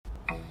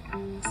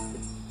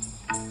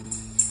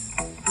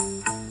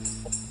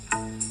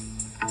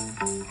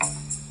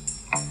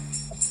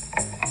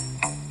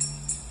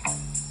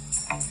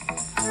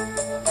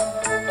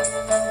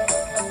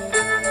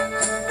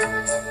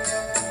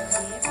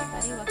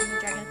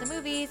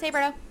Hey,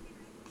 Bruno.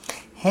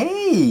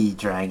 Hey,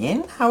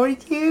 Dragon. How are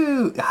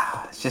you?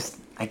 It's just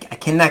I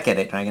cannot get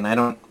it, Dragon. I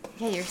don't.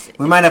 Yeah,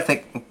 We might have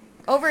to.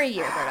 over a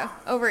year, Bruno.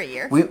 Over a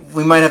year.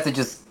 We might have to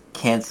just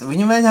cancel. We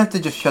might have to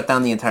just shut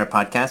down the entire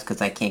podcast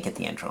because I can't get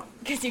the intro.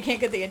 Because you can't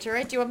get the intro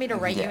right. Do you want me to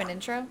write you Yeah. an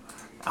intro?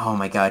 Oh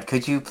my God,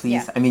 could you please?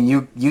 Yeah. I mean,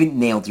 you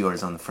nailed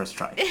yours on the first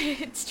try.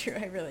 It's true,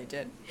 I really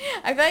did.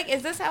 I feel like,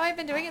 is this how I've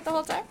been doing it the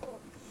whole time?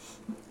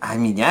 I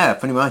mean, yeah,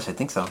 pretty much. I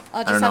think so.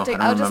 I'll I just don't have know.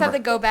 to. I I'll don't just have to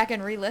remember. go back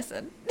and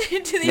re-listen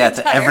to the Yeah,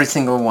 entire. to every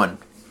single one.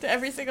 To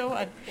every single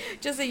one.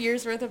 Just a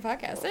year's worth of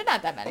podcasts. They're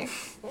not that many.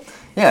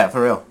 Yeah,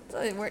 for real.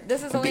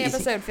 This is only But is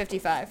it- episode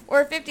 55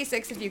 or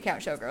 56 if you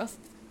count Showgirls.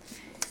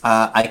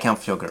 I count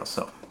Showgirls,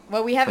 so.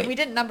 Well, we haven't. Wait. We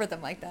didn't number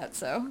them like that,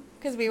 so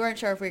because we weren't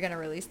sure if we were gonna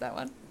release that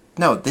one.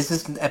 No, this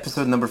is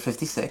episode number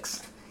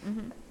 56.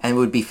 Mm-hmm. And it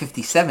would be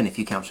 57 if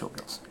you count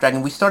Showgirls.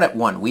 Dragon, we start at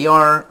 1. We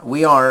are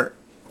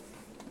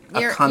a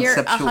You're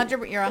conceptual...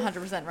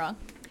 100% wrong.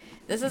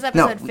 This is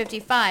episode we-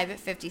 55,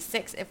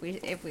 56 if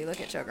we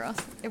look at Showgirls.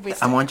 If we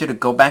I want you to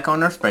go back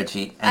on our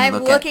spreadsheet and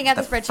I'm look looking at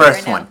the the spreadsheet first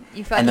right now. one.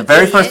 You And the fucking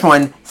very idiot. first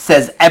one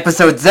says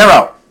episode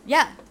 0.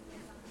 Yeah.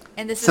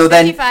 And this is So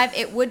then- 55.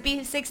 It would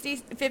be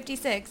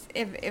 56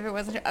 if it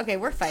wasn't. Okay,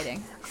 we're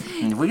fighting.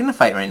 And we're going to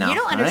fight right now. You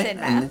don't all right? understand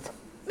And math.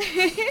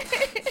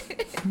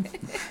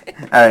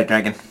 All right,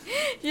 Dragon.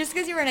 Just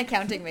because you were an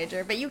accounting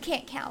major, but you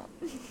can't count.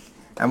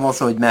 I'm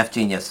also a math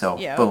genius, so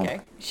Yeah, boom.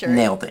 okay, sure.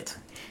 Nailed it.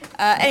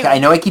 Anyway. I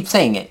know I keep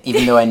saying it,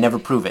 even though I never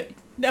prove it.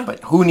 No.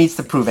 But who needs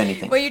to prove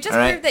anything? Well, you just all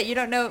right? proved that you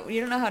don't know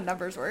how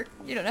numbers work.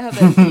 You don't know how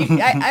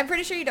the. I'm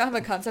pretty sure you don't have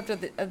a concept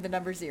of the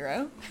number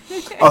 0.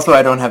 Also,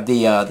 I don't have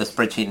the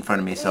spreadsheet in front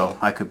of me, so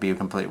I could be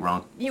completely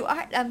wrong. You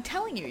are. I'm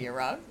telling you, you're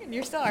wrong, and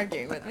you're still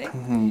arguing with me.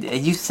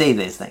 You say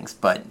these things,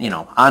 but,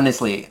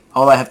 honestly,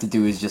 all I have to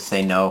do is just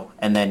say no,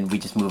 and then we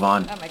just move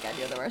on. Oh my god,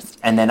 you're the worst.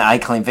 And then I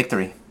claim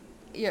victory.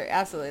 You're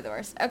absolutely the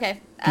worst.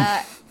 Okay.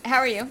 How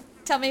are you?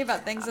 Tell me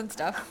about things and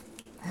stuff.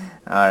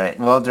 All right.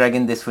 Well,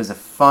 Dragon, this was a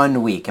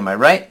fun week. Am I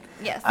right?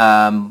 Yes.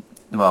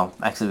 Well,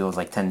 actually, it was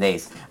like 10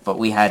 days. But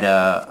we had,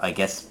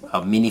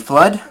 a mini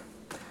flood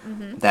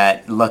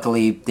that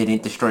luckily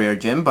didn't destroy our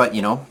gym. But,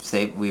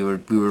 we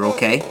were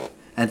okay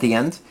at the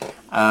end.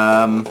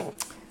 And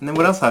then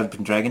what else have I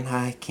been, Dragon?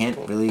 I can't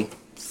really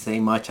say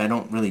much. I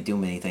don't really do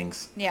many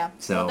things. Yeah.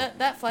 So, well,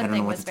 that I flood don't know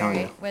thing what was to tell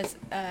you.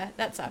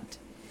 that sucked.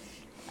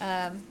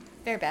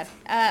 Very bad.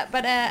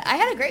 But I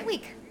had a great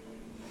week.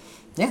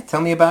 Yeah,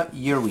 tell me about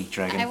your week,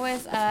 Dragon.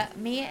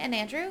 Me and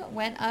Andrew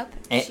went up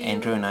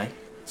Andrew and I.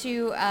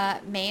 to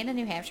Maine and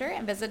New Hampshire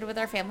and visited with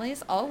our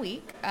families all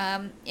week.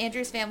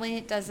 Andrew's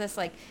family does this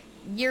like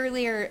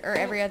yearly or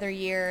every other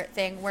year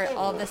thing where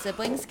all the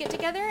siblings get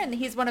together, and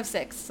he's one of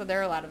 6, so there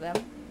are a lot of them.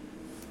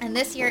 And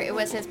this year it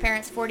was his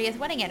parents' 40th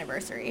wedding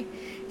anniversary.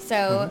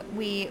 So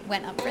we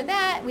went up for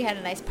that. We had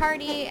a nice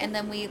party, and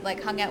then we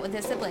like hung out with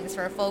his siblings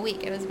for a full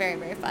week. It was very,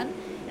 very fun.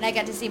 And I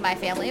got to see my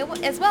family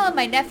as well, and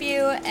my nephew,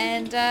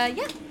 and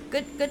yeah,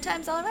 good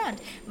times all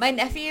around. My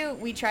nephew,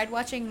 we tried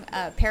watching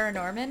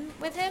Paranorman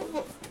with him.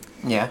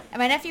 Yeah. And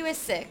my nephew is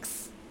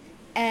 6.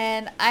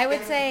 And I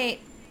would say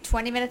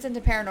 20 minutes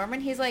into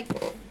Paranorman, he's like,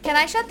 "Can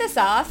I shut this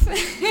off?"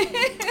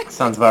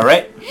 Sounds about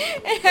right.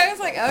 And I was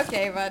like,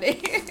 "Okay,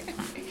 buddy."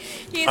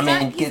 He's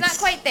not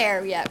quite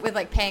there yet with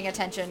like paying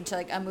attention to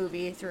like a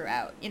movie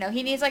throughout. He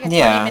needs like a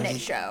 20-minute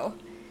show.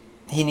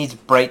 He needs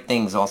bright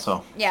things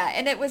also. Yeah,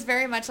 and it was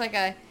very much like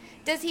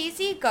does he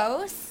see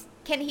ghosts?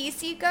 Can he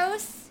see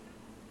ghosts?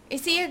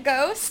 Is he a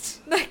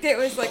ghost? Like there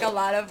was like a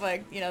lot of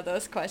like,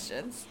 those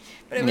questions.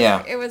 But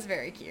it was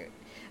very cute.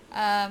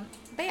 But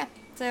yeah,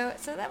 so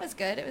that was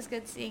good. It was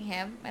good seeing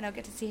him. I don't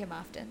get to see him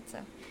often, so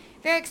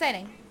very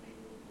exciting.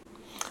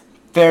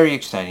 Very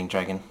exciting,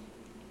 Dragon.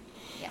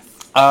 Yes.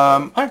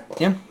 Alright,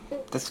 yeah,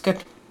 that's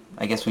good.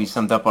 I guess we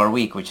summed up our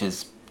week, which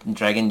is,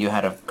 Dragon, you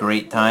had a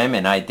great time,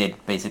 and I did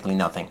basically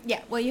nothing.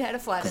 Yeah, well, you had a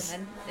flood,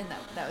 and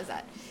that was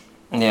that.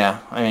 Yeah,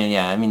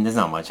 I mean, there's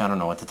not much. I don't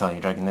know what to tell you,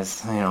 Dragon.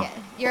 Yeah,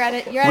 you're at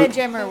a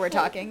gym or we're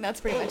talking. That's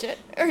pretty much it.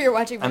 Or you're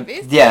watching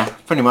movies. Yeah,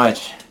 pretty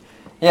much.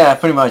 Yeah,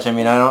 pretty much. I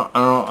mean,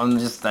 I'm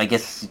just, I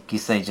guess you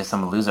say just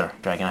I'm a loser,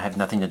 Dragon. I have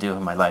nothing to do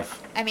in my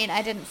life. I mean,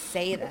 I didn't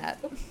say that.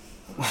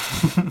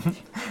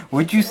 Do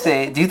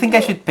you think I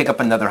should pick up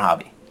another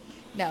hobby?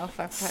 No,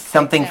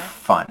 Something no.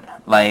 fun,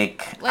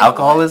 like Like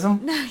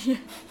alcoholism? No,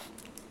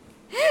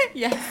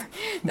 yes.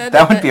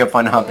 That would be a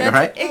fun hobby, that's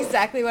right?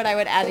 Exactly what I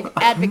would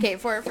advocate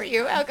for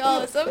you.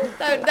 Alcoholism.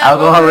 That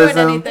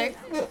Alcoholism. won't ruin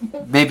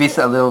anything. Maybe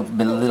a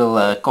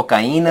little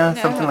cocaine,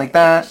 something like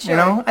that.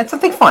 Sure. It's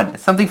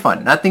something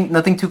fun.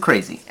 Nothing too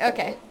crazy.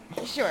 Okay,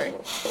 sure.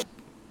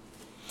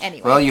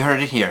 Anyway. Well, you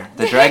heard it here.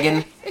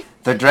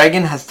 The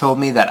dragon has told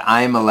me that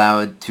I'm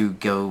allowed to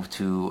go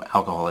to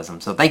alcoholism.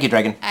 So thank you,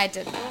 Dragon. I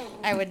did not.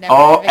 I would never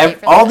advocate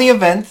for All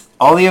that.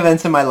 all the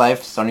events in my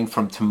life, starting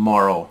from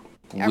tomorrow,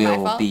 Are my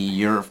will fault? be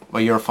your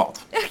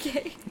fault.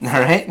 Okay.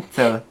 All right.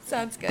 So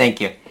Sounds good. thank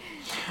you.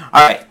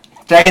 All right,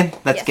 Dragon.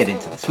 Let's Yes. get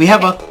into this. We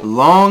have a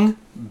long,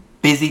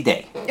 busy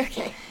day.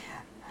 Okay.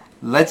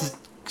 Let's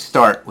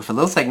start with a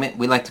little segment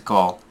we like to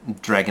call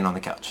Dragon on the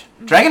Couch.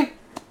 Dragon,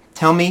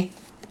 tell me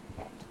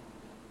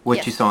what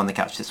Yes. you saw on the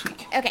couch this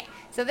week. Okay,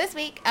 so this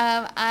week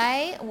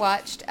I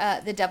watched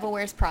The Devil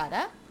Wears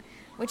Prada,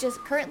 which is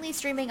currently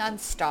streaming on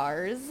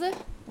Stars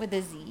with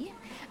a Z.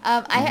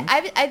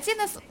 I'd seen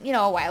this,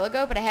 a while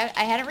ago, but I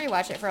hadn't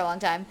rewatched it for a long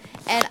time.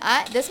 And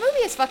this movie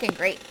is fucking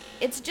great.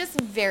 It's just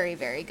very,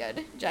 very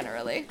good,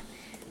 generally.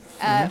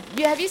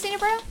 Have you seen it,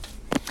 bro?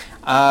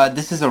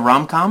 This is a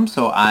rom-com,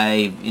 so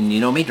and you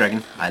know me,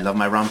 Dragon. I love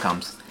my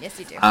rom-coms. Yes,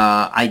 you do.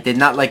 I did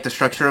not like the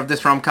structure of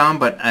this rom-com,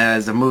 but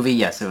as a movie,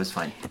 yes, it was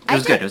fine. It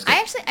was good. It was good.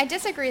 I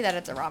disagree that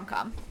it's a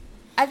rom-com.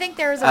 I think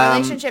there's a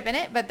relationship in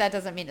it, but that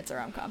doesn't mean it's a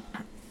rom-com.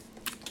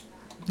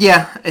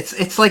 Yeah,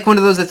 it's like one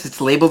of those that's it's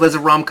labeled as a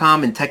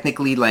rom-com, and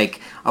technically,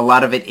 like, a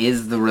lot of it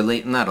is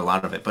not a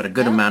lot of it, but a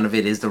good amount of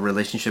it is the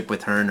relationship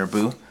with her and her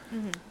boo.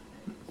 Mm-hmm.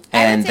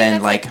 And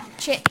then, like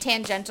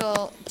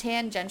tangential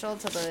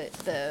to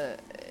the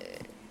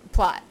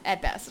plot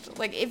at best.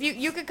 Like, if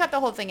you could cut the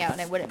whole thing out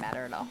and it wouldn't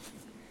matter at all.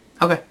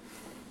 Okay.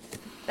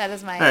 That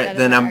is my. All right,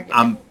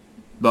 then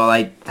well,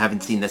 I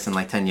haven't seen this in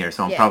like 10 years,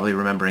 so I'm Yeah. probably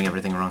remembering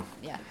everything wrong.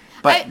 Yeah.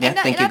 But thank you,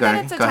 Not that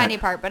Garden. it's a Go tiny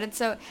ahead. part, but it's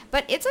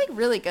like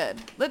really good.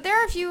 But there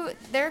are a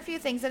few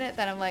things in it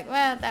that I'm like,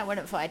 well, that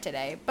wouldn't fly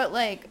today. But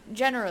like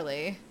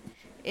generally,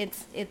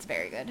 it's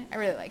very good. I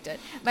really liked it.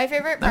 My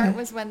favorite part Okay.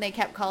 was when they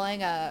kept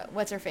calling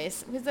what's her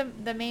face? Who's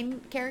the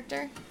main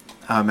character?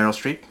 Meryl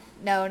Streep.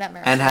 No, not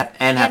Meryl. Anne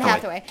Streep.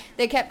 Hathaway.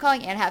 They kept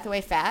calling Anne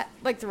Hathaway fat,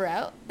 like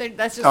throughout.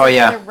 That's just Oh,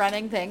 yeah. the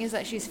running thing is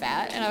that she's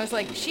fat. And I was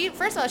like,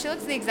 first of all, she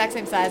looks the exact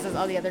same size as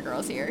all the other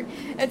girls here.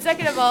 And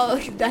second of all,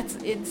 that's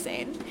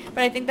insane.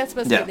 But I think that's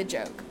supposed to Yeah. be the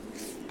joke.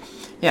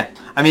 Yeah,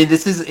 I mean,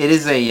 it's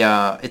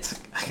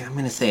I'm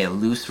gonna say a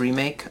loose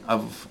remake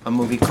of a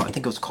movie called, I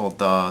think it was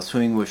called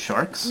Swimming with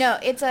Sharks. No,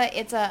 it's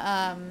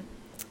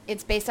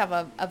based off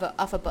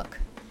a book.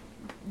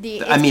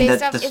 I mean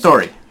the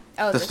story.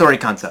 Oh, the story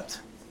concept.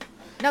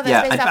 No,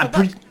 that's based off a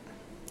book.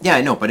 Yeah,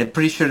 I know, but I'm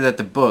pretty sure that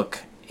the book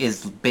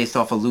is based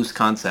off a loose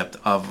concept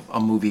of a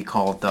movie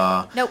called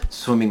Nope.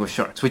 Swimming with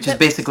Sharks, which is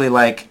basically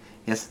like,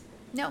 yes?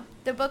 No,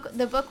 the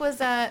book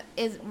was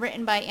is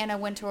written by Anna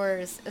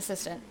Wintour's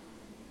assistant,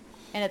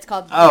 and it's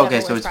called. Oh,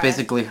 okay, so it's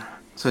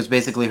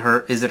basically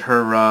her. Is it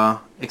her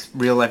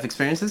real life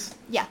experiences?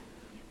 Yeah.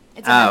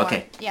 It's a memoir.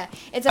 Okay. Yeah,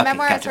 it's a Okay,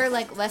 memoir gotcha. of her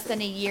like less than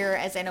a year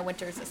as Anna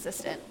Wintour's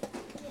assistant.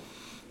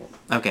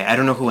 Okay, I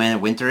don't know who Anna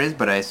Wintour is,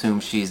 but I assume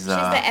she's. She's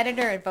the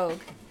editor at Vogue.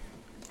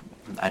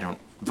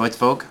 What's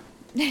Vogue?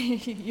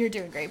 You're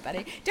doing great,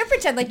 buddy. Don't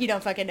pretend like you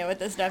don't fucking know what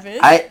this stuff is.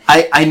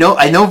 I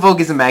know Vogue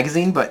is a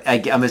magazine, but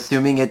I'm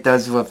assuming it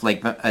does with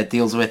like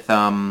deals with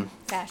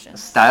Fashion.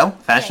 style,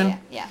 fashion.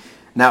 Yeah.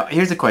 Now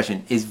here's a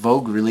question: is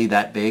Vogue really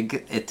that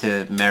big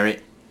to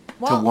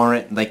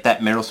warrant like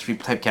that Meryl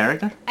Streep type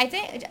character? I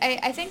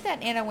think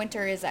that Anna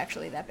Wintour is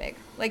actually that big.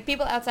 Like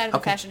people outside of the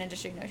Okay. fashion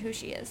industry know who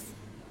she is.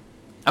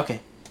 Okay.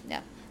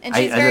 Yeah, and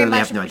I she's very literally much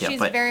have no idea, she's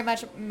but- very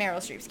much Meryl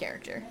Streep's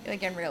character,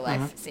 like in real life,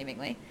 Mm-hmm.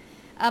 seemingly.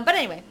 But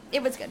anyway,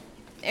 it was good.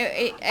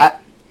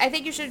 I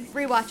think you should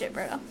rewatch it,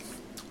 Berto.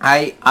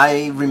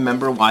 I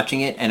remember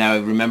watching it, and I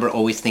remember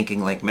always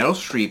thinking like Meryl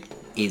Streep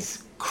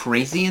is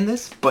crazy in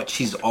this, but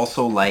she's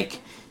also like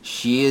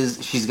she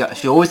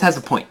always has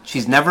a point.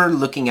 She's never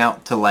looking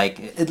out to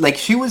like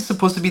she was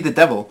supposed to be the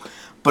devil,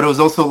 but it was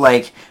also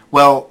like,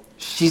 well,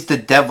 she's the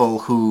devil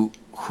who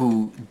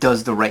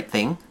does the right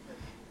thing.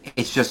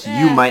 It's just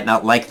you might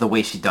not like the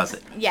way she does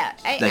it. Yeah,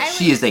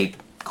 She is a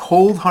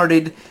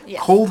cold-hearted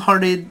Yes.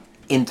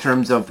 in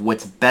terms of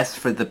what's best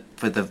for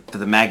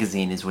the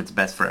magazine is what's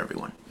best for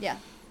everyone. Yeah,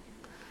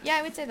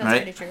 I would say that's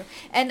Right? pretty true.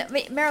 And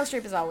Meryl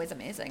Streep is always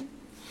amazing.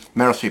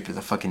 Meryl Streep is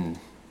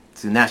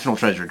it's a national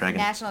treasure, Dragon.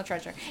 National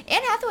treasure.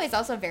 Anne Hathaway is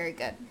also very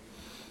good.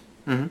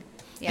 Mm-hmm.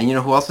 Yeah. And you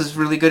know who else is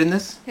really good in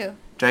this? Who?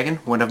 Dragon,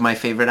 one of my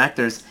favorite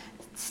actors,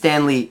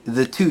 Stanley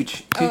the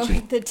Tooch. Oh,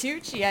 Tucci. the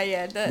Tooch?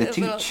 Yeah. The little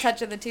Tooch.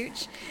 touch of the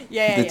Tooch.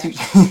 Yeah. The Tooch.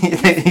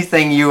 He's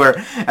saying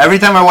every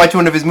time I watch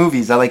one of his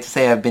movies, I like to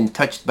say I've been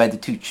touched by the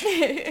Tooch.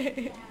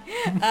 Yeah,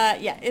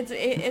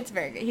 it's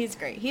very good. He's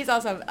great. He's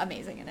also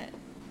amazing in it.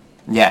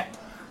 Yeah.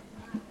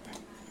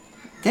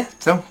 Yeah,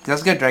 so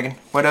that's good, Dragon.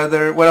 What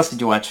else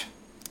did you watch?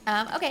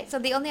 Okay, so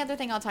the only other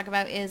thing I'll talk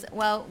about is,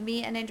 well,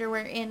 me and Andrew were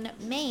in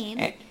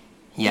Maine.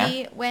 Yeah.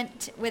 He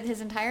went with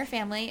his entire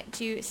family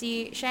to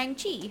see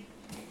Shang-Chi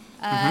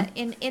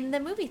in the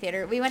movie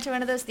theater. We went to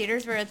one of those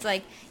theaters where it's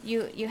like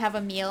you have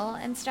a meal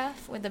and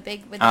stuff with the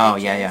big Oh,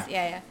 big yeah. chairs.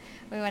 Yeah.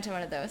 We went to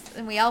one of those,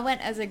 and we all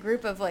went as a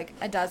group of like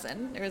a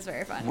dozen. It was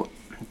very fun.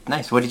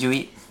 Nice. What did you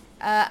eat?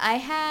 I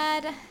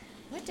had,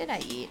 what did I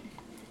eat?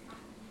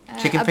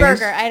 Chicken a fingers?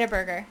 burger. I had a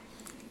burger.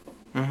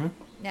 Mm-hmm.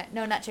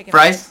 No, not chicken.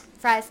 Fries? Fingers.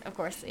 Fries, of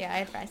course. Yeah, I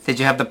had fries. Did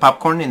you have the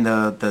popcorn in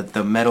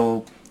the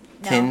metal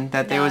tin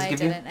that they always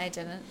give you? I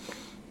didn't.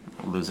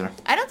 Loser.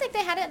 I don't think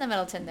they had it in the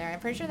metal tin there. I'm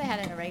pretty sure they had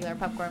it in a regular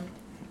popcorn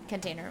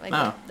container,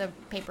 like the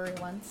papery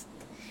ones.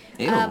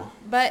 Ew.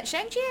 But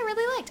Shang-Chi I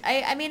really liked.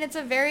 I mean, it's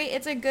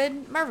a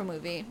good Marvel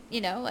movie.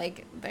 You know,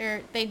 like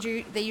they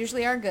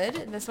usually are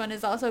good. This one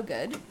is also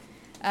good.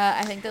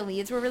 I think the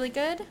leads were really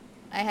good.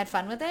 I had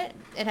fun with it.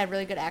 It had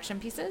really good action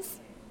pieces.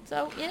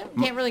 So, yeah,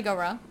 can't really go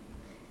wrong.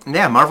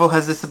 Yeah, Marvel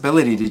has this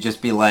ability to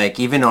just be like,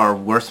 even our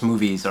worst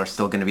movies are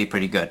still going to be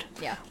pretty good.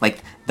 Yeah. Like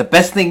the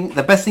best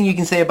thing you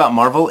can say about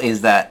Marvel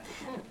is that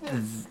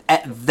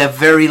at the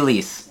very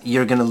least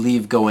you're going to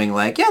leave going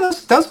like, yeah,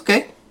 that's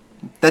okay.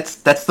 That's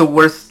the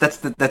worst. That's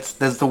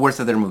the worst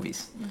of their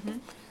movies. Mm-hmm.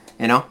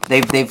 You know,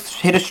 they've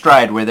hit a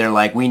stride where they're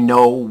like, we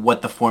know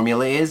what the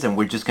formula is, and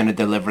we're just going to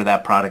deliver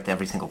that product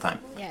every single time.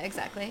 Yeah,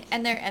 exactly.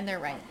 And they're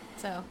right.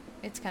 So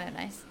it's kind of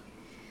nice.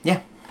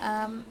 Yeah.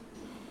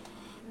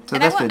 So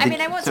And that's I good.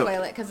 won't So-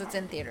 spoil it because it's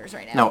in theaters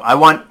right now. No, I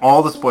want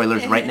all the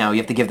spoilers right now. You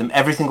have to give them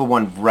every single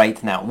one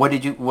right now.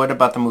 What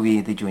about the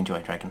movie did you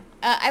enjoy, Dragon?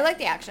 I like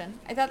the action.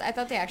 I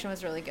thought the action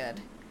was really good.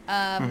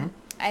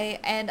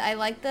 I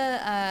like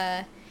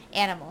the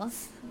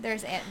animals.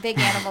 There's big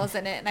animals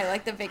in it, and I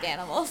like the big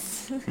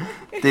animals.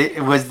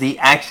 Was the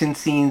action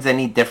scenes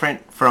any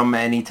different from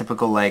any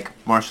typical like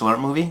martial art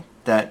movie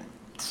that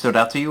stood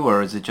out to you,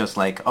 or is it just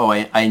like, oh,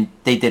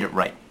 they did it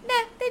right?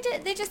 Nah,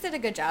 they just did a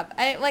good job.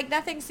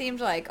 Nothing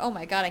seemed like, oh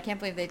my god, I can't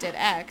believe they did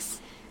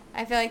X.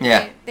 I feel like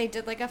Yeah. they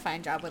did like a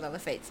fine job with all the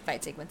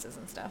fight sequences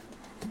and stuff.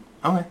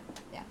 Okay.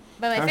 Yeah.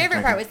 But my Alright,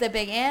 favorite Dragon. part was the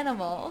big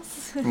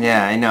animals.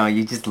 Yeah, I know.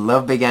 You just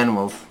love big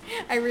animals.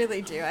 I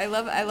really do. I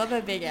love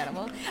a big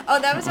animal. Oh,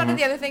 that was one of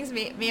the other things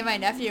me and my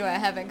nephew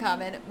have in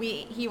common.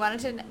 He wanted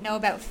to know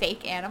about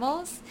fake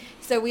animals,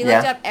 so we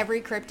looked Yeah. up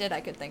every cryptid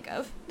I could think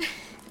of.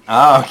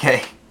 Oh,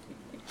 okay.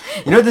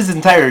 You know, there's an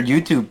entire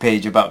YouTube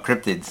page about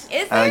cryptids.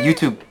 Is there?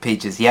 YouTube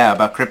pages, yeah,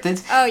 about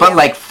cryptids. Oh, but yeah.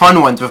 like fun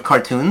ones with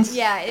cartoons.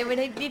 Yeah, it would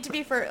need to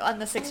be for on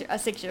the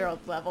 6-year-old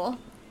level.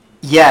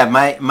 Yeah,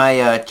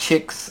 my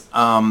chicks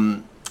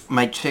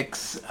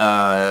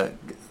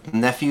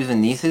nephews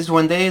and nieces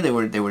one day they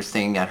were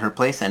staying at her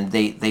place, and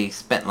they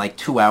spent like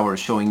 2 hours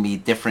showing me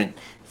different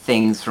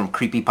things from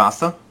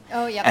creepypasta.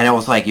 Oh, yeah. And I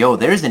was like, yo,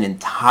 there's an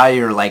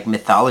entire like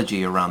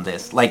mythology around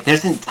this. Like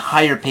there's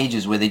entire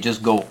pages where they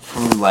just go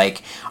through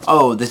like,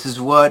 oh, this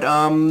is what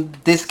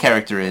this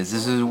character is.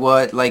 This is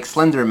what like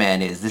Slender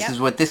Man is. This Yep. is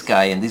what this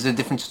guy, and these are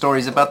different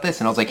stories about this.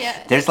 And I was like,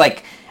 Yeah. there's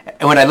like,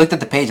 and when I looked at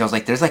the page, I was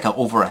like, there's like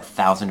over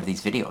 1,000 of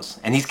these videos.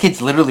 And these kids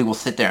literally will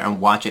sit there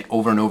and watch it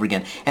over and over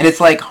again. And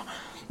it's like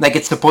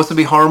it's supposed to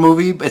be horror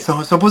movie. It's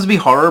supposed to be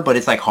horror, but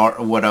it's like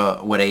what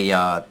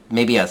a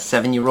maybe a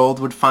 7-year-old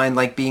would find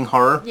like being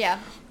horror. Yeah.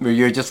 Where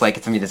you're just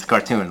like, to me, this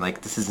cartoon. Like,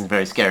 this isn't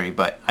very scary,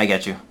 but I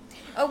get you.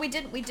 Oh, we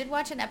did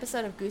watch an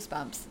episode of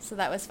Goosebumps, so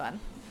that was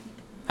fun.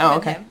 Oh,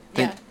 With okay. him,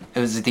 yeah.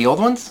 Was it the old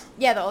ones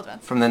Yeah, the old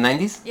ones. from the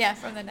 90s? Yeah,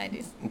 from the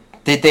 90s.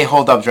 Did they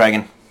hold up,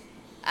 Dragon?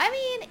 I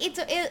mean, it's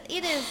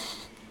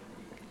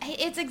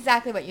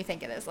exactly what you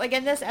think it is. Like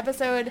in this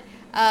episode,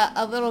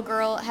 a little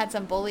girl had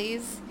some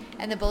bullies,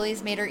 and the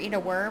bullies made her eat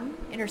a worm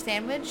in her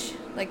sandwich,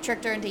 like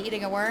tricked her into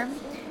eating a worm,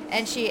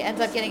 and she ends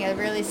up getting a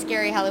really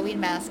scary Halloween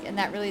mask, and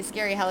that really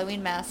scary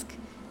Halloween mask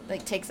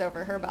like takes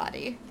over her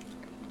body.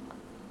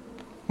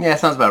 Yeah,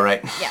 sounds about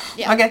right. Yeah,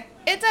 yeah. Okay.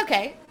 It's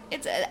okay.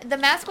 It's the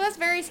mask was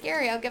very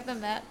scary. I'll give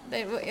them that.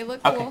 It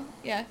looked cool. Okay.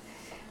 Yeah.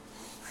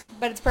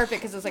 But it's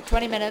perfect because it's like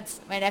 20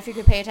 minutes. My nephew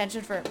could pay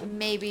attention for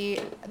maybe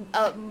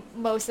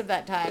most of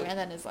that time, and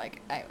then is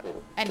like,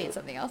 I need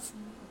something else.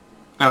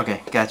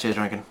 Okay, gotcha,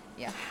 Dragon.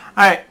 Yeah.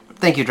 All right,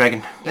 thank you,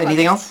 Dragon. You're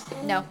Anything welcome.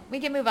 else? No, we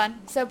can move on.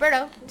 So,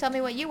 Berto, tell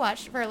me what you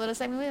watched for a little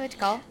segment we like to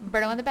call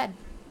Berto on the Bed.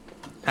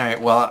 All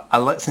right. Well,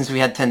 since we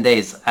had 10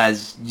 days,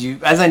 as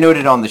I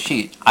noted on the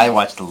sheet, I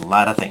watched a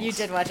lot of things. You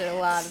did watch a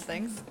lot of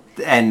things.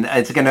 And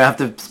it's going to have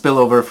to spill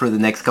over for the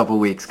next couple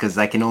of weeks because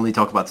I can only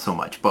talk about so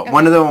much. But Okay.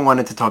 one of them I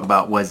wanted to talk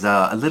about was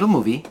a little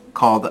movie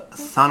called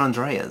San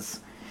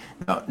Andreas.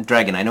 Now,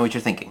 Dragon, I know what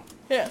you're thinking.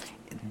 Yeah.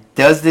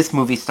 Does this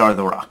movie star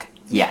The Rock?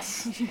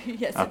 Yes.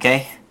 Yes.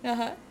 Okay.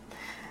 Uh-huh.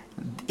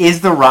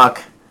 Is The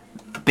Rock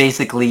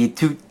basically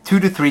two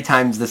to three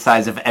times the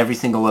size of every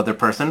single other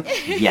person?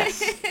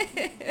 Yes.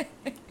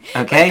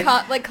 Okay.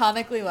 Like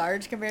comically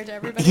large compared to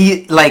everybody.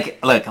 He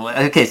look,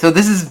 okay, so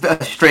this is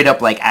a straight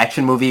up like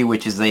action movie,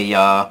 which is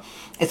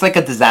it's like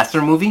a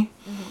disaster movie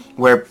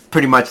where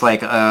pretty much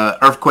like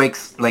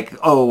earthquakes, like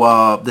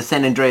the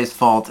San Andreas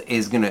fault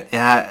is gonna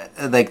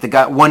like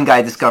one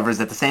guy discovers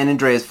that the San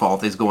Andreas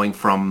fault is going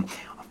from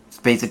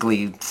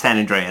basically San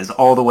Andreas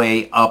all the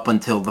way up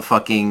until the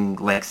fucking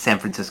like San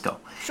Francisco.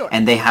 Sure.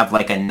 And they have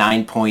like a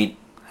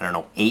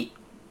 9.8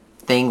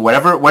 thing,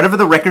 whatever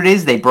the record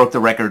is, they broke the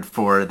record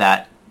for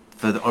that.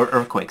 For the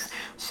earthquakes.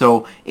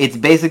 So it's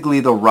basically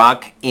The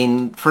Rock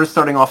first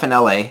starting off in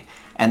LA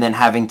and then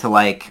having to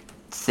like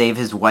save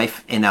his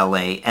wife in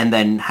LA and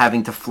then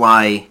having to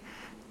fly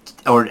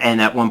and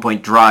at one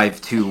point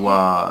drive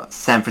to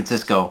San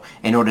Francisco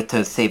in order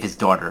to save his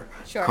daughter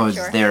because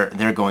Sure.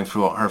 they're going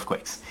through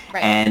earthquakes.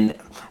 Right. And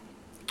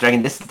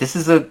Dragon, this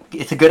is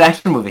it's a good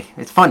action movie.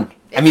 It's fun.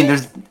 I mean,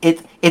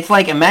 it's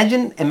like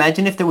imagine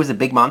if there was a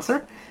big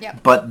monster, Yep.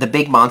 but the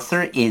big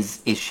monster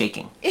is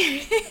shaking.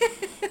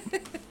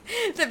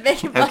 The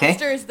big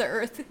monster is the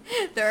Earth.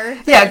 The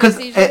Earth. Yeah, because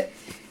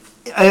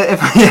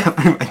yeah,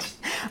 pretty much.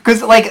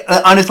 Because like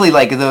honestly,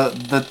 like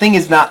the thing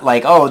is not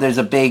like there's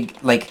a big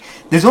like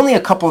there's only a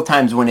couple of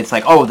times when it's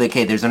like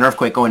okay there's an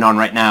earthquake going on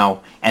right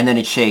now and then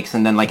it shakes,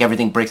 and then like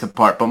everything breaks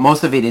apart. But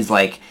most of it is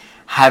like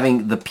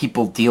having the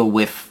people deal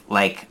with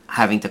like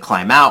having to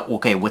climb out.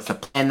 Okay, what's the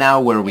plan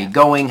now? Where are we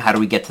going? How do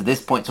we get to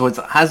this point? So it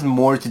has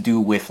more to do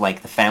with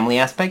like the family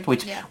aspect,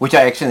 which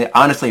I actually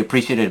honestly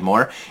appreciated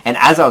more. And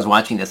as I was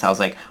watching this, I was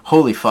like,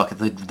 holy fuck,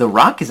 the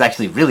Rock is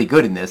actually really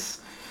good in this.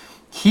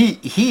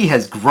 He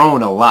has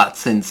grown a lot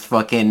since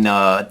fucking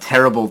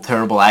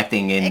terrible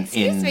acting in.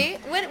 Excuse me.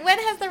 When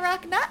has The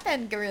Rock not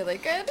been really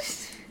good?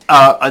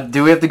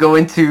 Do we have to go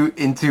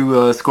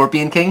into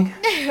Scorpion King?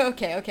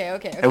 Okay.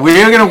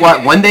 We're gonna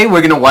watch one day.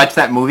 We're gonna watch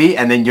that movie,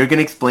 and then you're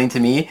gonna explain to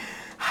me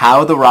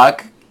how The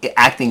Rock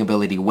acting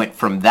ability went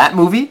from that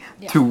movie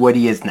to what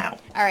he is now.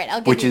 All right,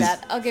 I'll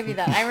give you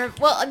that.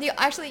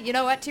 Actually, you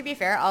know what? To be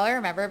fair, all I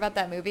remember about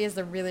that movie is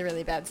the really,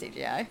 really bad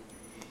CGI.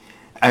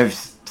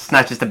 It's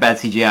not just the bad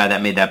CGI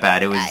that made that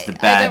bad. It was the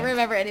bad. I don't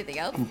remember anything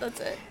else. That's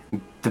it.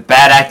 The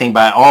bad acting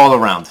by all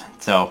around.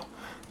 So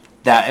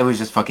that it was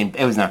just fucking.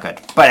 It was not good.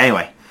 But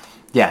anyway.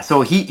 Yeah,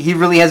 so he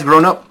really has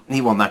grown up.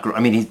 He's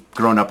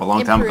grown up a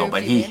long time ago,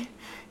 but he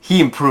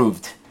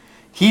improved.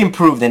 He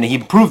improved, and he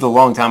improved a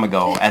long time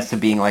ago as to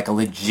being like a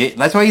legit.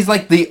 That's why he's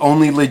like the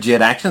only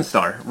legit action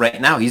star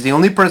right now. He's the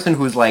only person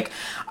who's like,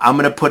 I'm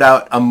gonna put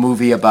out a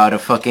movie about a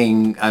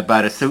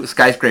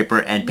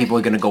skyscraper, and people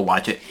are gonna go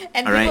watch it.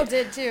 And all people right?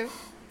 did too.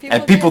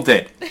 People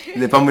did.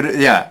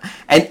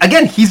 And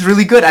again, he's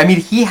really good. I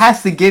mean, he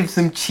has to give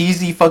some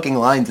cheesy fucking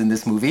lines in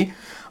this movie.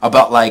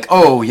 About like,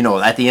 oh, you know,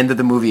 at the end of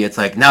the movie, it's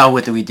like, now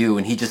what do we do?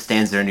 And he just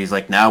stands there and he's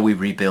like, now we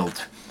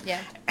rebuild. Yeah.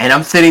 And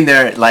I'm sitting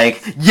there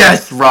like,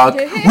 yes, Rock,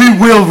 we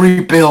will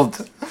rebuild.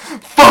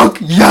 Fuck,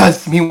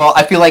 yes. Meanwhile,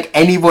 I feel like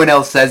anyone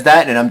else says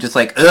that, and I'm just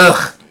like,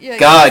 ugh,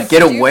 God,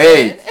 get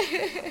away.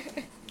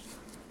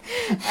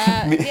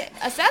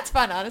 That's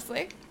fun,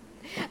 honestly.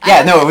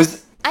 Yeah, no, it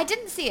was... I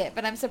didn't see it,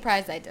 but I'm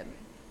surprised I didn't.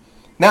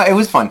 No, it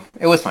was fun.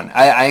 It was fun.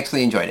 I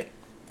actually enjoyed it.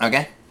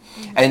 Okay?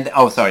 And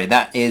sorry,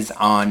 that is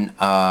on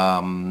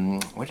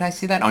where did I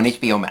see that? On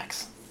HBO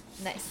Max.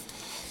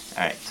 Nice.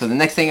 All right. So the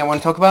next thing I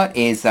want to talk about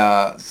is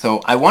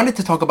so I wanted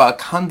to talk about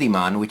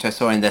Candyman, which I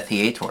saw in the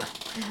theater,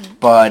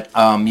 but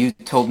you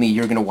told me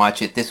you're gonna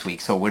watch it this week,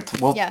 so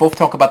we'll both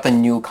talk about the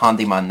new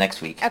Candyman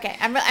next week. Okay,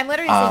 I'm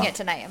literally seeing it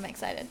tonight. I'm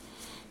excited.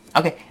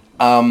 Okay.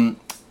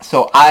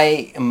 So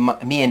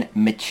me and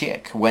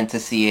Michik went to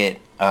see it,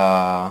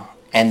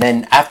 and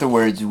then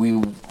afterwards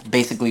we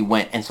basically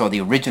went and saw the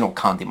original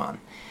Candyman.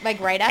 Like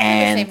right after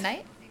the same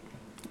night?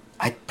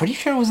 I'm pretty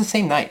sure it was the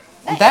same night.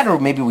 Nice. That or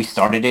maybe we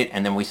started it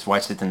and then we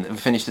watched it and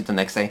finished it the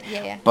next day.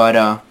 Yeah.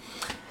 But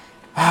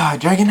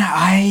Dragon,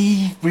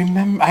 I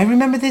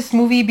remember this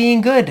movie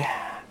being good.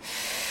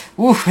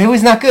 Oof, it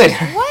was not good.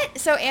 What?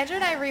 So Andrew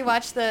and I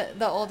rewatched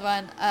the old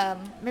one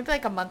maybe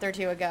like a month or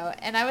two ago,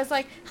 and I was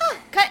like,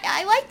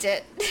 I liked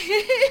it.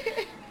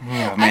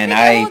 Yeah, man,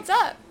 I think it holds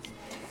up.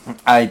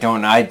 I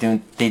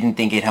didn't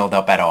think it held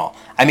up at all.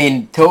 I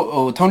mean,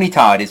 Tony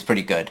Todd is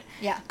pretty good.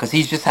 Yeah. Because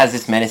he just has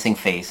this menacing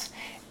face.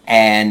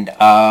 And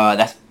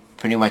that's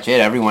pretty much it.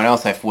 Everyone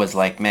else was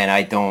like, man,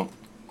 I don't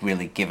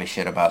really give a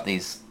shit about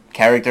these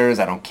characters.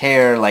 I don't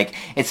care. Like,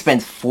 it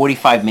spends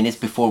 45 minutes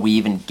before we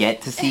even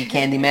get to see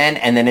Candyman.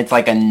 And then it's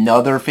like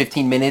another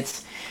 15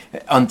 minutes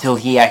until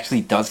he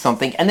actually does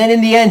something. And then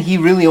in the end, he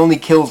really only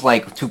kills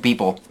like 2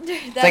 people.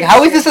 It's like,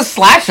 how is this a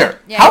slasher?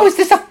 Yeah. How is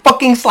this a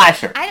fucking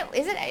slasher?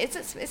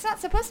 It's not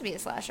supposed to be a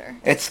slasher.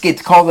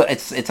 It's called,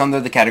 it's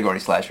under the category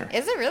slasher.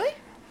 Is it really?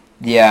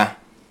 Yeah.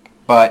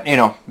 But, you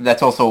know,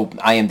 that's also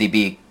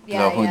IMDb.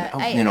 Yeah, so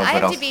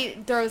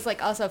IMDb throws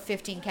like also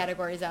 15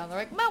 categories out. And they're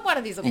like, well, one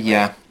of these will be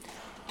Yeah.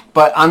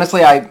 But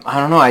honestly, I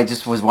don't know. I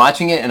just was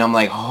watching it and I'm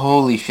like,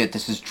 holy shit,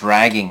 this is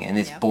dragging and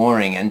it's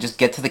boring. And just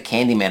get to the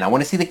Candyman. I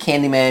want to see the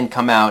Candyman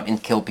come out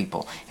and kill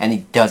people, and he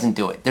doesn't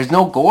do it. There's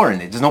no gore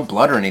in it. There's no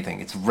blood or anything.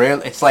 It's real.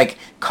 It's like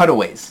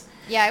cutaways.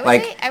 Yeah,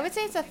 I would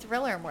say it's a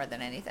thriller more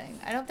than anything.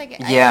 I don't think.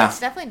 It's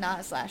definitely not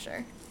a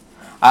slasher.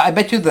 I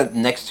bet you the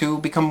next 2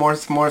 become more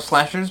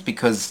slashers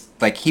because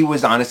like he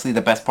was honestly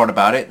the best part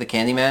about it, the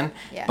Candyman.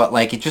 Yeah. But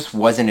like it just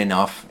wasn't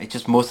enough. It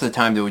just most of the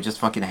time they were just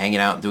fucking hanging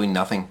out and doing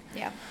nothing.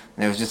 Yeah.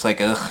 And it was just like,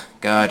 ugh,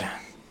 God,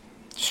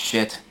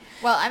 shit.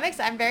 Well,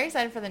 I'm very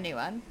excited for the new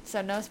one,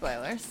 so no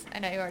spoilers. I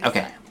know you already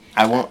Okay. said.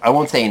 I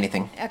won't say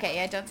anything. Okay,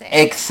 yeah, don't say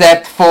anything.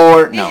 Except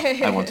for no,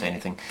 I won't say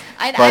anything.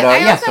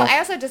 I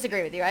also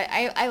disagree with you.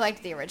 I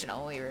liked the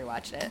original when we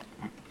rewatched it.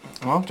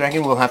 Well,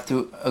 Dragon will have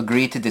to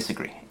agree to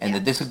disagree, and the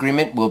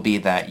disagreement will be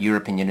that your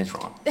opinion is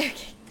wrong. Okay,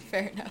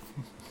 fair enough.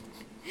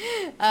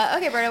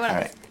 Okay, Berto, what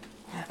else?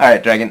 All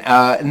right, Dragon.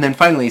 And then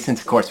finally, since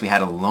of course we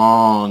had a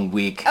long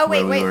week. Oh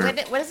wait,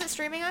 what is it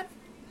streaming on?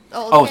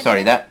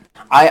 Sorry, that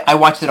I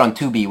watched it on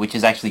Tubi, which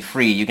is actually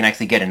free. You can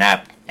actually get an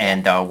app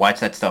and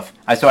watch that stuff.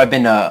 So I've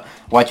been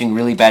watching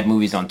really bad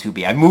movies on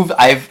Tubi.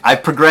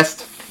 I've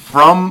progressed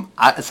from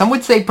some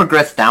would say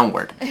progressed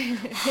downward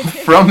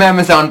from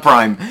Amazon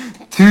Prime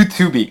to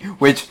Tubi,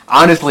 which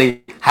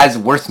honestly has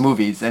worse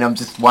movies, and I'm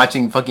just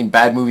watching fucking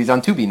bad movies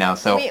on Tubi now.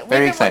 So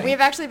very exciting.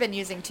 We've actually been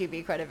using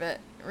Tubi quite a bit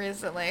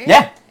recently.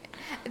 Yeah.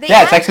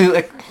 It's actually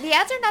like... The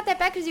ads are not that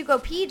bad because you go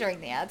pee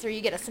during the ads or you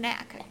get a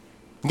snack.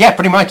 Yeah,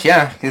 pretty much.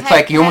 Yeah, it's Hi-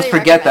 like you almost highly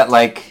forget that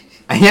recommend. like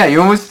yeah,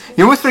 you almost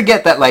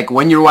forget that like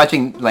when you're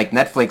watching like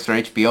Netflix or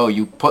HBO,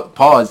 you put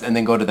pause and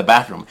then go to the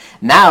bathroom.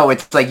 Now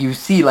it's like you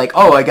see like,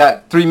 oh, I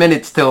got 3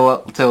 minutes till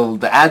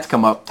the ads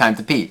come up, time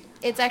to pee.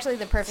 It's actually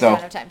the perfect So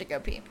amount of time to go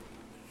pee.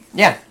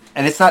 yeah,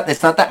 and it's not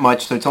that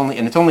much, so it's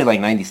only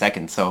like 90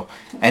 seconds. So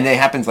and it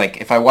happens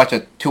like if I watch a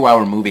 2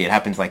 hour movie, it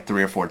happens like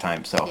 3 or 4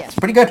 times. So Yeah. it's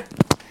pretty good.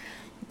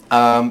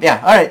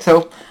 Yeah, all right.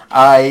 So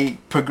I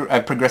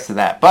progressed to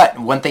that. But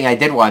one thing I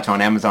did watch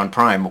on Amazon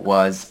Prime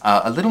was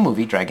a little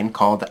movie, Dragon,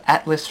 called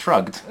Atlas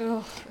Shrugged,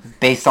 Ugh.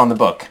 based on the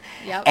book.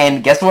 Yep.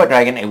 And guess what,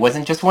 Dragon? It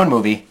wasn't just one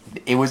movie.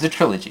 It was a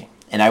trilogy.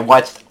 And I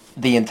watched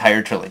the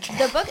entire trilogy.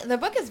 The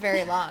book is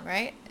very long,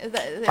 right?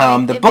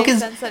 The it book makes is-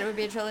 sense that it would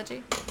be a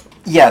trilogy.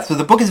 Yeah, so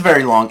the book is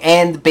very long.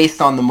 And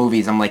based on the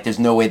movies, I'm like, there's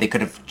no way they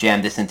could have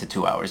jammed this into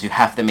 2 hours. You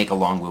have to make a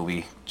long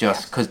movie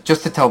just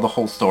to tell the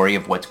whole story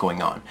of what's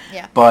going on.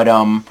 Yeah. But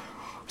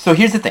so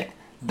here's the thing.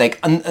 Like,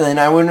 and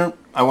I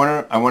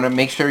wanna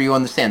make sure you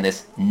understand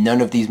this.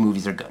 None of these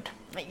movies are good.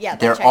 Yeah, that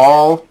They're checks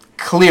all out.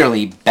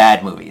 clearly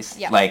bad movies.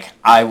 Yeah. Like,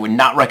 I would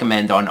not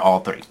recommend on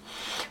all three.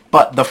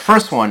 But the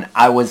first one,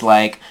 I was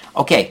like,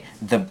 okay,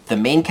 the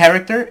main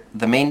character,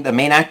 the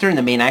main actor and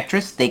the main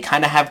actress, they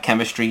kind of have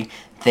chemistry.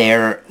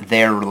 They're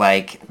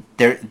like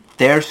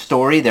their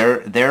story,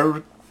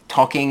 they're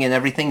talking and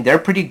everything. They're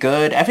pretty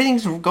good.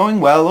 Everything's going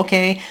well.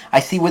 Okay, I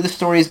see where the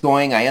story is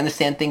going. I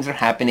understand things are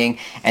happening,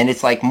 and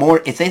it's like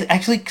more. It's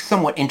actually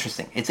somewhat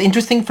interesting. It's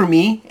interesting for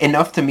me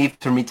enough for me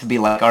to be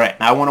like, all right,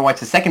 now I want to watch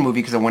the second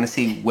movie because I want to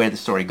see where the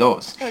story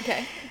goes.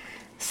 Okay.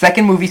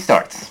 Second movie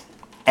starts,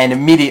 and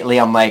immediately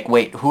I'm like,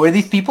 wait, who are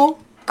these people?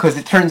 Because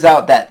it turns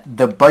out that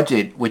the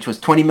budget, which was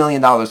 $20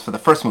 million for the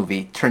first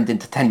movie, turned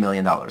into $10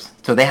 million.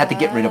 So they had to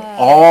get rid of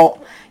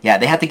all, yeah,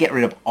 they had to get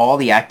rid of all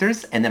the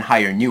actors and then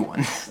hire new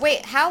ones.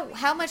 Wait,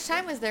 how much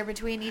time was there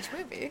between each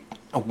movie?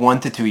 1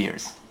 to 2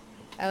 years.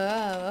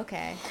 Oh,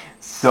 okay.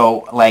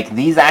 So like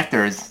these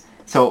actors,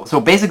 so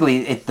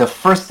basically the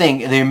first thing,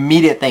 the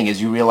immediate thing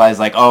is you realize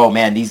like, oh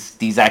man,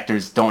 these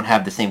actors don't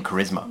have the same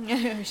charisma,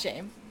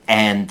 Shame.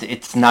 and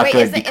it's not Wait,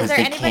 good because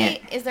they can't.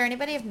 Is there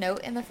anybody of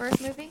note in the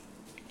first movie?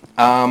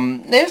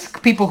 There's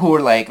people who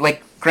are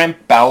like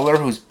Grant Bowler,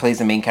 who plays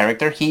the main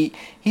character.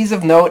 He's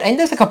of note, and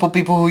there's a couple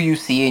people who you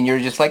see, and you're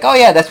just like, oh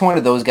yeah, that's one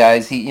of those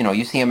guys.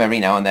 You see him every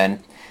now and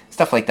then,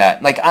 stuff like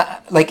that.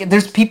 Like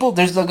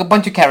there's like a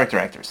bunch of character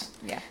actors.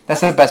 Yeah.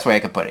 That's the best way I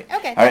could put it.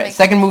 Okay, All that right. makes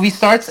Second movie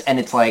starts, and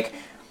it's like,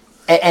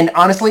 and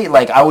honestly,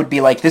 like I would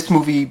be like, this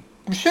movie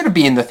should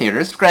be in the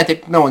theaters.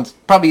 Granted,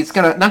 it's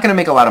not gonna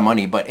make a lot of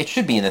money, but it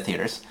should be in the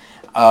theaters.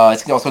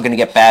 It's also going to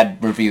get bad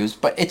reviews,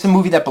 but it's a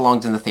movie that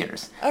belongs in the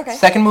theaters. Okay.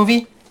 Second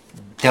movie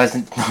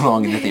doesn't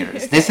belong in the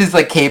theaters. This is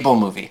a cable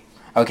movie,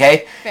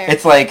 okay? Fair.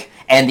 It's like,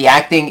 and the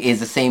acting is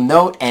the same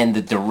note, and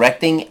the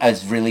directing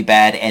is really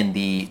bad, and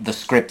the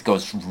script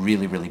goes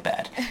really, really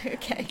bad.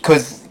 Okay.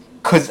 Because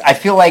I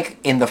feel like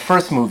in the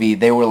first movie,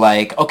 they were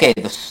like, okay,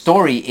 the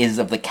story is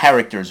of the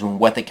characters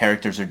and what the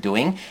characters are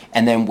doing,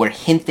 and then we're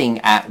hinting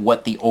at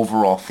what the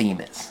overall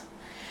theme is.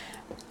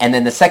 And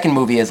then the second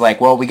movie is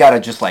like, well, we gotta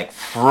just like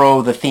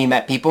throw the theme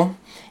at people,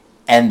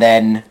 and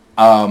then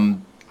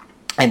and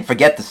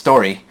forget the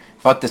story.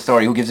 Fuck the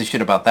story. Who gives a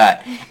shit about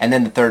that? And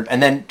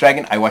then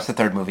Dragon. I watched the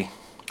third movie,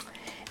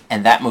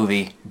 and that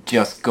movie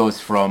just goes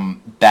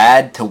from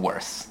bad to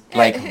worse.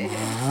 Like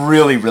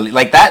really, really.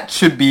 Like that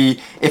should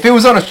be. If it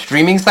was on a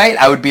streaming site,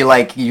 I would be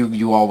like,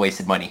 you all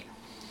wasted money.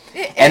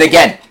 And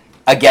again,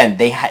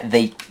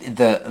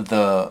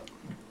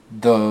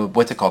 the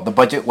what's it called? The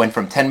budget went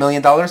from $10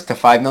 million to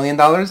 $5 million,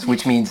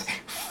 which means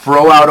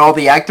throw out all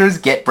the actors,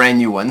 get brand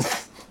new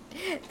ones.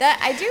 That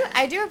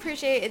I do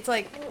appreciate. It's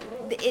like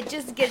it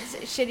just gets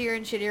shittier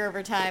and shittier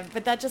over time,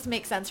 but that just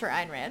makes sense for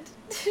Ayn Rand.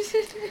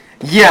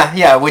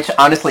 Yeah, which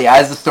honestly,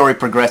 as the story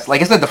progressed,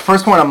 like I said, the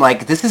first one, I'm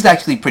like, this is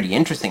actually pretty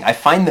interesting. I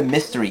find the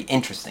mystery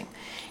interesting.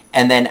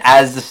 And then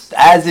as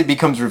it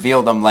becomes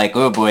revealed, I'm like,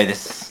 oh boy,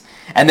 this.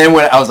 And then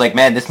when I was like,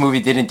 man, this movie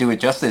didn't do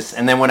it justice.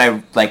 And then when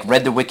I like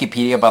read the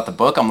Wikipedia about the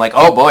book, I'm like,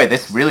 oh boy,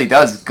 this really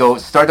does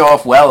start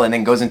off well and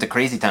then goes into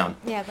Crazy Town.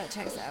 Yeah, that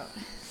checks out.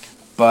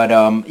 But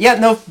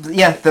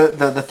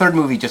the third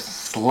movie just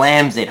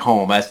slams it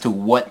home as to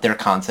what their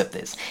concept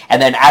is,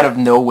 and then out of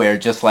nowhere,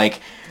 just like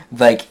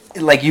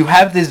you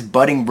have this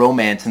budding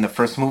romance in the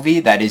first movie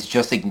that is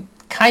just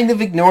kind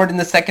of ignored in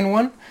the second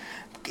one.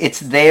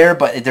 It's there,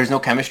 but there's no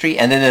chemistry,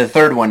 and then in the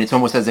third one, it's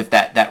almost as if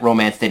that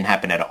romance didn't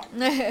happen at all,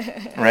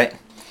 right?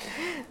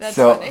 That's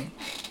funny.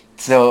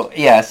 So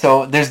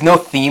there's no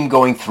theme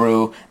going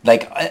through,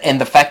 like, and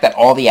the fact that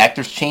all the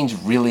actors change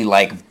really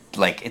like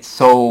it's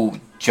so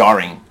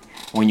jarring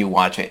when you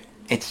watch it.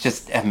 It's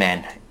just,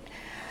 man,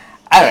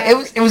 I don't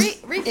know. It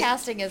was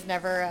recasting is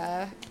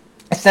never.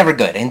 It's never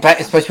good, and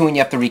especially when you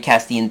have to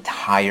recast the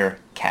entire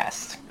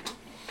cast.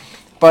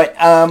 But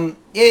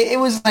it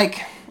was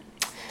like,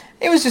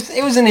 it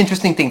was an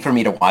interesting thing for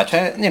me to watch.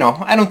 I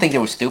don't think it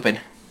was stupid.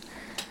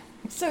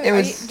 So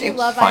do you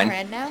love fine. Ayn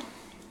Rand now?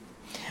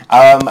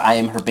 I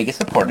am her biggest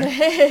supporter.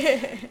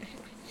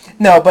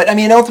 No, but I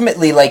mean,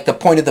 ultimately, like the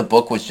point of the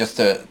book was just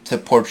to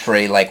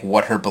portray like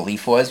what her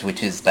belief was,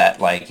 which is that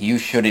like you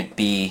shouldn't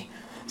be.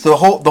 So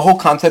the whole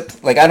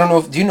concept, like I don't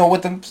know, do you know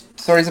what the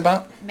story's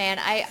about? Man,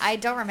 I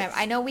don't remember.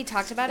 I know we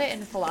talked about it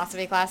in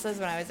philosophy classes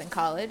when I was in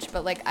college,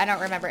 but like I don't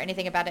remember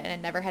anything about it and I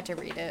never had to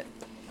read it.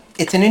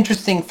 It's an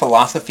interesting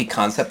philosophy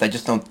concept. I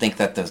just don't think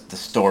that the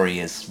story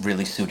is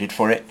really suited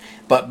for it.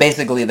 But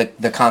basically,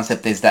 the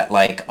concept is that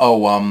like,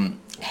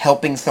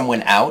 helping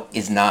someone out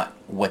is not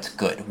what's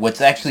good.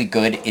 What's actually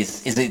good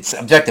is it's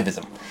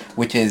objectivism,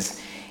 which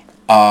is,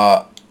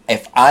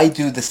 if I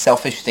do the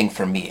selfish thing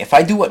for me, if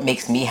I do what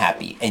makes me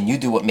happy and you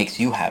do what makes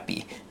you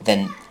happy,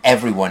 then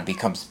everyone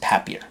becomes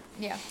happier.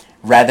 Yeah.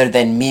 Rather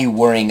than me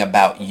worrying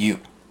about you.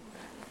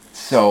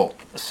 So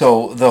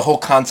the whole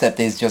concept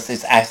is just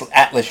is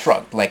Atlas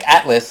shrugged. Like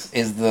Atlas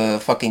is the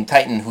fucking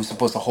Titan who's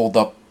supposed to hold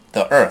up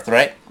the Earth,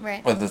 right?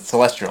 Right. Or the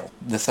celestial.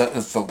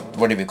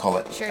 What do we call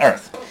it? Sure.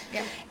 Earth.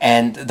 Yeah.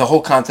 And the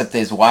whole concept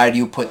is why do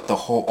you put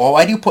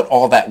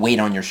all that weight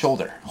on your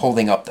shoulder,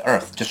 holding up the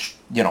Earth? Just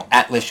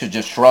Atlas should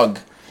just shrug,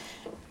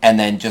 and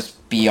then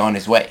just be on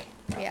his way.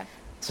 Yeah.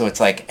 So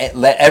it's like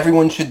let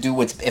everyone should do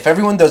if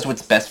everyone does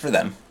what's best for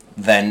them,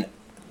 then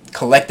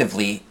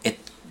collectively it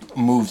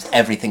moves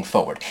everything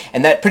forward.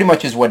 And that pretty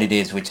much is what it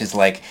is, which is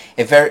like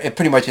it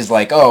pretty much is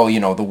like,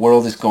 the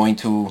world is going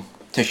to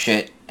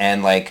shit,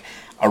 and like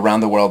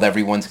around the world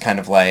everyone's kind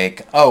of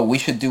like, oh, we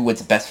should do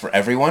what's best for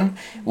everyone,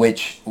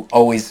 which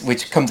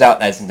comes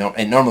out as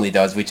it normally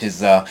does, which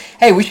is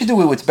hey, we should do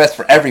what's best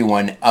for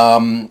everyone,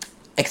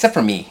 except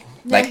for me.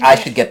 Like I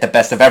should get the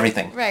best of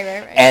everything. Right.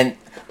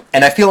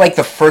 And I feel like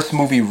the first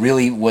movie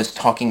really was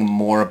talking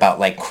more about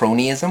like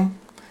cronyism.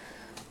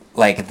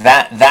 Like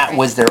that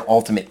was their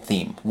ultimate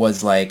theme,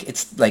 was like,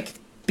 it's like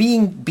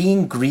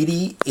being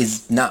greedy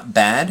is not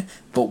bad,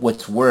 but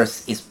what's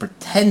worse is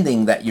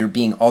pretending that you're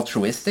being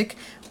altruistic,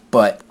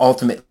 but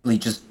ultimately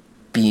just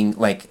being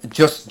like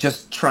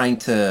just trying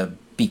to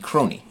be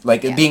crony,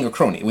 like being a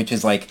crony, which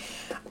is like,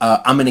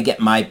 I'm gonna get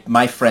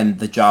my friend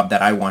the job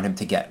that I want him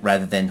to get,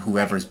 rather than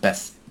whoever's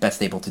best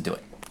able to do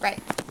it. Right.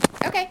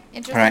 Okay.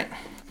 Interesting. All right.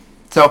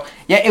 So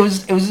yeah, it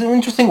was an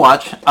interesting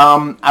watch.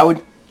 I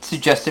would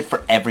suggest it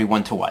for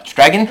everyone to watch.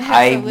 Dragon,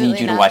 Absolutely I need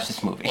you not. to watch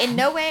this movie. In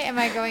no way am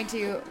I going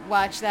to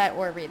watch that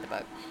or read the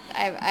book.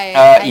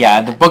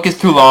 The book is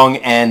too long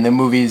and the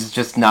movie's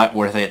just not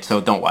worth it,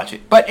 so don't watch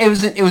it. But it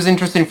was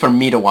interesting for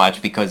me to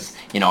watch because,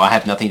 I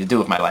have nothing to do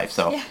with my life,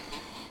 so. Yeah.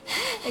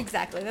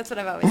 Exactly. That's what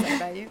I've always said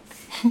about you.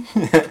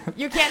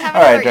 You can't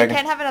have you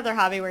can't have another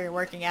hobby where you're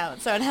working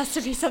out, so it has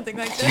to be something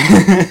like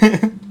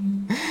this.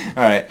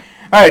 All right,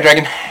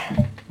 Dragon.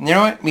 You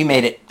know what? We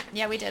made it.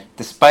 Yeah, we did.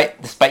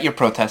 Despite your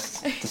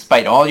protests,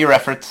 despite all your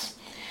efforts,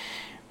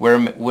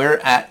 we're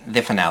at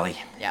the finale.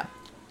 Yeah.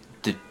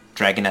 The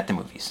Dragon at the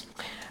Movies.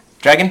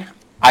 Dragon,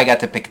 I got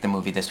to pick the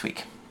movie this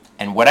week,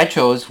 and what I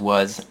chose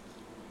was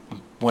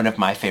one of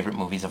my favorite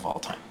movies of all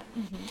time,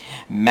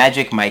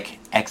 Magic Mike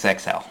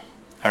XXL.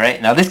 All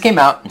right. Now this came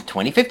out in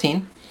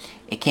 2015.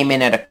 It came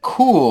in at a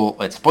cool.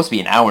 It's supposed to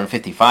be an hour and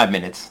 55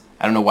 minutes.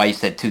 I don't know why you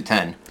said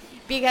 2:10.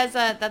 Because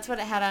that's what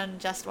it had on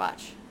Just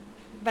Watch.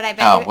 But I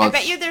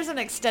bet you there's an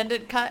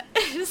extended cut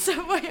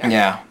somewhere.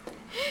 Yeah.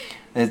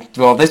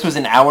 Well, this was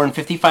an hour and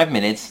 55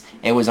 minutes.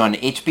 It was on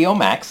HBO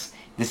Max.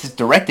 This is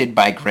directed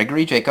by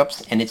Gregory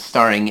Jacobs, and it's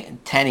starring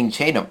Channing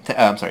Tatum,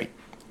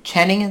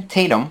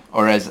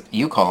 or as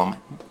you call him,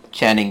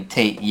 Channing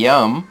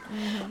Tatum,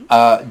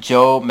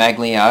 Joe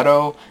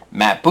Magliano,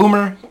 Matt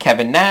Boomer,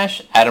 Kevin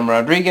Nash, Adam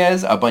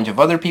Rodriguez, a bunch of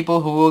other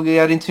people who we'll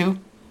get into.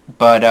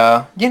 But,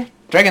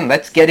 Dragon,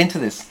 let's get into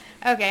this.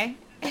 Okay.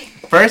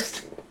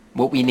 First,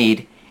 what we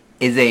need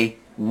is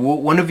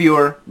one of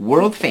your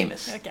world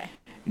famous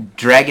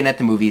Dragon at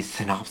the Movies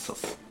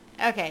synopsis.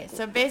 Okay,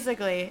 so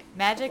basically,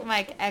 Magic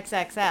Mike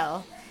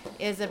XXL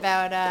is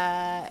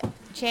about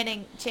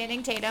Channing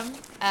Tatum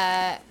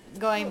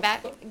going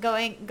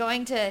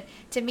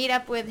to meet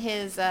up with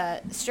his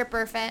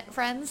stripper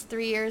friends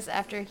 3 years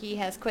after he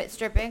has quit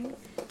stripping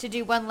to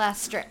do one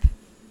last strip.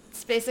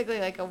 It's basically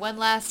like a one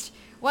last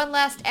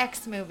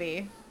X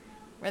movie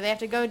where they have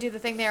to go do the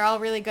thing they're all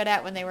really good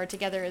at when they were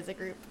together as a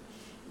group.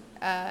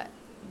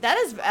 That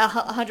is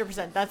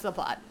 100%. That's the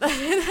plot.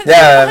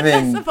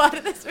 That's the plot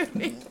of this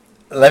movie.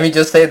 Let me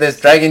just say this,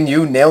 Dragon,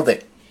 you nailed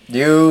it.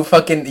 You're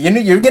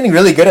getting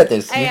really good at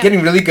this. You're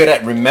getting really good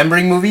at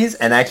remembering movies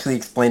and actually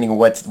explaining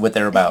what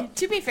they're about.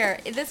 To be fair,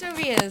 this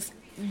movie is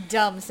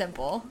dumb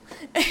simple,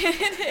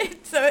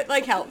 so it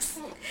like helps.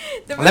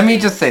 Let me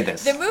just say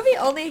this: the movie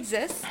only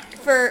exists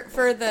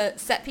for the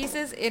set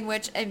pieces in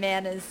which a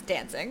man is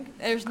dancing.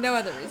 There's no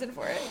other reason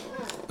for it.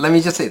 Let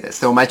me just say this: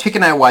 so my chick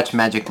and I watched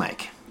Magic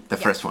Mike, the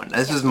first one.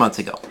 This was months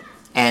ago,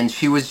 and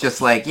she was just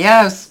like,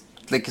 "Yeah,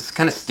 it's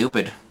kind of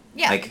stupid."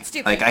 Yeah, like,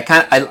 stupid. Like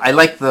I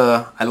like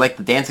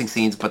the dancing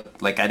scenes, but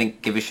like I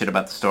didn't give a shit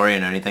about the story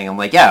and anything. I'm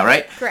like, yeah,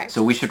 right. Correct.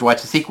 So we should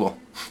watch the sequel.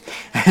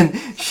 And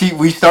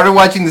we started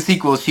watching the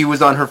sequel. She was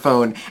on her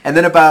phone, and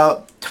then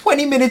about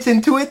 20 minutes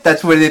into it,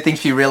 that's when I think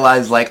she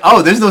realized like,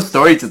 oh, there's no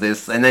story to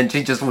this, and then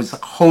she just was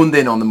honed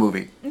in on the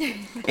movie,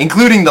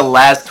 including the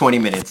last 20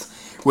 minutes,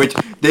 which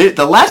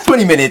the last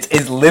 20 minutes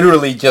is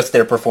literally just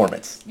their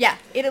performance. Yeah,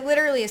 it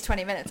literally is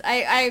 20 minutes.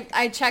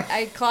 I checked,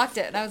 I clocked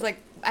it, and I was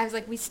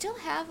like, we still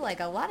have like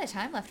a lot of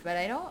time left, but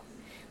I don't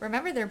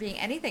remember there being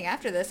anything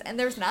after this, and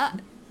there's not.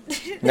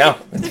 No,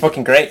 it's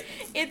fucking great.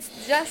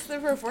 It's just the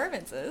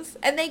performances,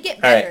 and they get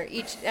better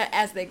each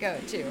as they go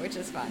too, which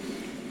is fun.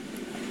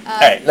 All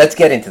right, let's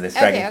get into this,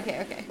 Dragon.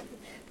 Okay.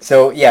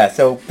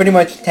 So pretty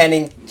much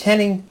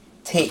Channing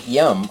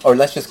Tatum, or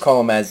let's just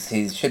call him as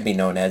he should be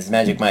known as,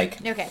 Magic Mike.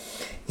 Okay.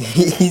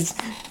 He's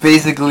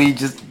basically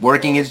just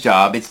working his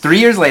job. It's 3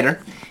 years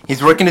later.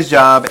 He's working his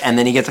job, and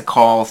then he gets a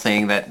call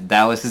saying that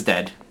Dallas is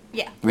dead.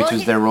 Yeah. Which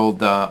was their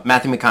old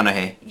Matthew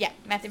McConaughey. Yeah,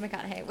 Matthew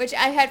McConaughey, which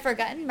I had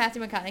forgotten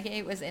Matthew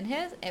McConaughey was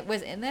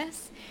in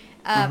this.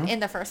 In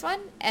the first one,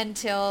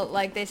 until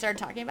like they started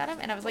talking about him,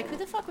 and I was like, "Who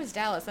the fuck was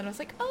Dallas?" And I was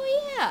like,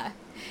 "Oh yeah,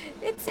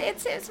 it's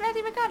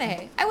Matthew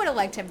McConaughey." I would have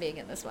liked him being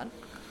in this one.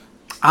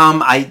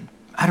 I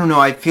don't know.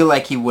 I feel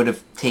like he would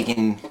have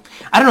taken.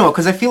 I don't know,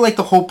 because I feel like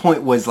the whole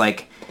point was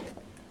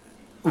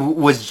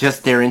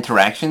just their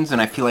interactions,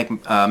 and I feel like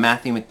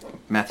Matthew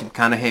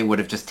McConaughey would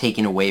have just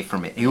taken away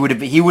from it.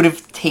 He would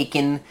have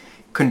taken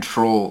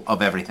control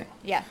of everything.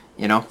 Yeah.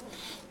 You know.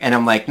 And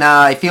I'm like,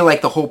 nah, I feel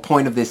like the whole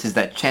point of this is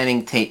that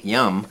Channing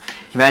Tatum,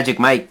 Magic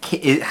Mike,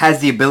 has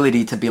the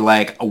ability to be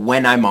like,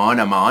 when I'm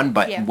on,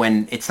 but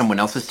when it's someone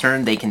else's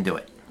turn, they can do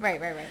it. Right.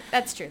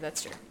 That's true.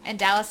 And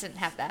Dallas didn't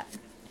have that.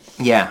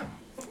 Yeah.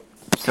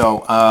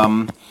 So,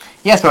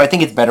 so I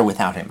think it's better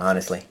without him,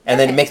 honestly. And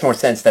then it makes more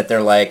sense that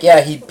they're like,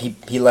 yeah,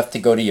 he left to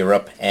go to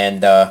Europe,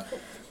 and, now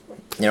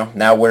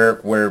we're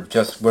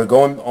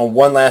going on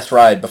one last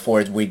ride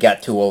before we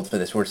got too old for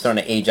this. We're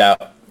starting to age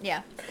out.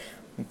 Yeah.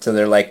 So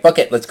they're like, fuck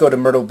it, let's go to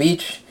Myrtle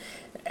Beach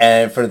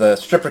and for the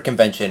stripper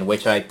convention,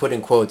 which I put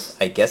in quotes.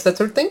 I guess that's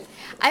her thing?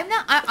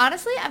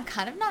 Honestly, I'm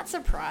kind of not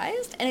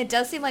surprised, and it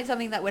does seem like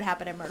something that would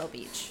happen in Myrtle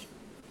Beach.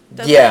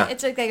 Yeah.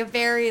 It's like a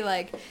very,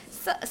 like,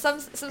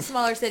 some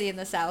smaller city in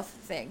the South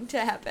thing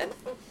to happen.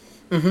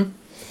 Mm-hmm.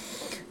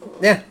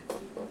 Yeah.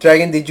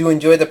 Dragon, did you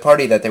enjoy the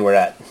party that they were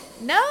at?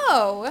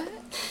 No.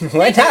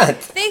 Why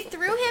not? They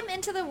threw him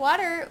into the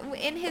water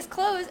in his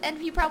clothes, and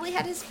he probably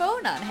had his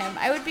phone on him.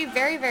 I would be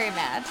very, very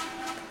mad.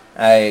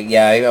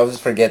 I always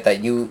forget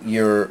that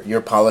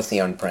your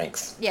policy on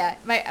pranks. Yeah,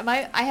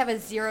 I have a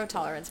zero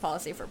tolerance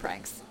policy for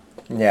pranks.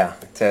 Yeah,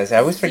 I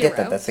always forget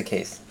that that's the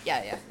case.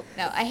 Yeah.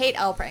 No, I hate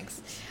all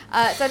pranks.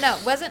 So no,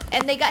 wasn't,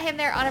 and they got him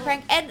there on a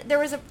prank, and there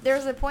was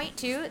a point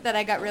too that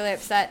I got really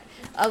upset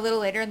a little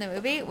later in the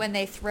movie when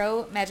they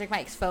throw Magic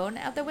Mike's phone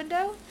out the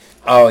window.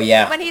 Oh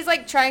yeah. When he's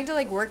like trying to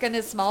like work on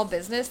his small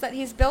business that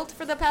he's built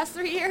for the past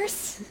 3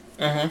 years.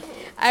 Mm-hmm.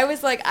 I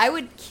was like, I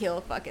would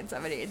kill fucking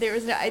somebody.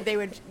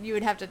 You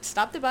would have to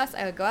stop the bus.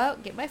 I would go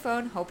out, get my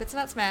phone, hope it's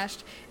not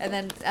smashed, and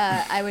then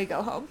I would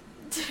go home.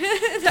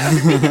 That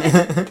would be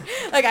it.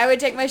 Like I would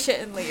take my shit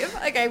and leave.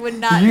 Like I would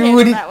not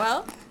handle that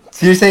well.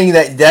 So you're saying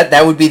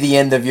that would be the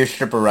end of your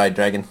stripper ride,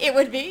 Dragon? It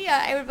would be,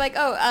 yeah. I would be like,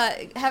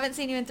 haven't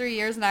seen you in 3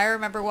 years, and I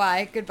remember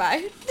why.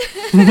 Goodbye.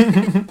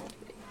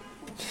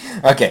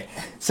 Okay,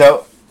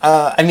 so,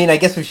 I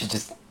guess we should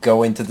just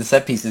go into the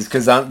set pieces,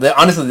 because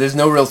honestly, there's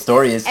no real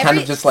story. It's kind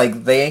of just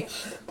like, they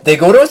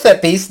go to a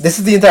set piece. This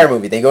is the entire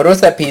movie. They go to a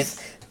set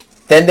piece,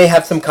 then they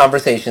have some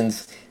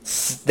conversations,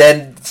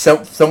 then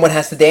someone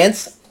has to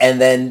dance, and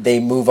then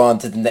they move on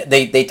to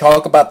they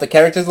talk about the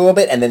characters a little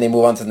bit, and then they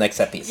move on to the next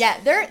set piece. Yeah,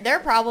 their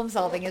problem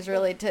solving is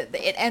really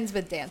it ends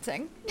with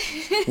dancing.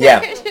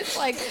 Yeah. It's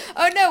like,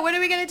 oh no, what are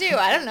we gonna do?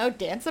 I don't know,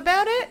 dance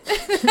about it.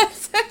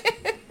 That's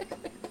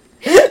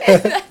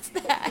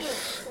that.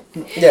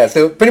 Yeah,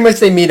 so pretty much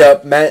they meet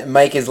up.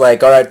 Mike is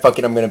like, all right, fuck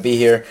it, I'm gonna be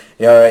here.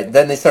 Yeah, all right.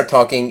 Then they start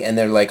talking, and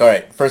they're like, all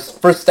right,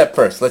 first step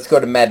first. Let's go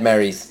to Mad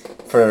Mary's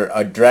for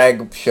a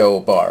drag show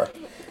bar,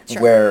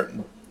 where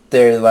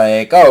they're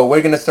like, oh,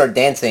 we're gonna start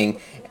dancing.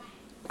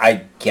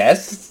 I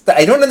guess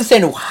I don't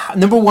understand.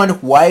 Number one,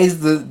 why is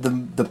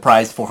the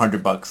prize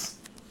 $400?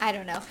 I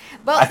don't know.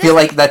 Well, I feel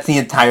like that's the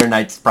entire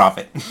night's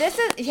profit. This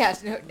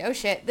is no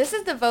shit. This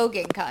is the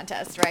voguing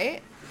contest,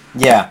 right?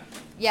 Yeah.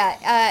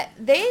 Yeah.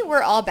 They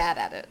were all bad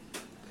at it.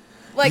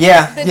 Like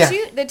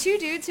the two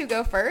dudes who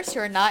go first,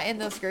 who are not in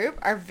this group,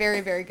 are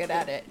very, very good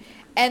at it.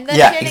 And then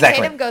Channing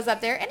Tatum goes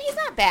up there, and he's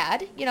not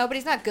bad, but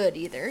he's not good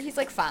either. He's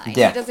like fine.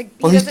 Yeah. He does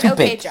an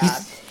okay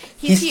job.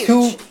 He's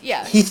huge.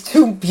 He's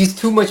too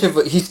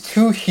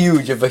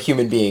huge of a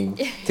human being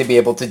to be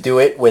able to do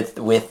it with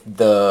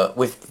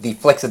the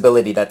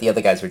flexibility that the other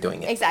guys were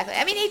doing it. Exactly.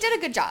 I mean, he did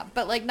a good job,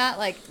 but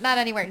not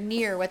anywhere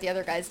near what the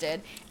other guys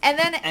did. And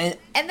then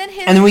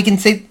we can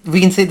say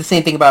the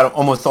same thing about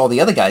almost all the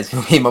other guys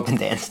who came up and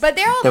danced. But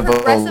they're all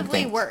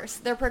progressively worse.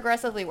 They're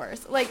progressively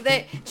worse. Like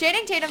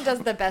Channing Tatum does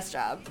the best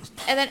job,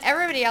 and then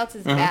everybody else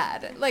is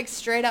bad, like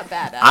straight up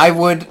bad. I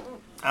would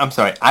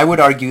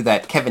argue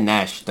that Kevin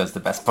Nash does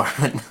the best part.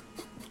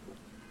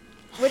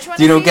 Which one?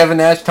 Do you know Kevin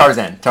Nash?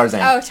 Tarzan.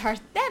 Oh,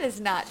 that is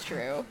not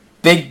true.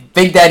 Big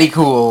Daddy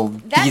Cool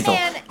That Diesel.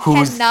 man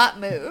cannot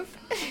move.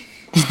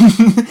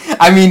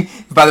 I mean,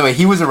 by the way,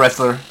 he was a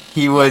wrestler.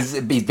 he's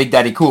Big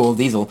Daddy Cool,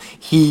 Diesel.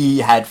 He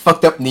had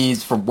fucked up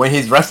knees from when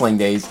his wrestling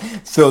days.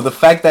 So the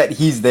fact that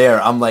he's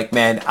there, I'm like,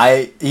 man,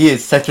 he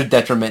is such a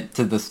detriment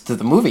to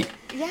the movie.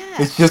 Yeah.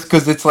 It's just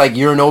because it's like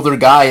you're an older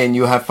guy and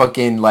you have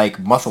fucking like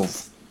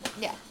muscles.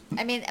 Yeah.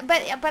 I mean,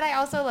 but I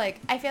also like,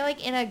 I feel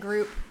like in a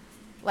group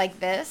like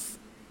this,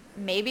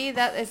 maybe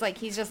that is like,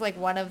 he's just like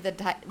one of the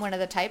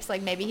types.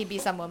 Like maybe he'd be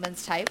some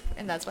woman's type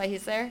and that's why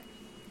he's there.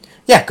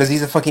 Yeah, because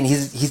he's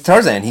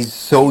Tarzan. He's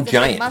so He's a big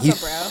giant.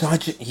 muscle,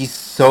 He's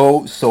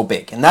so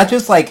big, and not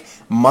just like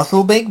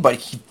muscle big,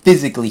 but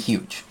physically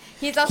huge.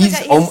 He's also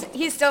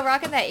he's still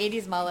rocking that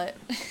 80s mullet.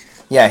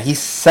 Yeah,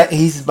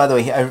 he's by the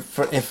way,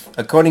 if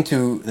according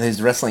to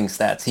his wrestling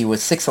stats, he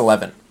was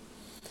 6'11",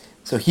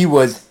 so he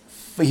was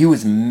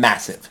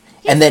massive,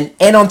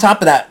 and on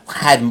top of that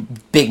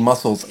had big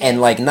muscles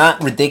and like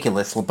not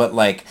ridiculous, but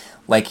like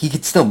he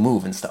could still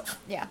move and stuff.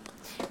 Yeah,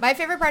 my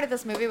favorite part of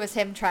this movie was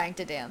him trying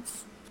to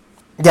dance.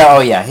 Yeah, oh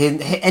yeah.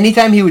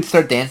 Anytime he would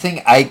start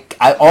dancing,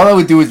 all I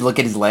would do is look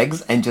at his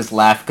legs and just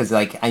laugh because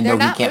like I know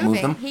he can't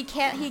move them. He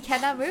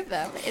cannot move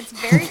them. It's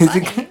very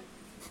funny.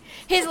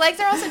 His legs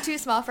are also too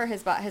small for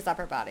his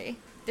upper body.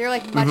 They're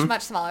like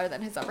much smaller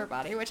than his upper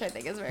body, which I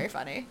think is very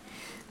funny.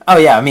 Oh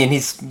yeah, I mean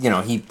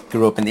he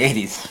grew up in the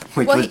 80s,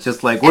 which was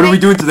just like, what are we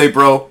doing today,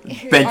 bro?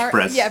 Bench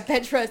press. Yeah,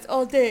 bench press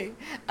all day.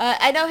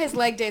 I know his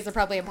leg days are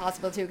probably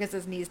impossible too because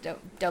his knees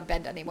don't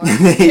bend anymore.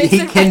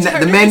 He can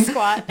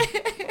squat.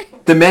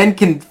 The man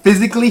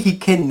he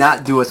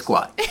cannot do a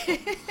squat.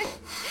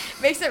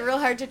 Makes it real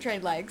hard to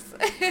train legs.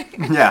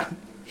 Yeah.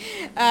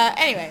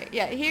 Anyway,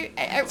 yeah,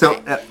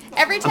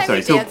 every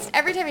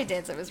time he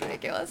danced, it was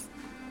ridiculous.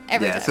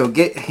 Every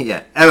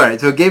time. All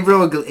right. So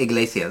Gabriel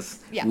Iglesias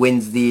Yeah.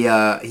 wins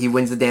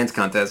the dance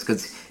contest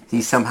because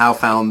he somehow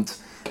found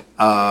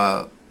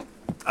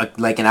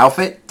like an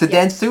outfit to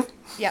dance to.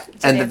 Yep.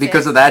 And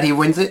because of that, he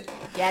wins it.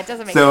 Yeah, it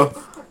doesn't make sense.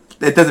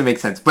 It doesn't make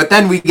sense. But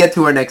then we get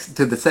to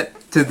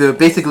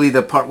basically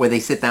the part where they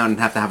sit down and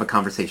have to have a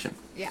conversation.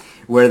 Yeah.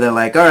 Where they're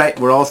like, all right,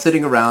 we're all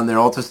sitting around. They're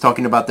all just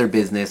talking about their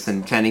business.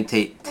 And Channing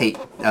Tate,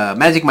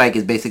 Magic Mike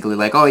is basically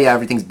like, oh yeah,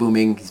 everything's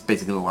booming. He's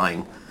basically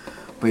lying.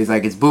 But he's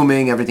like, it's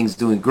booming. Everything's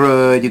doing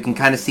good. You can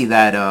kind of see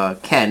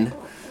that Ken,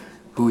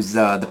 who's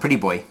the pretty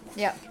boy.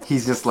 Yeah.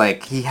 He's just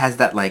like, he has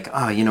that like,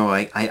 oh, you know,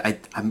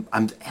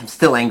 I'm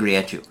still angry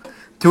at you.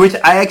 To which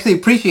I actually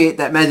appreciate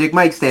that Magic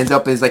Mike stands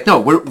up and is like, no,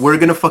 we're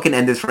gonna fucking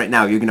end this right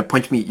now. You're gonna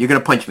punch me. You're gonna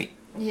punch me.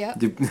 Yeah.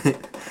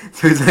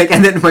 So he's like,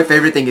 and then my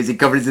favorite thing is he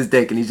covers his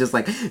dick and he's just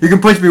like, you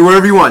can punch me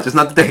wherever you want, just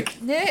not the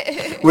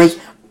dick. Which,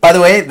 by the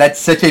way, that's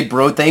such a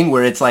bro thing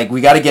where it's like, we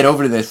gotta get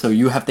over this, so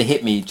you have to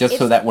hit me just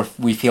so that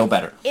we feel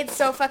better. It's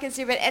so fucking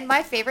stupid. And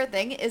my favorite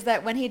thing is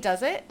that when he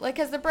does it, like,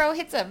 because the bro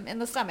hits him in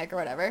the stomach or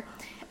whatever,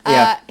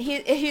 yeah.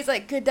 He's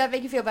like, could that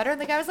make you feel better? And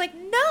the guy was like,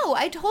 no,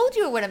 I told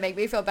you it wouldn't make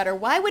me feel better.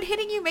 Why would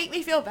hitting you make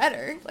me feel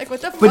better? Like,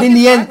 what the fuck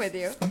is wrong with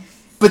you?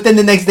 But then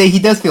the next day he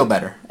does feel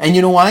better. And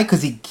you know why?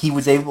 Because he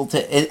was able to...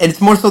 And it's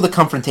more so the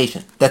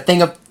confrontation. That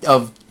thing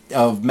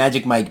of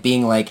Magic Mike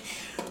being like,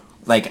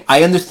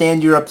 I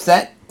understand you're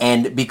upset,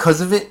 and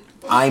because of it,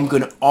 I'm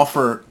going to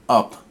offer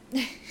up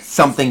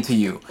something to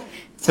you.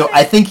 So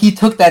I think he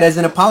took that as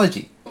an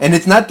apology. And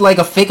it's not like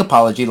a fake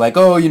apology, like,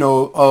 oh, you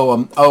know,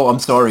 I'm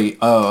sorry.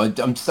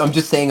 I'm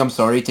just saying I'm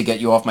sorry to get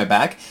you off my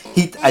back.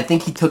 I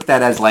think he took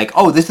that as like,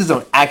 oh, this is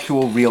an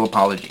actual real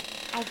apology.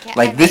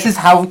 This is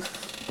how...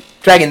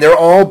 Dragon, they're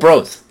all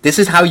bros. This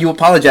is how you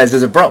apologize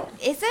as a bro.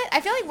 Is it?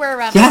 I feel like we're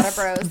around a lot of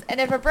bros. And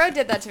if a bro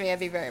did that to me, I'd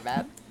be very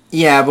mad.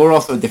 Yeah, but we're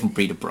also a different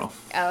breed of bro.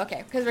 Oh,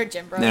 okay. Because we're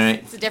gym bros. Right.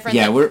 It's a different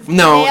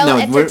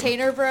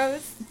entertainer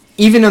bros.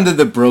 Even under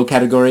the bro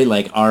category,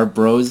 like, our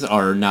bros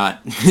are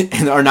not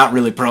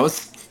really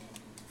pros.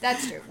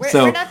 That's true.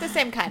 We're not the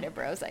same kind of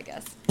bros, I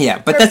guess. Yeah,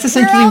 but that's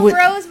essentially we're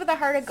all bros with a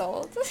heart of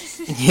gold.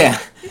 Yeah,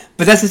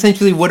 but that's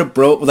essentially what a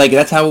bro, like,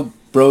 that's how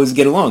bros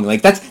get along.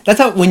 Like, that's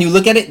how, when you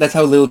look at it, that's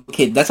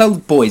how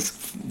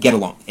boys get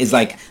along. Is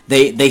like,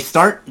 they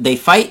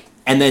fight,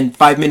 and then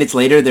 5 minutes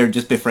later, they're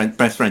just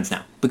best friends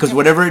now. Because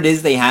whatever it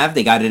is they have,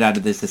 they got it out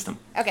of the system.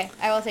 Okay,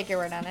 I will take your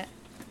word on it.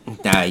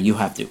 You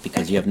have to,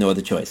 because you have no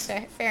other choice.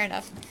 Fair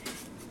enough.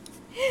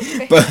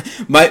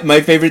 But my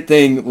favorite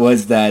thing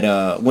was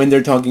that when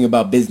they're talking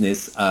about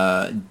business,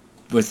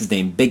 what's his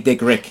name? Big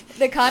Dick Rick.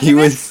 The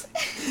condiments?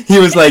 He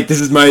was like,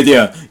 this is my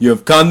idea. You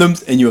have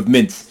condoms and you have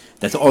mints.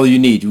 That's all you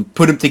need. You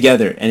put them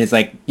together. And it's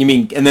like, you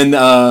mean, and then,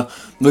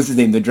 what's his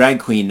name? The drag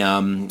queen,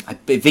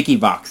 Vicky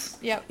Vox.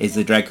 Yep. Is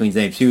the drag queen's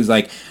name. She was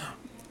like,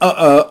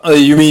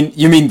 you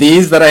mean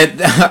these that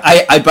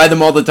I buy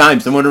them all the time.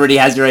 Someone already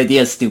has your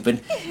idea,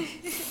 stupid.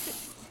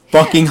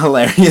 Fucking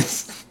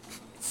hilarious.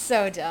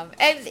 So dumb.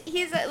 And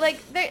he's like,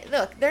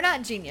 they're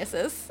not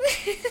geniuses.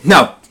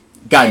 No.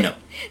 God, no.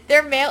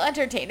 They're male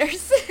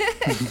entertainers.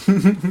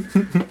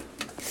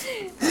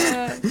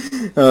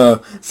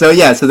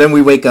 So then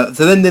we wake up.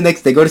 So then the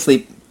next, they go to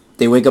sleep.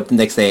 They wake up the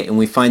next day, and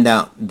we find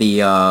out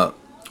the,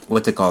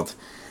 what's it called?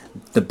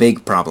 The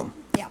big problem.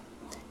 Yeah.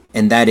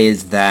 And that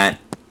is that,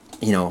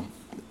 you know,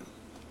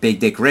 Big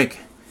Dick Rick,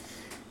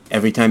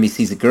 every time he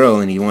sees a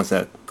girl and he wants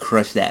to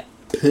crush that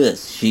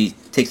puss,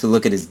 takes a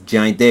look at his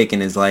giant dick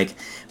and is like,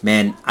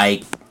 man,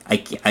 I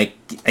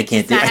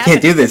can't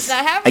do this. It's not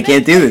I happening.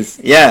 can't do this.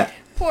 Yeah.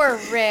 Poor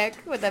Rick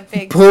with a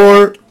big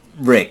Poor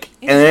Rick.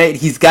 And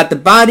he's got the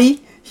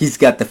body, he's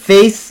got the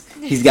face,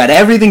 he's got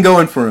everything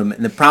going for him.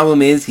 And the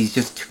problem is he's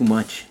just too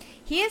much.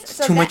 He is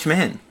Too much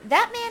man.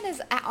 That man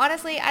is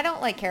honestly, I don't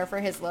like care for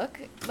his look.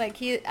 Like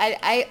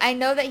I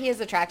know that he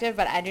is attractive,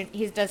 but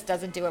he just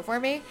doesn't do it for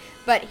me.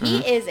 But he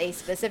is a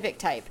specific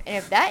type, and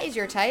if that is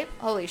your type,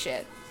 holy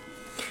shit.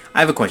 I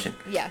have a question.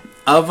 Yeah.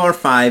 Of our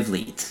 5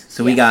 leads,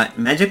 so we got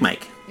Magic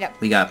Mike. Yep.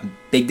 We got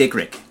Big Dick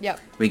Rick. Yep.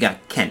 We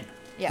got Ken,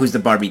 Yep. who's the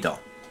Barbie doll,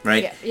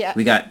 right? Yeah, yeah.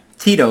 We got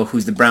Tito,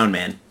 who's the brown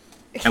man,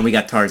 and we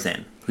got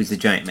Tarzan, who's the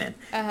giant man.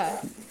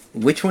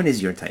 Which one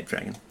is your type,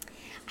 Dragon?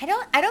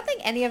 I don't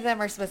think any of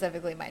them are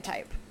specifically my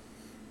type.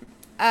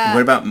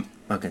 What about...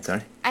 Okay,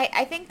 sorry.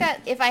 I think that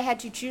if I had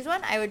to choose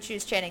one, I would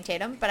choose Channing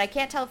Tatum, but I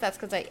can't tell if that's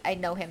because I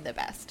know him the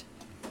best.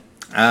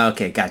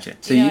 Okay, gotcha.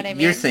 So You know what I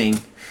mean? you're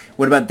saying...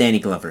 What about Danny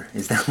Glover?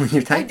 Is that one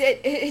your type?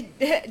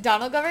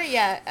 Donald Glover?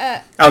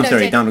 Yeah. Oh, no,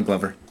 sorry, Donald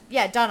Glover.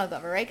 Yeah, Donald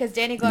Glover, right? Because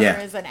Danny Glover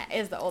is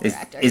the older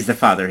actor. Is the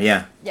father,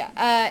 yeah.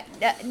 Yeah.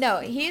 No,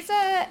 he's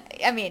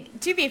I mean,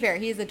 to be fair,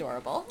 he's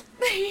adorable.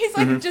 He's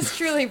like just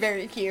truly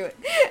very cute.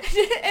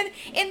 And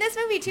in this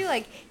movie too,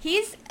 like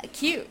he's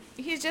cute.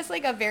 He's just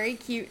like a very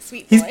cute,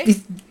 sweet boy.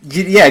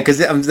 Yeah,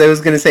 because I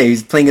was gonna say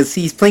he's playing a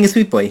sweet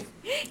boy.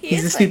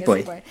 He's a sweet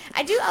boy.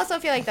 I do also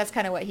feel like that's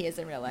kind of what he is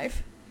in real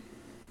life.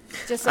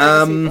 Just like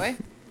a sweet boy.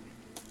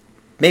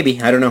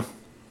 Maybe, I don't know.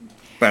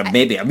 But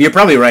maybe you're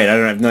probably right. I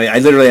don't have no. I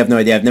literally have no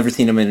idea. I've never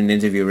seen him in an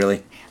interview,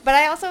 really. But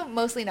I also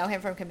mostly know him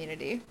from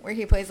Community, where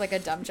he plays like a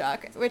dumb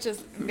jock, which is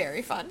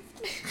very fun.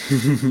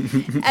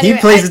 Anyway, he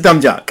plays a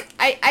dumb jock.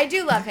 I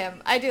do love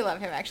him. I do love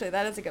him, actually.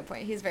 That is a good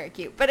point. He's very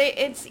cute. But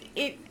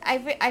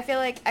I feel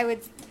like I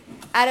would,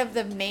 out of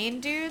the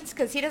main dudes,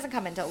 because he doesn't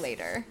come until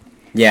later.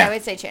 Yeah. I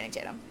would say Channing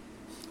Tatum.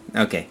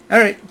 Okay. All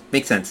right.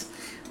 Makes sense.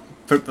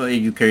 Are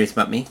you curious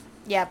about me?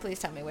 Yeah, please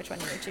tell me which one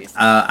you would choose.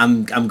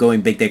 I'm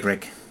going Big Dick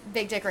Rick.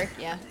 Big Dick Rick,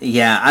 yeah.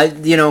 Yeah,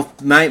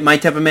 my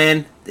type of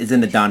man is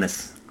an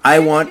Adonis. I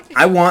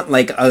want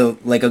like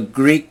a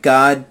Greek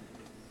god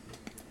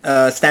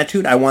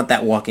statue. I want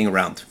that walking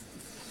around.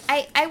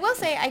 I will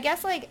say, I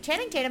guess like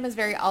Channing Tatum is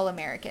very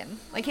all-American.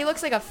 Like he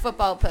looks like a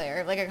football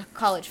player, like a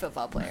college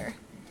football player.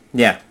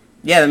 Yeah,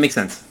 that makes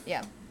sense.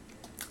 Yeah.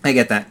 I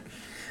get that.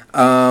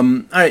 All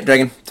right,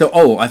 Dragon.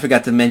 So, I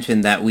forgot to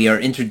mention that we are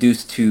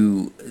introduced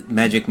to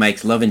Magic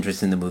Mike's love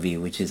interest in the movie,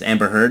 which is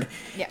Amber Heard.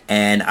 Yeah.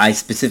 And I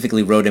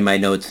specifically wrote in my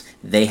notes,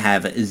 they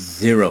have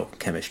zero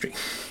chemistry.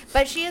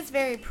 But she is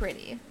very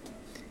pretty.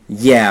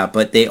 Yeah,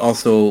 but they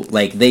also,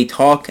 like, they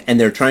talk and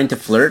they're trying to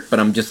flirt, but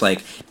I'm just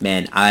like,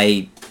 man,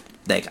 I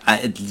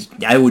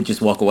would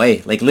just walk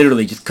away. Like,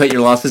 literally, just cut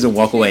your losses and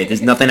walk away.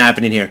 There's nothing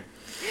happening here.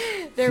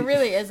 There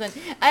really isn't.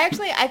 I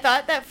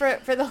thought that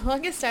for the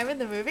longest time in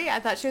the movie,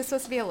 I thought she was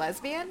supposed to be a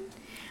lesbian.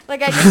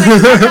 Like, I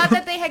thought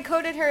that they had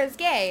coded her as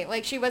gay.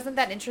 Like, she wasn't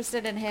that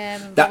interested in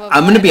him. Blah, blah, blah.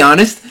 I'm going to be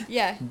honest.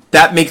 Yeah.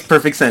 That makes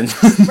perfect sense.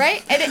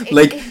 Right? And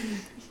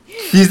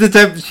she's the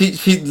type,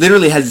 she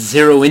literally has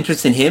zero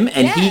interest in him,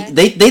 and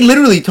they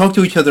literally talk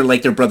to each other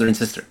like they're brother and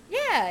sister.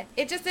 Yeah.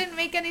 It just didn't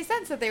make any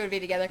sense that they would be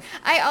together.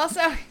 I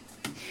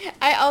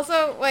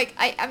also, like,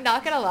 I'm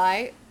not going to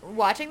lie.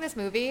 Watching this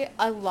movie,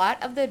 a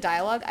lot of the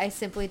dialogue I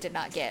simply did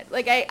not get.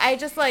 Like, I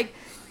just, like,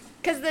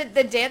 because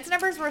the dance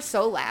numbers were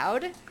so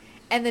loud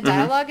and the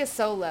dialogue is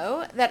so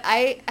low that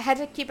I had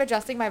to keep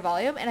adjusting my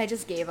volume, and I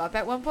just gave up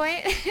at one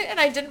point and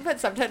I didn't put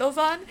subtitles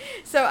on.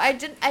 So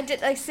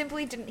I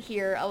simply didn't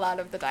hear a lot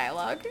of the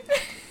dialogue.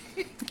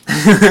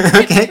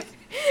 Okay.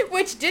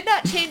 Which did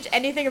not change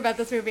anything about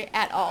this movie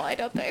at all, I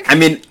don't think. I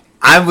mean,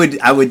 I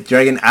would,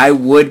 Dragon, I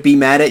would be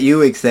mad at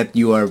you, except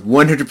you are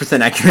 100%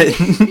 accurate.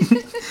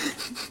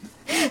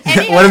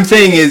 What I'm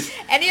saying is,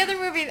 any other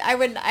movie I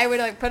would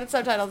like put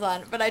subtitles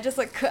on, but I was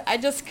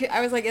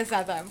like, it's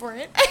not that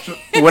important.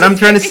 What I'm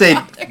trying to say,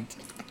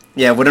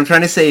 what I'm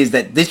trying to say is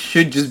that this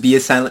should just be a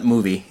silent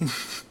movie,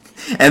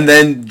 and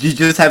then you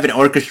just have an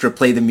orchestra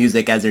play the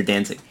music as they're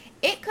dancing.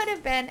 It could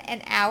have been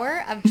an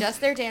hour of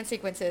just their dance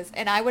sequences,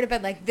 and I would have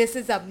been like, this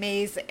is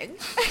amazing.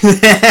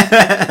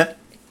 I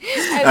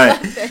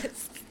love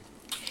this.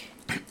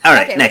 All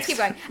right, okay, next. Let's keep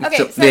going.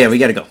 Okay, so we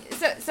gotta go.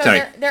 So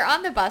they're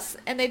on the bus,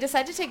 and they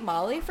decide to take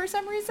Molly for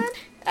some reason.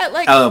 At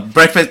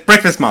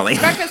breakfast Molly.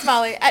 Breakfast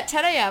Molly at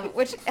 10 a.m.,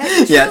 which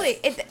truly,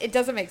 it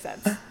doesn't make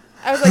sense.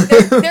 I was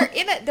like, they're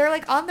in it. They're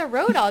like on the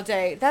road all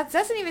day. That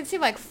doesn't even seem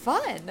like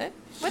fun.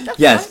 What the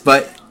Yes, fuck?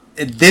 but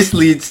this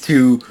leads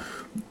to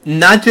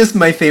not just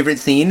my favorite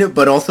scene,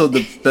 but also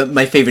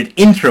my favorite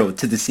intro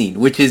to the scene,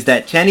 which is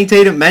that Channing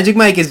Tatum, Magic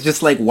Mike is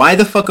just like, why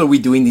the fuck are we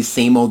doing these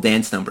same old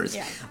dance numbers?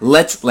 Yeah.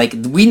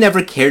 We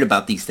never cared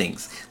about these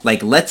things.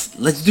 Like, let's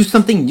do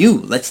something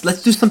new. Let's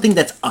do something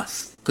that's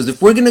us. Because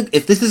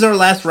if this is our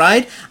last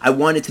ride, I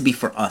want it to be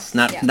for us,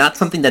 not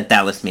something that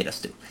Dallas made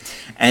us do.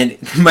 And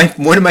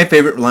one of my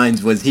favorite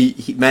lines was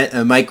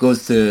Mike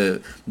goes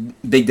to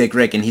Big Dick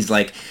Rick and he's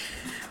like,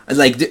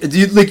 do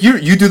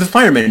you do the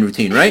fireman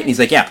routine, right? And he's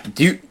like, yeah.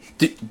 Do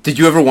did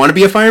you ever want to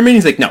be a fireman?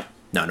 He's like, no.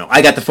 No,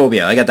 I got the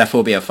phobia. I got that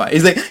phobia of fire.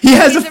 He's like, he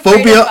has a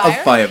phobia of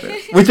fire.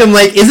 Which I'm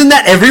like, isn't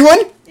that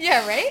everyone?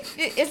 Yeah, right?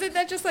 Isn't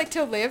that just like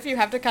to live, you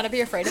have to kind of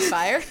be afraid of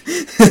fire?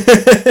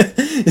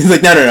 He's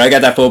like, no, I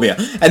got that phobia.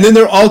 And then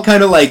they're all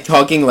kind of like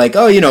talking like,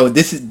 oh,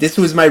 this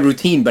was my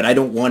routine, but I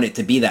don't want it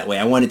to be that way.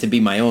 I want it to be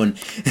my own.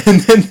 And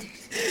then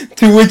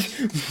to which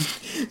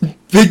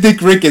Big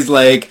Dick Rick is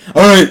like,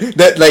 all right,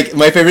 that like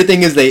my favorite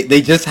thing is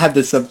they just have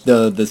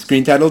the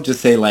screen title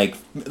just say like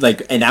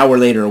an hour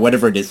later or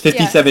whatever it is,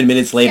 57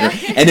 minutes later,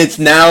 and it's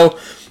now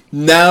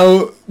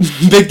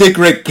Big Dick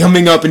Rick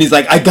coming up and he's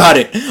like, I got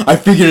it, I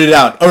figured it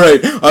out, all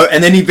right,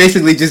 and then he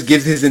basically just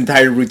gives his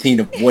entire routine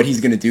of what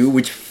he's gonna do,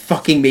 which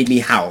fucking made me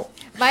howl.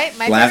 My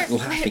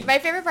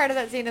favorite part of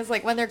that scene is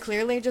like when they're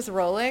clearly just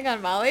rolling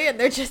on Molly and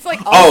they're just like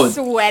all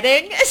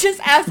sweating. It's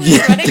just absolutely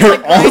sweating. They're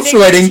like, all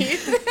sweating.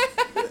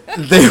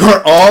 They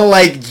are all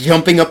like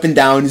jumping up and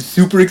down,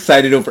 super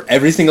excited over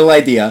every single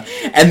idea.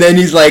 And then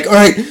he's like, all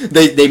right,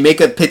 they make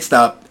a pit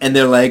stop and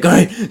they're like, all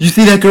right, you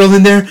see that girl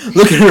in there?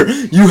 Look at her.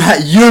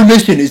 Your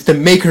mission is to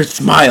make her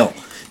smile.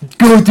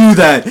 Go do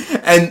that.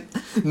 And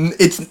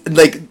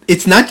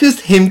it's not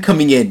just him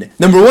coming in.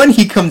 Number one,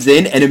 he comes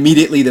in and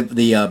immediately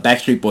the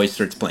Backstreet Boys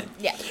starts playing.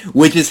 Yeah.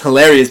 Which is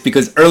hilarious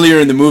because earlier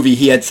in the movie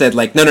he had said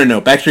like, no,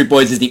 Backstreet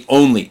Boys is the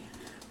only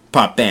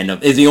pop band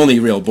is the only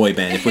real boy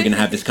band if we're gonna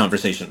have this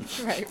conversation.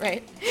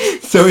 Right.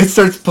 So it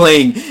starts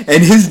playing,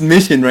 and his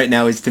mission right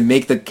now is to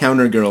make the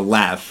counter girl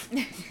laugh.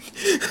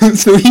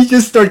 So he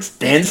just starts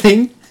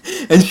dancing,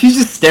 and she's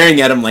just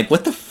staring at him like,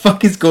 what the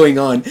fuck is going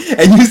on?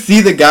 And you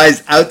see the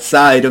guys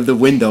outside of the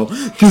window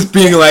just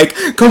being like,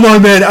 come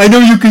on, man, I know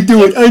you can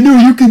do it. I know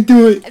you can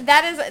do it.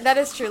 That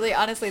is truly,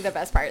 honestly, the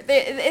best part.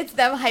 It's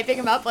them hyping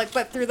him up, like,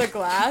 but through the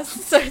glass.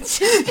 So it's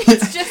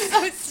just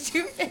so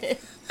stupid.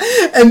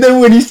 And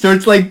then when he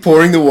starts, like,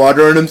 pouring the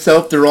water on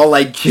himself, they're all,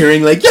 like,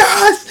 cheering, like,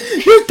 yes,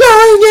 you're doing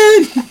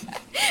it!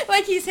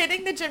 Like, he's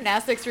hitting the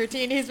gymnastics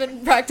routine he's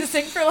been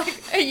practicing for, like,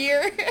 a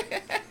year.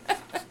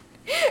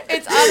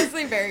 It's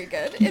honestly very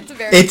good.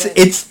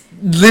 It's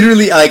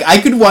literally, like, I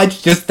could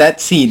watch just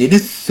that scene. It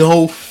is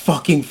so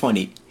fucking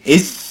funny.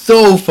 It's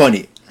so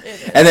funny.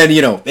 And then,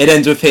 it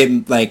ends with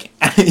him, like,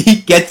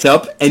 he gets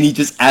up and he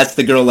just asks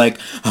the girl, like,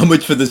 how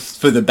much for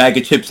the bag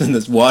of chips and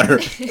this water?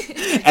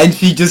 And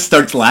she just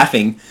starts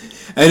laughing.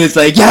 And it's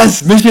like,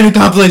 yes, mission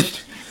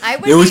accomplished. I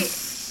would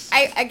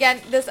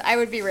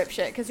be rip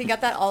shit because he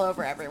got that all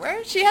over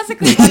everywhere. She has to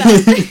clean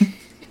that up.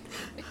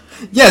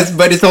 Yes,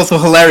 but it's also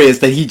hilarious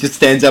that he just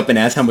stands up and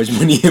asks how much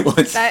money it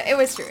was. It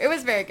was true. It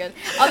was very good.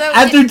 Although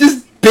after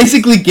just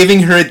basically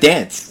giving her a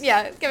dance.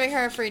 Yeah, giving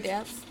her a free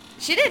dance.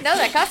 She didn't know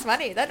that costs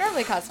money. That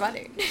normally costs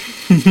money.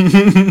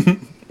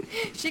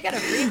 She got a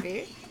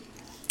freebie.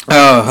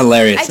 Oh,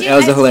 hilarious! That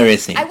was a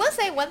hilarious scene. I will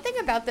say one thing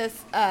about this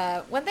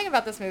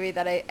movie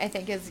that I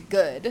think is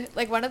good.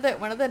 Like one of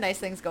the nice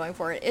things going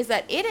for it is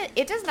that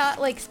it does not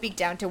like speak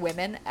down to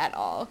women at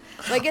all.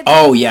 Like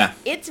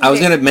I was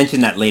gonna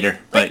mention that later,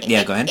 but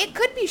like, go ahead. It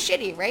could be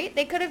shitty, right?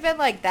 They could have been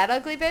like that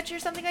ugly bitch or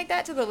something like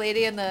that to the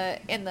lady in the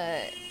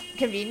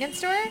convenience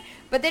store,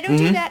 but they don't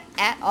do that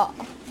at all.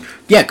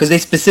 Yeah, because they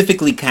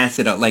specifically cast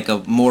it out like a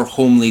more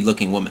homely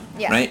looking woman,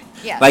 right?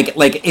 Yeah.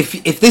 Like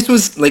if this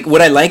was like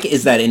what I like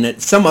is that in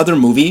some other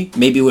movie,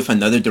 maybe with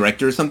another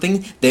director or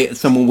something,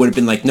 someone would have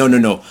been like, no,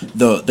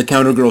 the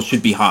counter girl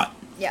should be hot.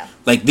 Yeah.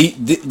 Like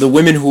the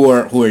women who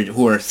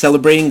are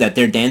celebrating that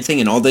they're dancing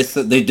and all this,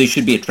 they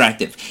should be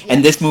attractive. Yeah.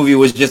 And this movie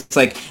was just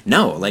like,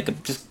 no,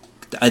 like just.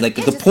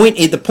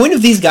 The point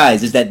of these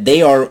guys is that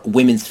they are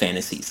women's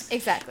fantasies.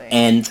 Exactly.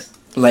 And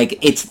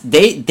like it's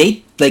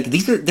they like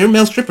they're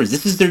male strippers.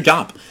 This is their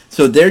job.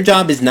 So their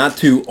job is not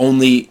to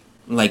only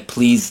like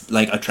please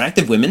like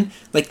attractive women.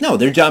 Like no,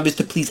 their job is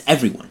to please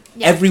everyone.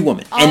 Yeah. Every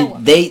woman.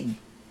 And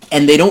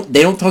they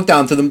don't talk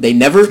down to them. They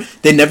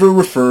never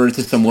refer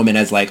to some woman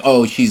as like,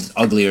 oh, she's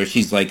ugly or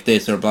she's like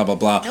this or blah blah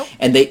blah. Nope.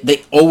 And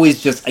they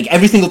always just like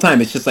every single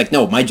time it's just like,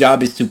 no, my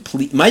job is to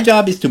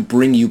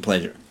bring you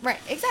pleasure. Right,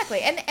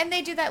 exactly. And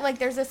they do that like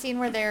there's a scene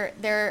where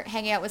they're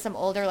hanging out with some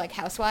older like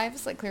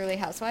housewives, like clearly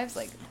housewives,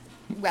 like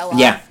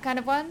well-off kind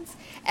of ones,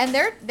 and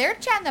they're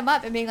chatting them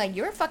up and being like,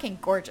 "You're fucking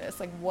gorgeous.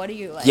 Like, what do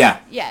you like?" Yeah.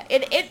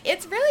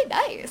 It's really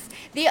nice.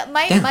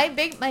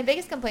 My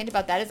biggest complaint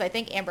about that is I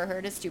think Amber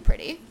Heard is too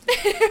pretty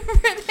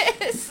for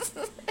this.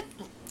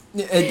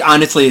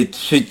 Honestly,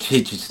 she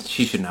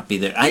should not be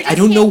there. I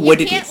don't know what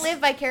it is. You can't live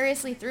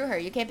vicariously through her.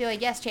 You can't be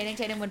like, yes, Channing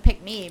Tatum would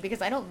pick me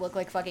because I don't look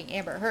like fucking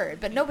Amber Heard,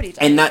 but nobody does.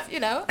 And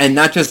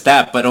not just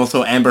that, but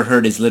also Amber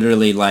Heard is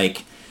literally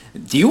like,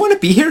 do you want to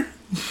be here?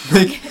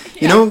 Like,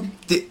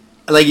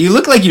 like you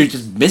look like you're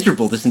just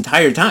miserable this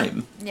entire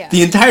time. Yeah.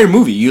 The entire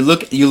movie, you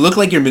look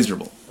like you're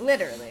miserable.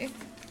 Literally.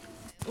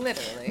 Who was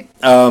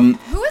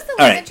the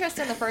love interest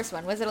in the first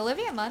one? Was it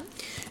Olivia Munn?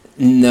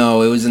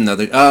 No, it was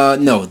another.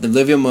 No, the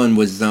Olivia Munn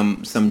was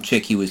some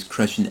chick he was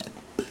crushing that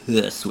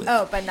puss with.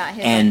 Oh, but not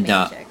his main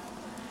chick.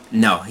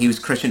 No, he was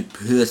crushing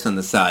puss on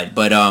the side,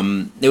 but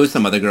there was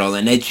some other girl,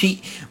 and I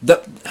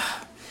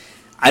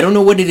don't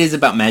know what it is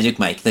about Magic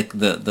Mike,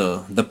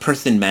 the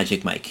person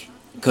Magic Mike.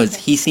 because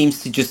he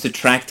seems to just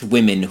attract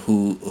women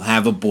who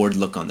have a bored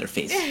look on their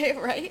face.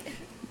 Right?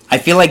 I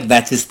feel like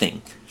that's his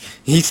thing.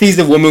 He sees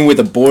a woman with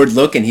a bored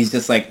look, and he's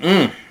just like,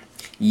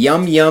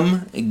 yum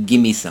yum,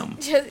 gimme some.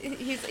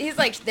 He's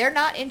like, they're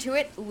not into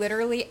it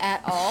literally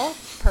at all.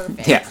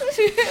 Perfect. Yeah.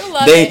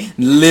 Love They it.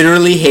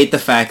 literally hate the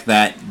fact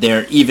that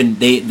they're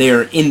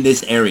in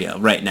this area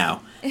right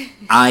now.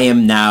 I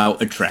am now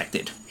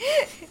attracted.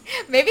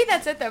 Maybe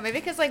that's it though. Maybe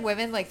because like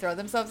women like throw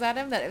themselves at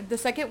him. That the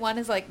second one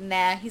is like,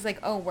 nah. He's like,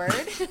 oh word.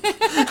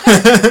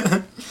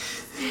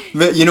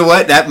 But you know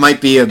what? That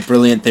might be a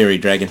brilliant theory,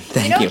 Dragon.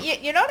 Thank you.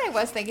 You know what I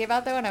was thinking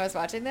about though when I was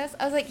watching this?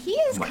 I was like, he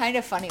is kind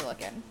of funny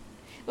looking.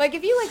 Like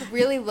if you like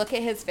really look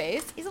at his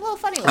face, he's a little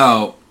funny looking.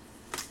 Oh,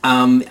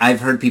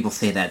 I've heard people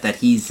say that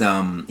he's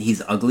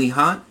ugly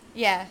hot.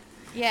 Yeah.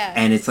 Yeah.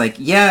 And it's like,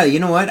 yeah, you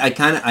know what?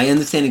 I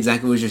understand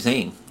exactly what you're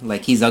saying.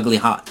 Like he's ugly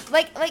hot.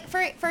 Like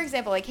for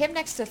example, like him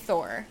next to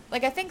Thor.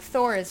 Like I think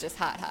Thor is just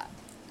hot.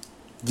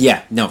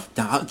 Yeah, no,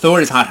 Thor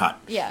is hot.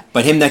 Yeah.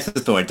 But him next to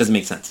Thor, it doesn't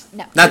make sense.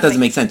 No. That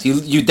doesn't make sense.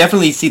 You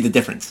definitely see the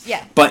difference.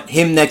 Yeah. But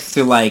him next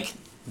to like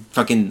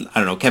fucking, I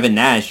don't know, Kevin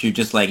Nash, you're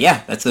just like,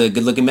 yeah, that's a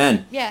good looking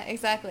man. Yeah,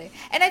 exactly.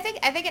 And I think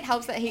it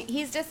helps that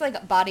he's just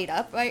like bodied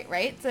up,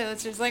 right? So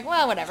it's just like,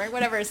 well,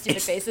 whatever his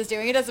stupid face is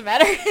doing, it doesn't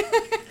matter.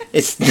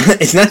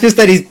 It's not just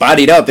that he's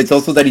bodied up, it's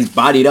also that he's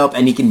bodied up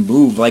and he can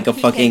move like a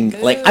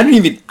fucking like I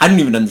don't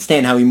even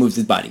understand how he moves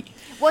his body.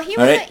 Well,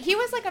 he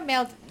was like a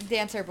male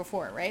dancer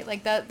before, right?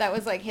 Like that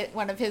was like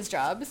one of his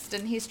jobs.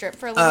 Didn't he strip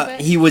for a little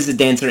bit? He was a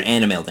dancer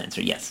and a male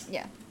dancer, yes.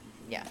 Yeah.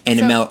 Yeah. And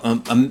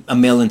a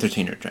male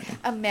entertainer, Dragon.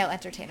 A male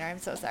entertainer. I'm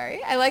so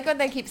sorry. I like when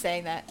they keep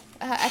saying that.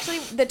 Actually,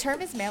 the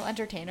term is male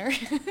entertainer.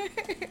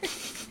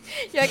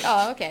 You're like,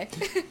 oh, okay.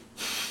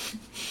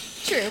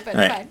 True, but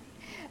right. fine.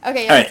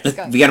 Okay, yeah. All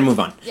right, we gotta move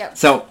on. Yeah.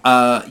 So,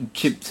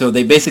 so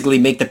they basically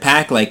make the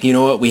pact, like, you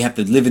know what, we have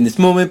to live in this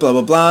moment, blah,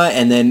 blah, blah,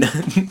 and then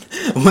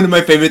one of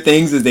my favorite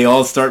things is they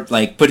all start,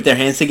 like, put their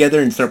hands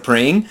together and start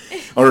praying,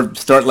 or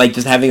start, like,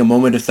 just having a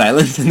moment of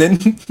silence, and then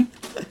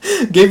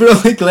Gabriel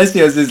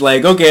Iglesias is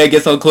like, okay, I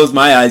guess I'll close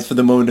my eyes for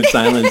the moment of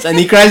silence, and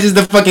he crashes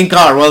the fucking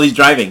car while he's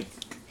driving.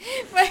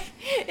 But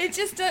it's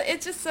just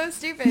so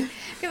stupid.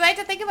 Because I had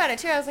to think about it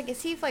too. I was like,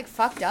 is he like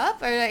fucked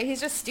up, or like,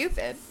 he's just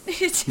stupid?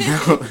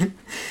 No,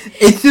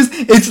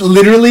 it's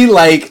literally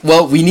like,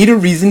 well, we need a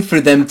reason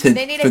for them to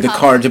for the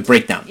car to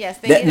break down. Yes,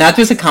 not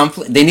just a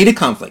conflict. They need a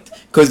conflict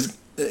because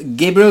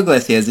Gabriel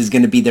Iglesias is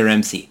going to be their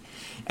MC,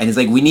 and it's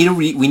like we need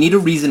a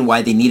reason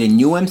why they need a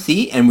new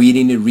MC, and we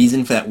need a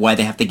reason for that why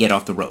they have to get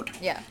off the road.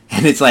 Yeah.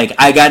 And it's like,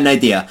 I got an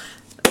idea.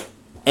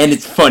 And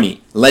it's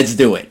funny. Let's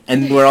do it.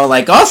 And we're all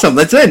like, awesome.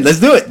 Let's do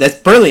it. That's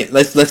brilliant.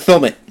 Let's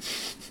film it.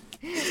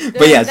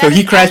 But yeah, so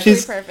he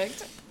crashes.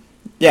 Perfect.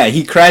 Yeah,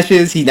 he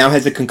crashes. He now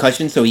has a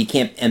concussion, so he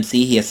can't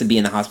MC. He has to be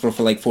in the hospital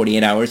for like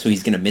 48 hours, so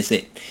he's gonna miss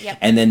it. Yep.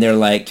 And then they're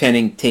like,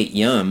 Channing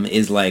Tatum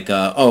is like,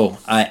 oh,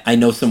 I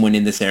know someone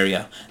in this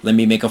area. Let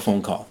me make a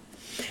phone call.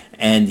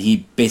 And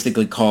he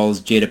basically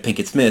calls Jada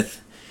Pinkett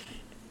Smith,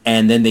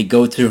 and then they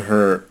go to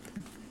her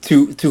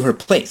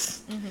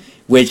place,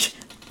 which,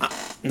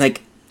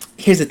 like.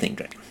 Here's the thing,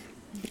 Greg.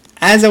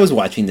 As I was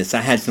watching this, I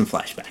had some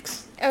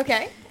flashbacks.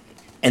 Okay.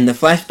 And the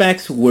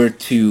flashbacks were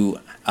to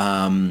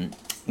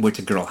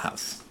Girl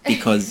House.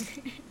 Because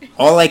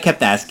all I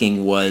kept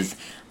asking was,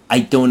 I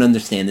don't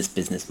understand this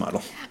business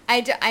model.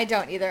 I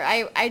don't either.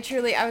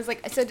 I was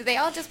like, so do they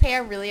all just pay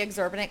a really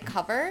exorbitant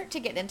cover to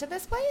get into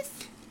this place?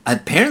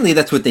 Apparently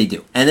that's what they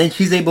do. And then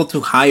she's able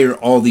to hire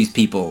all these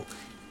people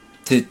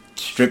to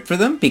strip for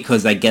them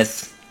because I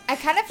guess... I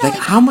kind of felt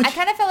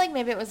like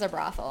maybe it was a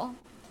brothel.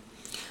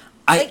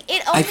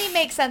 It only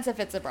makes sense if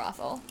it's a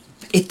brothel.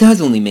 It does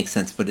only make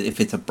sense, but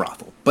if it's a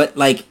brothel. But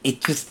like,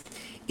 it just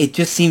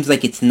seems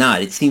like it's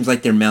not. It seems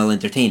like they're male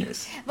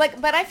entertainers. Like,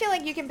 but I feel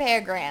like you can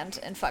pay $1,000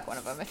 and fuck one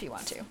of them if you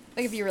want to.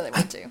 Like, if you really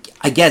want to.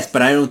 I guess,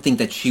 but I don't think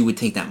that she would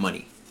take that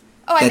money.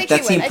 Oh, I think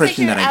that's she would. the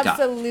impression that I got.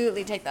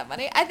 Absolutely take that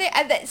money. I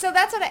think so.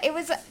 That's what it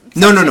was.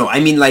 No. I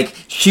mean, like,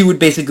 she would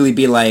basically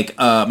be like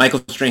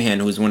Michael Strahan,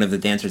 who was one of the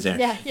dancers there.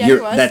 Yeah, he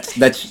was.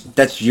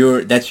 That's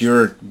your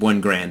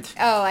 $1,000.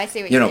 Oh, I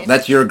see what you mean.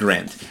 That's your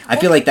grand. I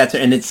feel like that's her,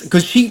 and it's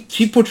because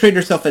she portrayed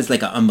herself as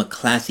like I'm a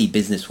classy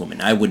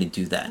businesswoman. I wouldn't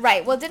do that.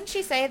 Right. Well, didn't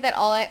she say that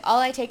all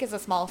I take is a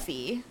small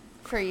fee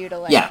for you to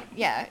like?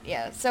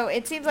 Yeah. So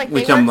it seems like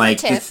they work for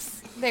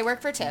tips. They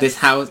work for tips. This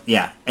house,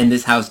 and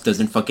this house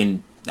doesn't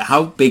fucking.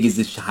 How big is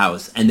this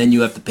house? And then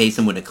you have to pay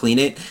someone to clean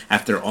it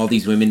after all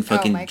these women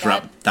fucking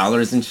drop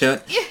dollars and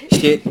shit.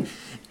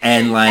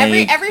 And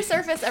like every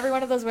surface every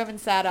one of those women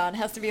sat on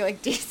has to be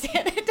like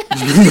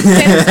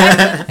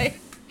desanitized. Like,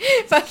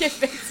 fucking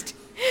fixed.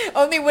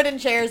 Only wooden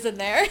chairs in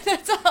there.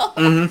 That's all.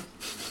 Mm-hmm.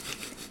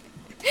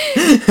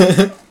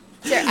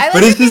 Sure. I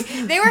like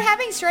they were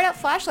having straight up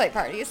flashlight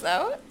parties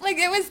though. Like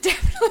it was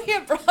definitely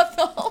a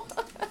brothel.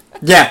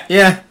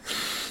 Yeah.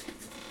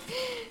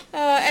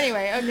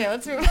 Anyway, okay,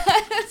 let's move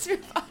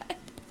on.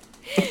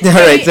 All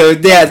right, so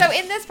yeah. So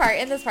in this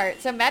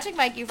part, so Magic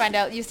Mike, you find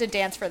out, used to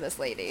dance for this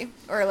lady,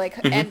 or like,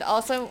 and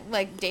also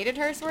like dated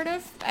her, sort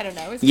of. I don't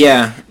know.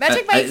 Yeah.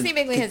 Magic Mike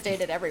seemingly has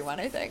dated everyone,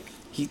 I think.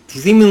 He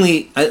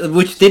seemingly,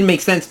 which did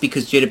make sense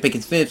because Jada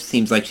Pinkett Smith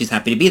seems like she's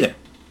happy to be there.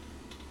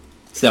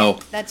 So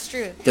that's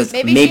true.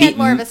 Maybe she had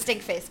more of a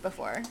stink face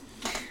before.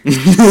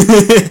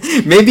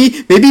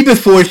 maybe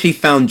before she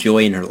found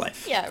joy in her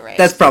life. Yeah, right.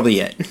 That's probably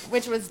it.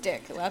 Which was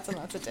dick. Lots and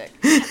lots of dick.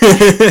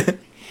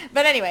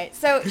 But anyway,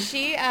 so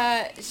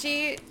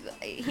they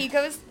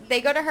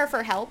go to her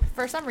for help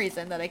for some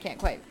reason that I can't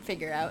quite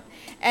figure out.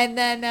 And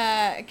then,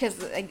 because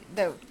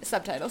the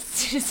subtitles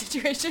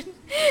situation.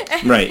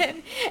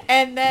 Right.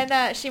 And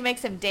then she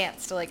makes him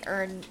dance to, like,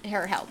 earn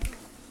her help.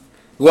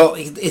 Well,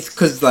 it's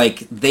because,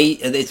 like,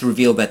 it's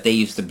revealed that they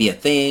used to be a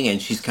thing, and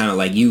she's kind of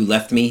like, you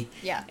left me.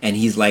 Yeah. And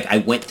he's like, I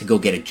went to go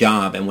get a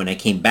job, and when I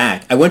came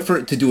back, I went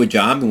to do a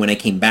job, and when I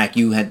came back,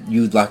 you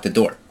locked the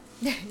door.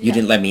 You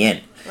didn't let me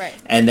in. Right.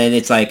 And then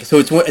it's like, so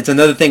it's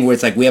another thing where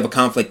it's like, we have a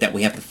conflict that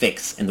we have to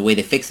fix, and the way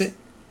they fix it?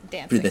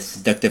 Dancing. Through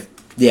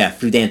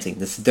dancing.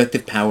 The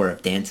seductive power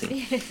of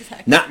dancing.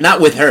 Exactly.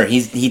 Not with her.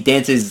 He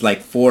dances,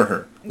 like, for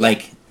her. Yeah.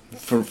 Like,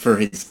 for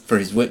his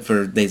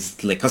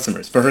like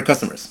customers, for her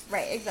customers.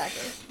 Right,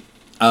 exactly.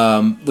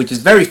 Which is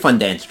very fun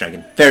dance,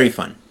 Dragon. Very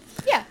fun.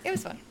 Yeah, it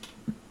was fun.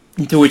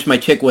 To which my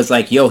chick was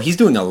like, "Yo, he's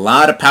doing a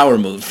lot of power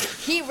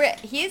moves." He was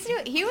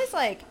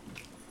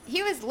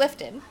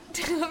lifting.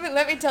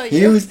 Let me tell you.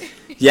 He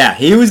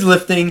was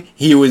lifting.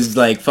 He was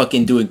like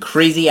fucking doing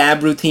crazy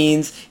ab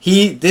routines.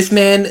 He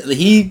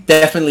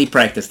definitely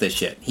practiced this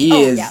shit.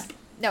 Yeah.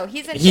 No,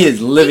 he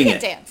is living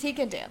it. He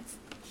can dance.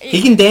 He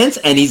can dance,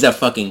 and he's a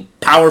fucking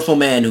powerful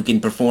man who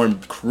can perform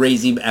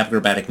crazy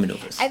acrobatic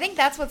maneuvers. I think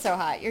that's what's so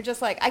hot. You're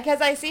just like,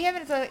 because I see him,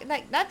 and it's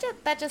like not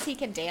just that he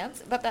can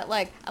dance, but that,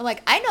 like, I'm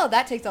like, I know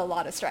that takes a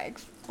lot of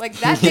strength. Like,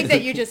 that thing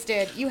that you just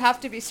did, you have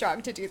to be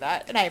strong to do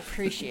that, and I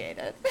appreciate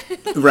it.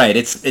 Right.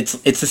 It's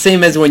the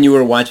same as when you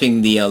were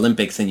watching the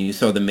Olympics and you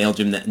saw the male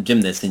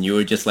gymnast, and you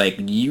were just like,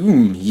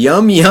 yum,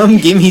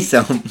 give me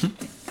some.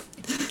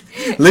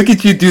 Look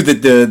at you do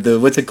the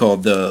what's it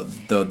called,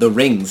 the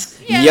rings.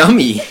 Yeah.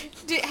 Yummy.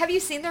 Have you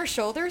seen their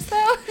shoulders,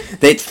 though?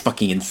 It's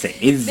fucking insane.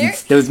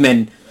 It's those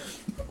men,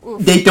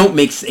 they don't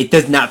it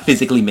does not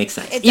physically make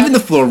sense. Even the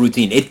floor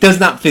routine, it does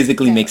not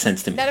physically make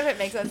sense to me. None of it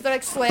makes sense. They're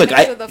like slamming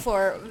to the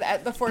floor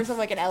at the force of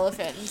like an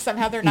elephant, and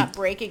somehow they're not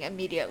breaking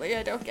immediately.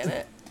 I don't get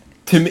it.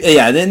 To me,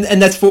 yeah,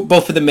 and that's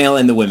both for the male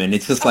and the women.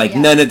 It's just like,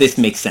 none of this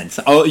makes sense.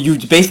 Oh, you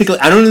basically,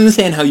 I don't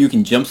understand how you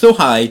can jump so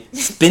high,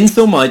 spin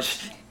so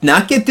much,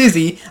 not get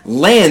dizzy,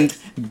 land,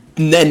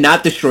 and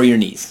not destroy your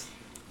knees.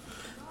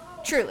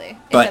 Truly.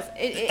 But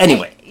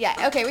anyway.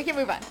 Yeah, okay, we can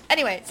move on.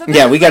 Anyway. So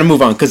yeah, we gotta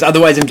move on, because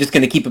otherwise I'm just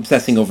gonna keep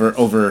obsessing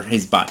over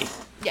his body.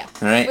 Yeah.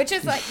 All right? Which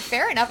is, like,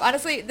 fair enough.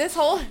 Honestly, this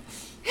whole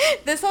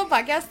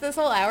podcast, this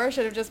whole hour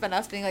should have just been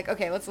us being like,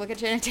 okay, let's look at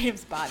Channing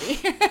Tatum's body.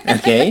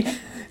 Okay.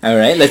 All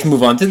right, let's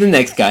move on to the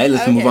next guy.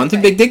 Let's move on to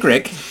Big Dick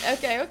Rick.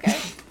 Okay.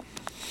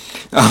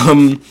 All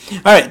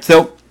right,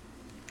 so,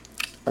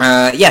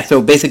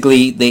 so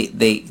basically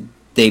they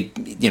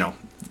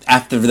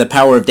after the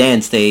power of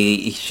dance,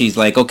 she's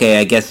like, okay,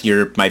 I guess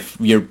you're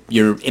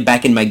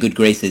back in my good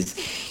graces,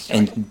 sure.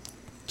 And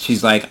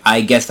she's like,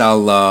 I guess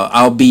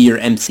I'll be your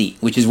MC,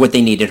 which is what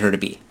they needed her to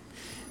be.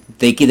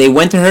 They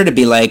went to her to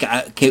be like,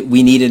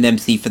 we need an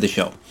MC for the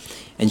show,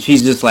 and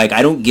she's just like,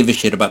 I don't give a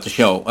shit about the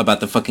show, about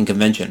the fucking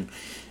convention,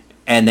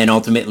 and then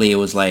ultimately it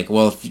was like,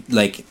 well,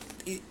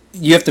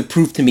 you have to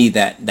prove to me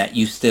that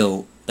you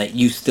still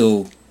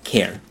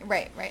care.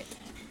 Right.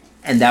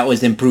 And that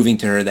was him proving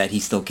to her that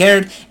he still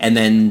cared. And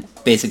then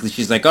basically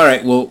she's like, all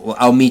right, well,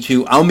 I'll meet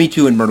you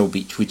in Myrtle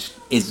Beach, which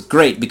is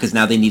great because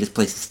now they need a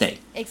place to stay.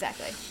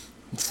 Exactly.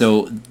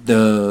 So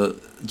the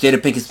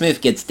Jada Pinkett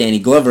Smith gets Danny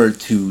Glover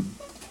to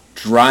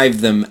drive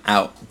them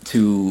out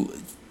to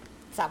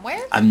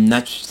somewhere. I'm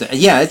not sure.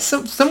 Yeah, it's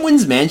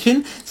someone's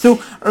mansion.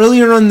 So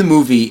earlier on in the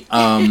movie,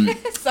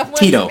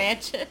 Tito.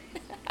 Mansion.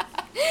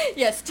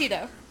 Yes,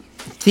 Tito.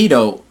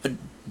 Tito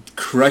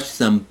crushed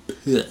some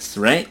puss,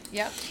 right?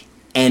 Yep.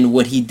 And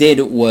what he did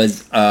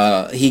was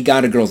he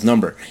got a girl's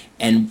number.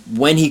 And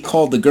when he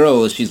called the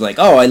girl, she's like,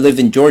 oh, I live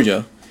in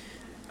Georgia.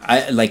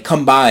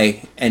 Come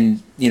by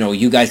and,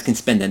 you guys can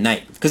spend the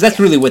night. Because that's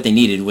really what they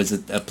needed, was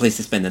a place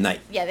to spend the night.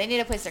 Yeah, they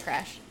need a place to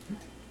crash.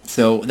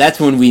 So that's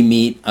when we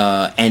meet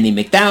Andy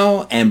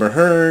McDowell, Amber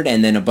Heard,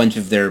 and then a bunch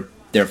of their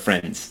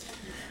friends.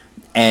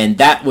 And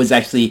that was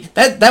actually,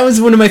 that was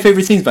one of my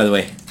favorite scenes, by the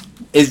way.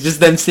 Is just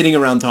them sitting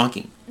around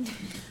talking.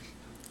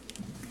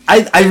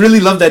 I really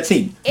love that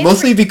scene.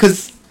 Mostly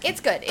because... It's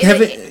good.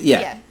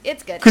 Yeah,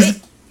 it's good. Because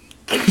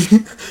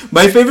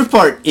my favorite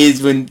part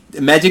is when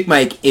Magic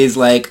Mike is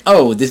like,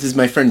 oh, this is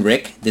my friend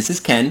Rick, this is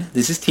Ken,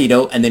 this is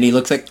Tito, and then he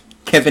looks like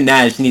Kevin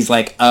Nash, and he's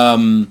like,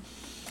 and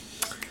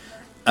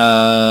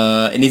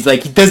he's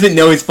like, he doesn't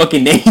know his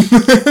fucking name.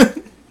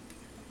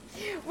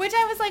 Which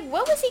I was like,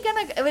 what was he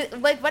gonna...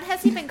 Like, what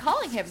has he been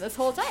calling him this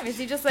whole time? Is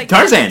he just like...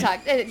 Tarzan.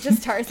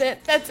 Just Tarzan.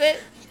 That's it.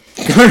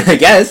 I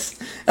guess.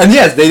 And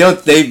yes,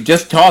 they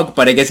just talk,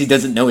 but I guess he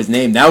doesn't know his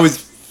name. That was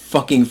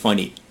fucking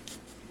funny.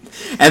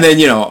 And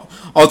then,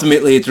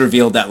 ultimately it's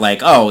revealed that,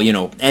 like, oh,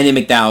 Andy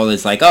McDowell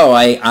is like, oh,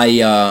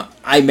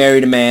 I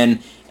married a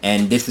man,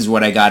 and this is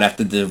what I got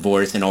after the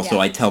divorce, and also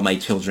I tell my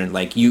children,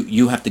 like,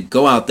 you have to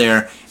go out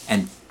there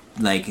and,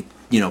 like,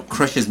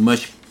 crush as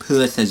much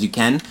puss as you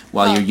can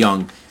while you're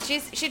young.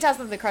 She tells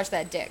them to crush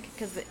that dick,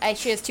 because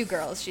she has 2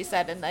 girls, she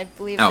said, and I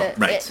believe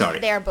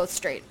they are both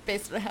straight,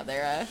 based on how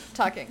they're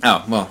talking.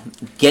 Oh, well,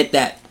 get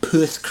that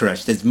puss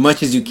crushed as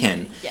much as you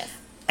can. Yes.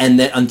 And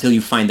then until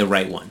you find the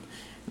right one.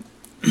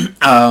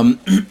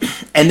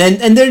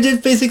 And they're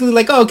just basically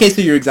like, oh, okay,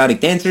 so you're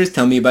exotic dancers,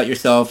 tell me about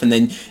yourself. And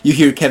then you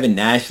hear Kevin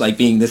Nash, like,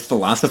 being this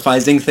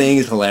philosophizing thing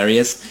is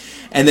hilarious.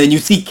 And then you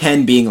see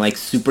Ken being, like,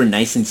 super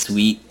nice and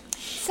sweet.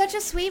 Such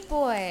a sweet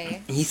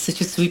boy. He's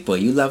such a sweet boy.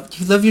 You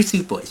love your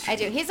sweet boys. I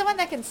do. He's the one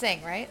that can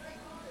sing, right?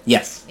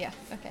 Yes. Yeah,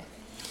 okay.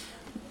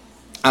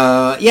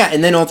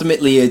 And then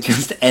ultimately it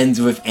just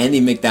ends with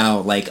Andy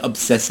McDowell, like,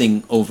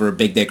 obsessing over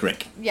Big Dick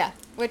Rick. Yeah,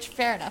 which,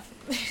 fair enough.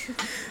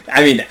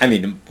 I mean,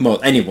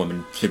 any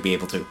woman should be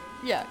able to.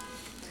 Yeah.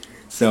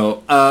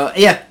 So,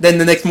 then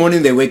the next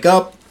morning they wake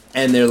up,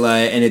 and they're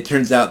like, and it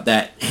turns out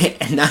that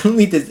not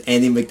only does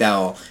Andy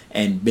McDowell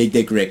and Big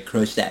Dick Rick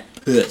crush that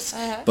puss,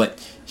 but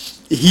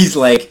he's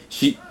like,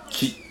 she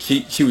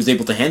was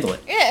able to handle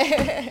it.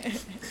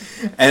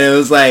 And it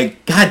was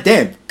like, god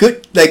damn,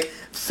 good, like,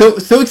 so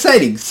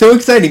exciting,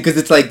 because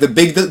it's like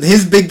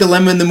his big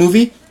dilemma in the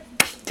movie,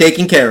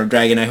 taken care of,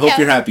 Dragon. I hope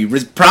you're happy.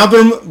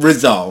 Problem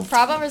resolved.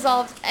 Problem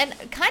resolved, and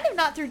kind of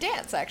not through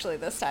dance, actually,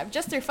 this time.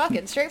 Just through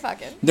fucking, straight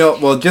fucking. No,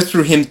 well, just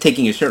through him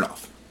taking his shirt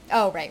off.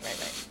 Oh, right.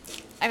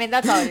 I mean,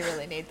 that's all you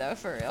really need, though,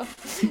 for real.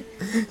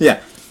 Yeah.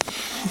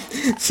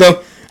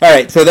 So,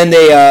 alright, so then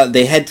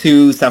they head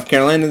to South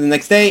Carolina the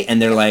next day,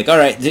 and they're like,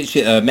 alright,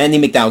 Mandy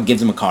McDowell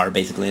gives him a car,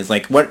 basically. It's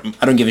like, what?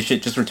 I don't give a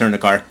shit, just return the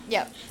car.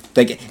 Yep.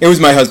 Like, it was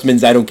my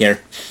husband's, I don't care.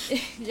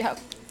 Yep.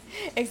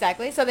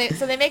 Exactly. So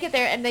they make it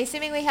there, and they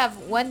seemingly have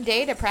 1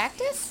 day to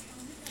practice?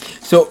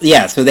 So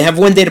they have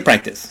 1 day to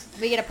practice.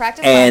 We get a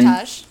practice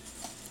montage.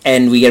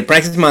 And we get a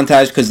practice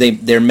montage because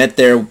they're met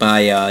there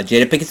by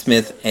Jada Pinkett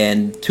Smith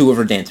and 2 of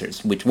her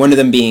dancers, which one of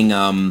them being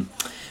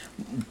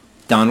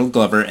Donald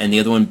Glover, and the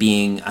other one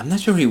being, I'm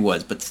not sure who he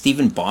was, but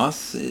Stephen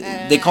Boss.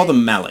 They called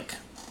him Malik.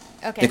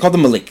 Okay. They called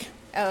him Malik.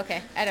 Oh,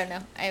 okay. I don't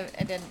know. I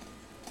didn't.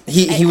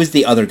 He was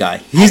the other guy.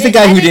 He's the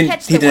guy who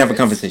didn't have a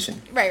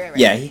conversation. Right.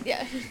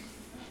 Yeah.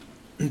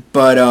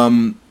 But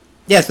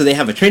so they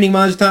have a training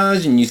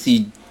montage, and you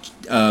see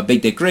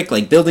Big Dick Rick,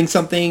 like, building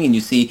something, and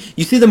you see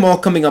them all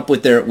coming up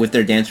with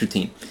their dance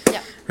routine.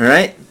 Yeah. All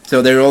right.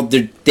 So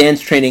they're dance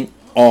training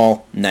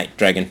all night,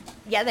 Dragon.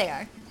 Yeah, they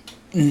are.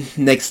 The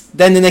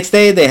next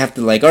day they have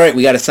to, like, all right,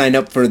 we got to sign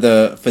up for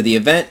the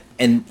event,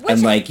 and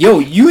like, yo,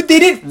 you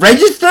didn't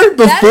register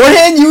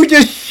beforehand. You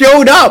just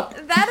showed up.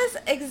 That is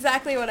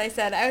exactly what I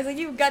said. I was like,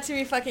 you've got to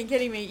be fucking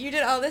kidding me. You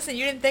did all this and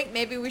you didn't think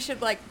maybe we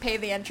should, like, pay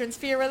the entrance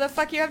fee or what the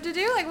fuck you have to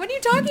do? Like, what are you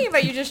talking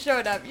about? You just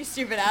showed up, you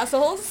stupid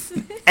assholes.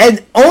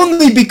 And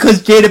only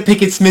because Jada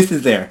Pinkett Smith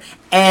is there.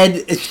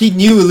 And she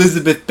knew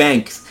Elizabeth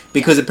Banks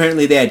because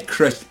apparently they had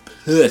crushed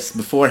puss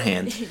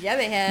beforehand. Yeah,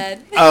 they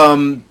had.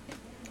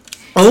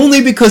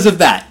 Only because of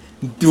that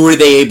were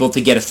they able to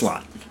get a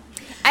slot.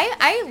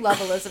 I love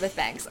Elizabeth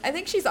Banks. I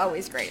think she's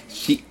always great.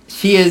 She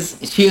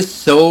is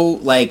so,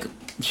 like,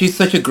 she's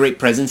such a great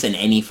presence in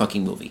any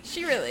fucking movie.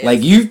 She really is.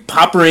 Like, you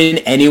pop her in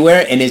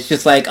anywhere, and it's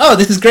just like, oh,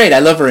 this is great. I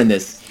love her in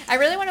this. I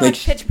really want to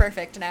watch Pitch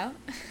Perfect now.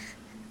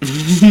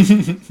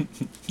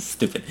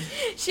 Stupid.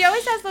 She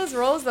always has those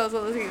roles,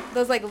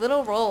 those like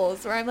little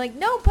roles where I'm like,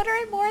 no, put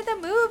her in more of the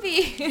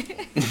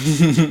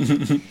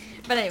movie.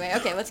 But anyway,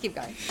 okay, let's keep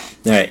going.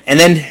 All right, and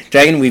then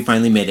Dragon, we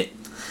finally made it.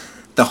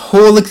 The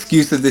whole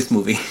excuse of this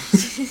movie,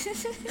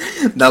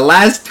 the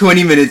last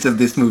 20 minutes of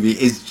this movie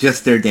is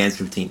just their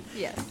dance routine.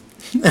 Yes.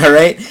 All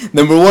right.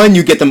 Number 1,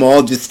 you get them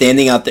all just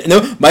standing out there.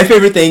 No, my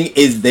favorite thing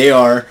is they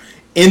are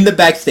in the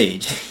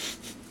backstage,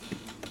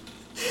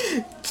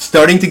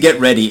 starting to get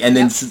ready, and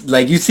then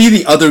like you see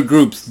the other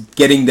groups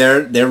getting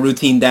their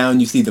routine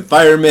down. You see the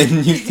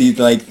firemen, you see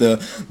like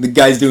the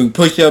guys doing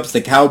push-ups,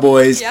 the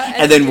cowboys,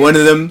 and then one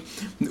of them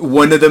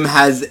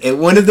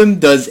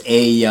does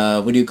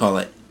a what do you call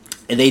it?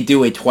 And they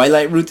do a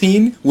Twilight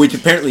routine, which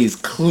apparently is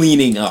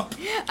cleaning up.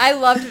 I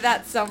loved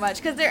that so much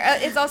because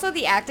it's also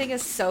the acting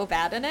is so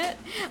bad in it.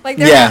 Like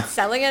they're not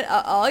selling it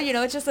at all. You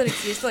know, it's just an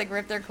excuse to like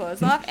rip their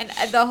clothes off, and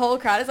the whole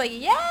crowd is like,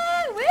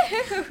 yeah, woo.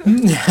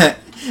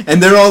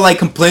 And they're all like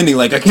complaining,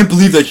 like, I can't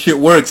believe that shit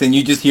works. And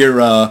you just hear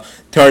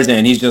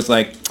Tarzan. He's just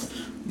like,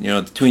 you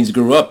know, the twins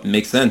grew up. It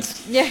makes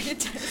sense. Yeah,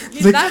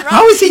 he's like, not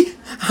wrong.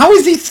 How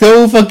is he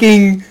so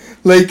fucking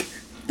like?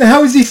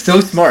 How is he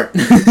so smart?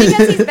 Because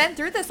he's been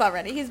through this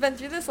already. He's been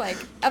through this like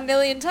a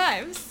million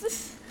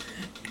times.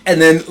 And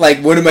then,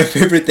 like, one of my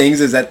favorite things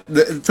is that...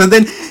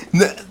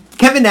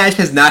 Kevin Nash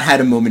has not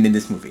had a moment in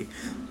this movie.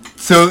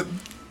 So,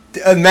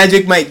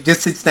 Magic Mike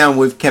just sits down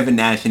with Kevin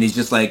Nash and he's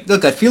just like,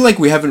 look, I feel like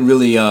we haven't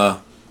really,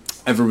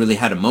 ever really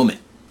had a moment.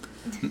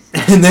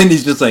 And then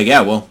he's just like,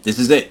 yeah, well, this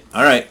is it.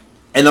 All right.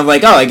 And I'm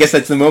like, oh, I guess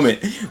that's the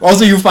moment.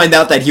 Also, you find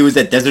out that he was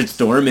at Desert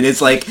Storm and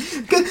it's like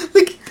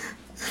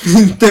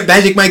The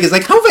Magic Mike is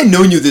like, how have I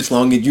known you this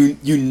long and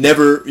you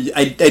never,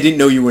 I didn't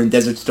know you were in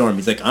Desert Storm.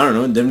 He's like, I don't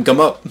know, it didn't come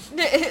up.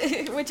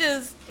 Which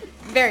is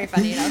very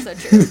funny and also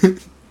true.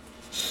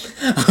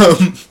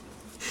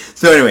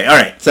 So anyway,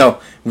 alright, so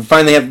we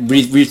finally have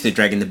reached it,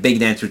 Dragon, the big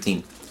dance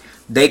routine.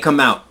 They come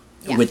out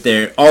with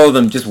all of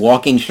them just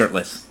walking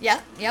shirtless.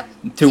 Yep.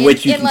 To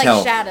which you can tell.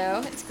 In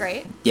shadow, it's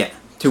great. Yeah,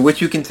 to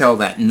which you can tell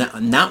that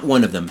not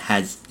one of them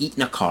has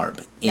eaten a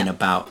carb in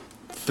about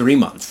 3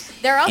 months.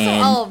 They're also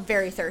all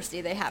very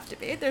thirsty. They have to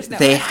be. There's no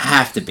They way.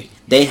 have to be.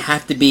 They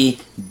have to be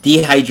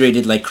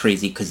dehydrated like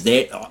crazy because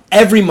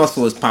every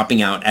muscle is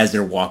popping out as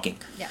they're walking.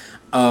 Yeah.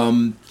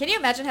 Can you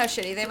imagine how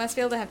shitty they must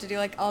feel to have to do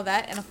like all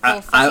that in a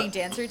full fucking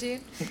dance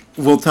routine?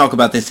 We'll talk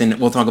about this in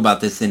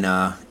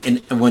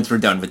once we're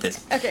done with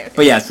this. Okay.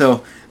 But yeah, so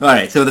all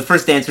right. So the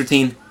first dance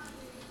routine,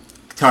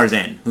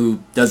 Tarzan, who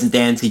doesn't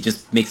dance, he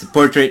just makes a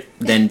portrait,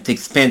 then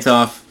takes his pants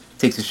off,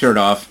 takes his shirt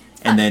off,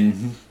 and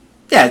then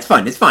it's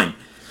fun. It's fine.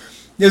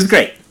 It was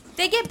great.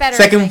 They get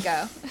better as they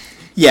go.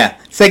 Yeah.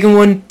 Second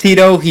one,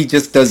 Tito, he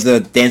just does a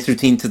dance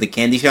routine to the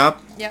candy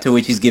shop, to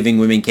which he's giving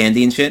women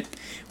candy and shit,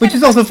 which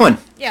is also fun.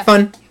 Yeah.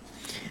 Fun.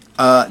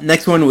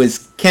 Next one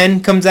was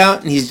Ken comes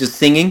out, and he's just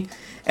singing,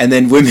 and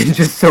then women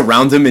just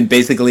surround him and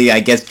basically,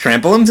 I guess,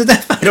 trample him to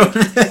death. I don't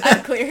know.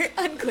 Unclear.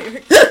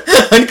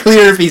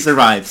 Unclear if he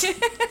survives.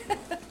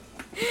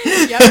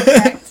 Yep,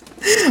 correct.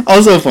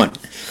 Also fun.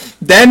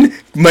 Then,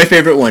 my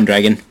favorite one,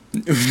 Dragon.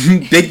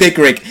 Big Dick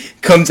Rick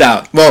comes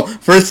out. Well,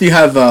 first you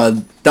have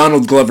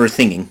Donald Glover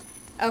singing.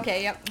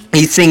 Okay, yep.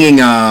 He's singing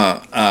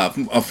a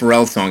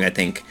Pharrell song, I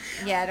think.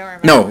 Yeah, I don't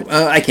remember.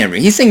 No, I can't remember.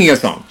 He's singing a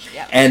song.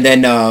 Yep. And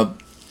then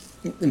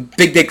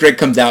Big Dick Rick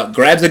comes out,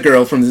 grabs a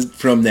girl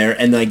from there,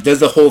 and like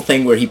does the whole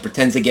thing where he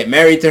pretends to get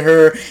married to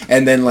her,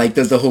 and then like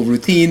does the whole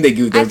routine. They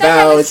give their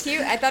vows.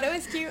 I thought it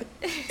was cute.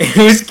 It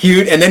was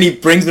cute, and then he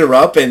brings her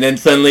up, and then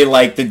suddenly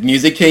like the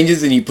music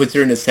changes, and he puts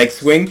her in a sex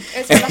swing.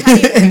 It's for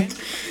the honeymoon.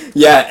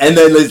 Yeah, and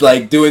then he's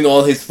like doing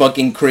all his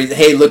fucking crazy.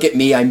 Hey, look at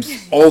me! I'm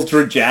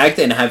ultra jacked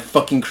and have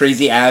fucking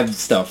crazy abs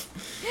stuff.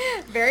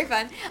 Very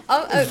fun.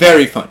 Oh, okay.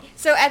 Very fun.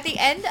 So at the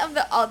end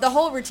of the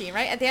whole routine,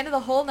 right? At the end of the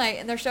whole night,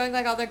 and they're showing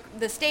like all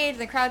the stage,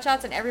 the crowd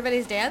shots, and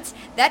everybody's dance.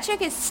 That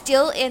chick is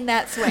still in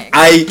that swing.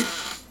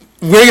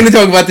 We're gonna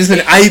talk about this,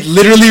 and I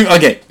literally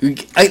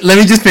let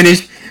me just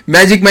finish.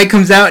 Magic Mike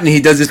comes out, and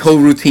he does this whole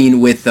routine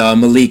with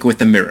Malik with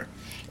the mirror,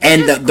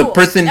 and the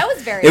person. That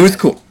was very. It was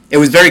cool. It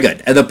was very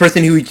good. And the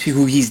person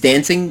who he's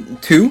dancing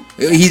to,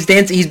 he's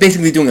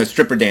basically doing a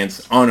stripper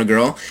dance on a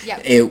girl. Yeah.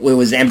 It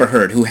was Amber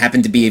Heard, who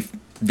happened to be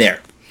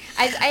there.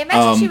 I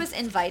imagine she was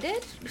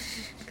invited.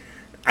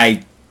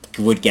 I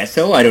would guess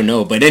so. I don't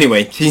know, but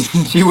anyway, she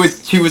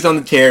was on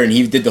the chair and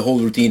he did the whole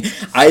routine.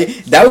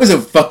 That was a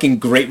fucking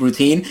great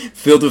routine,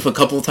 filled with a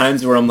couple of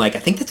times where I'm like, I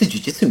think that's a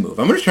jiu-jitsu move.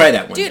 I'm gonna try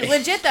that one. Dude,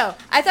 legit though,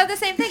 I thought the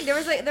same thing. There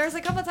was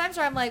a couple of times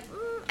where I'm like,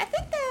 I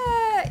think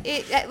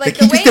that like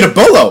the he just did a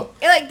bolo.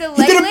 Like the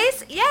leg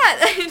lace,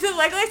 the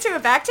leg lace to a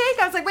back take.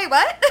 I was like, wait,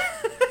 what?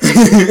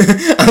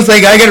 I was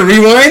like, I gotta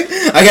rewind.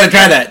 I gotta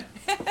try that.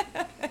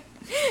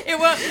 It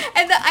won't.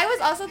 And I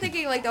was also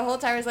thinking like the whole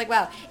time I was like,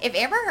 wow, if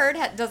Amber Heard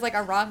does like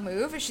a wrong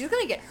move, she's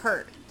gonna get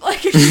hurt.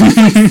 Like if she just,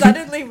 like,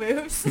 suddenly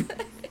moves,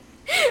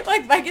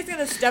 like Mike is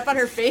gonna step on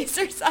her face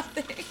or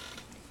something.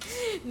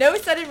 No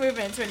sudden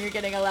movements when you're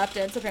getting a lap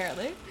dance,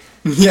 apparently.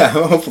 Yeah,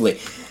 hopefully.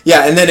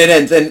 Yeah, and then it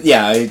ends, and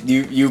yeah,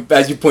 you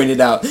as you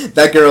pointed out,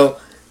 that girl,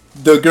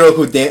 the girl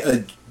who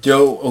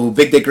who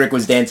Big Dick Rick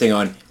was dancing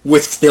on,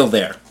 was still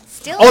there.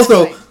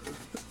 Also,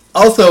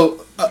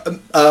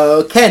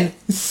 Ken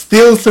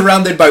still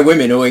surrounded by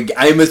women. Who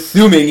I'm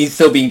assuming he's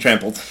still being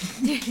trampled.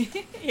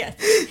 Yes.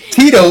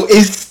 Tito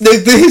is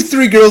his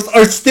three girls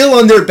are still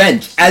on their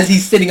bench as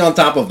he's sitting on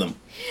top of them.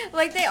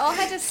 Like they all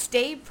had to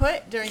stay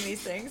put during these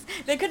things.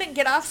 They couldn't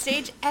get off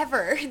stage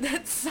ever.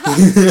 That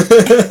sucks.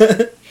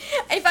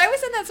 If I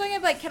was in that swing, I'd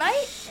be like, can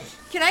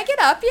I get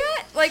up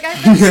yet? Like,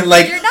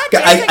 like you're not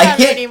dancing on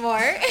me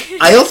anymore.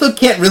 I also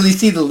can't really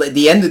see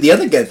the end of the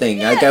other guy thing.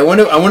 Yeah. Like, I want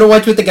to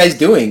watch what the guy's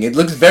doing. It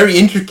looks very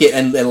intricate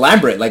and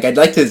elaborate. Like, I'd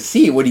like to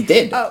see what he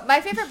did. Oh,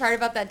 my favorite part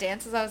about that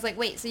dance is I was like,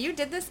 wait, so you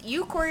did this?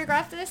 You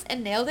choreographed this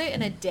and nailed it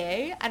in a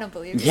day? I don't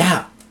believe you.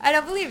 Yeah. I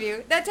don't believe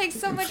you. That takes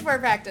so much more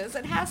practice.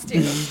 It has to.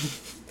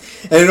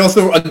 And it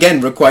also,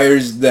 again,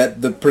 requires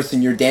that the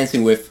person you're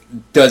dancing with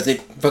doesn't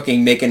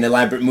fucking make an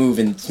elaborate move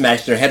and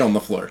smash their head on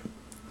the floor.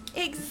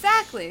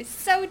 Exactly.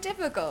 So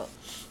difficult.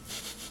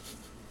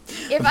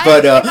 If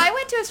I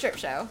went to a strip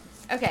show,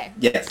 okay.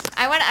 Yes.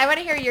 I want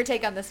to hear your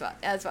take on this one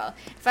as well.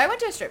 If I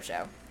went to a strip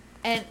show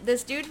and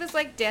this dude was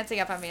like dancing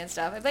up on me and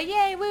stuff, I'd be like,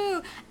 yay,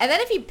 woo. And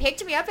then if he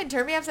picked me up and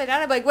turned me upside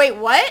down, I'd be like, wait,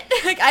 what?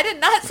 Like, I did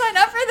not sign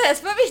up for this.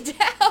 Put me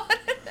down.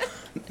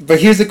 But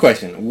here's the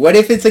question. What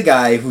if it's a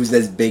guy who's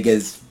as big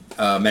as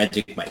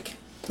Magic Mike?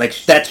 Like,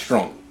 that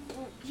strong?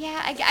 Yeah,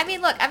 I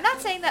mean, look, I'm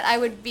not saying that I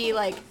would be,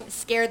 like,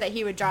 scared that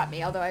he would drop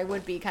me, although I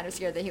would be kind of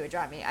scared that he would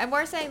drop me. I'm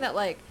more saying that,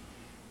 like,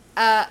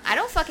 I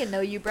don't fucking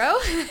know you, bro.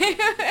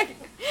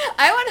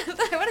 I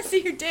want to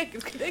see your dick.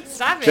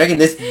 Stop it. Dragon,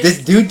 this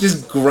dude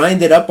just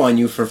grinded up on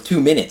you for 2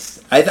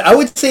 minutes. I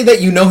would say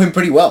that you know him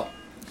pretty well.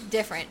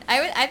 Different.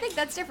 I think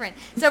that's different.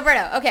 So,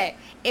 Berto, okay,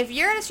 if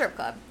you're at a strip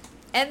club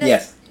and this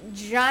Yes.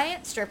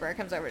 giant stripper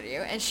comes over to you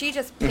and she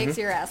just picks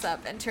your ass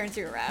up and turns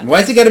you around.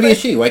 Why is it gotta be a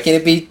she? Why can't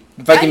it be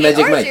fucking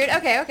Magic Mike? Dude,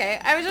 okay.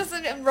 I was just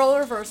in role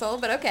reversal,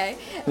 but okay.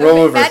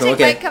 Role reversal, Magic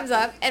okay. Mike comes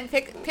up and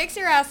picks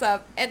your ass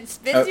up and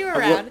spins you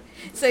around,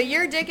 so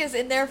your dick is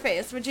in their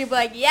face. Would you be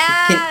like,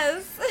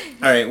 yes?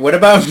 Alright, what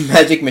about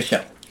Magic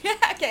Michelle?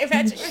 Okay,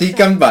 Magic She Michelle.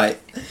 comes by.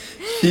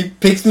 She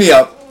picks me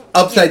up,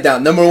 upside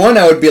down. Number one,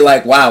 I would be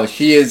like, wow,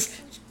 she's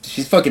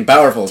fucking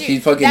powerful. Dude,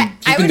 She's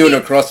I would doing be-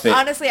 her CrossFit.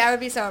 Honestly, I would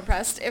be so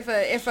impressed if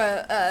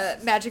a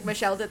Magic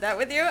Michelle did that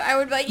with you. I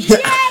would be like,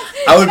 yes!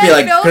 I would Can be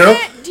like, film girl,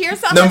 it?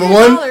 Here's number $100.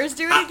 one,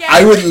 Do it again.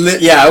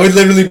 I would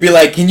literally be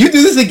like, can you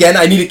do this again?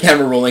 I need a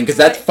camera rolling because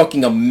that's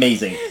fucking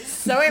amazing.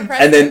 So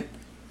impressive. And then,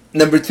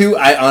 number two,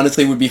 I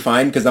honestly would be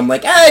fine because I'm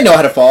like, I know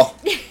how to fall.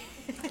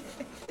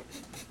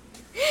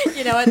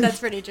 You know what? That's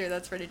pretty true.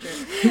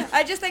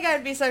 I just think I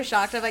would be so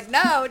shocked. I'm like,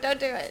 no, don't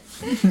do it.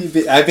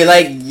 I'd be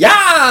like,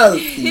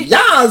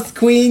 yes,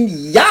 queen,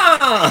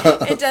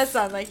 yeah. It does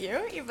sound like you.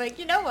 You're like,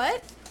 you know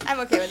what? I'm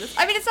okay with this.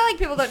 I mean, it's not like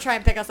people don't try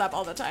and pick us up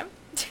all the time.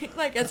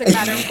 Like, it's a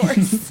matter of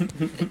course.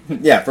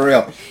 Yeah, for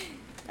real.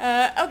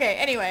 Okay,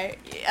 anyway.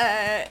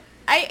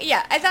 I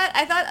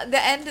thought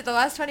the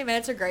last 20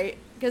 minutes are great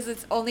because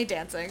it's only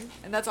dancing,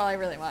 and that's all I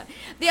really want.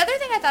 The other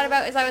thing I thought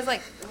about is I was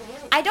like,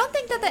 I don't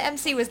think that the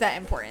MC was that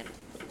important.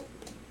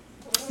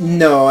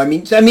 No, I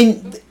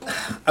mean,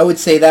 I would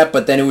say that,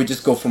 but then it would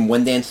just go from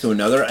one dance to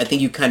another. I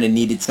think you kind of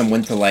needed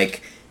someone to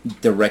like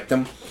direct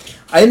them.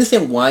 I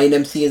understand why an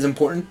MC is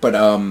important, but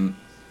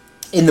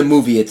in the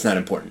movie it's not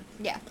important.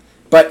 Yeah.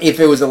 But if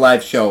it was a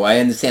live show, I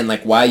understand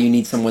like why you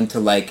need someone to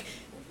like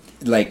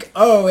let's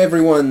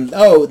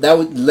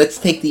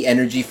take the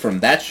energy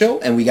from that show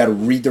and we got to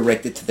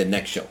redirect it to the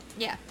next show.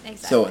 Yeah,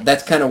 exactly. So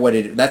that's kind of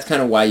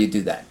why you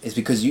do that. Is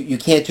because you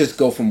can't just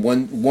go from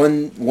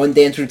one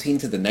dance routine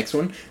to the next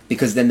one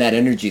because then that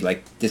energy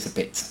like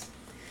dissipates.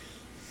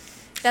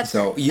 That's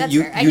So fair.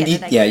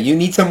 you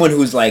need someone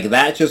who's like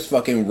that just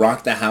fucking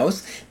rocked the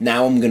house.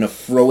 Now I'm gonna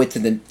throw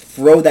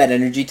that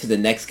energy to the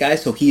next guy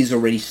so he's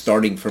already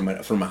starting from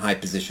a high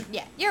position.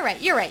 Yeah, you're right.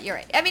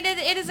 I mean,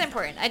 it is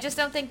important. I just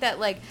don't think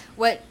that like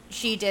what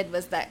she did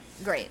was that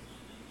great.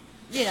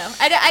 You know,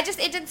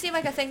 it didn't seem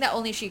like a thing that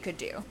only she could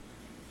do.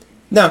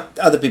 No,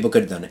 other people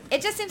could have done it.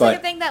 It just seems But- like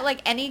a thing that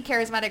like any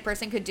charismatic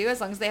person could do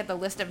as long as they have the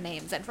list of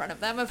names in front of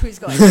them of who's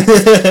going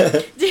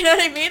next. Do you know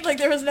what I mean? Like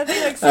there was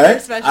nothing like super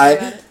Alright, special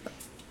about it.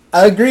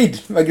 Agreed.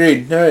 All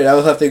right, I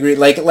will have to agree.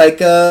 Like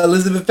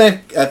Elizabeth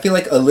Banks. I feel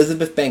like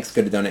Elizabeth Banks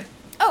could have done it.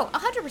 Oh,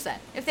 100%.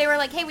 If they were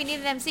like, hey, we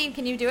need an MC,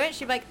 can you do it?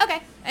 She'd be like,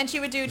 okay. And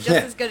she would do just Yeah.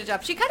 as good a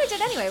job. She kind of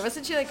did anyway.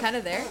 Wasn't she like kind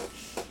of there?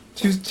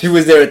 She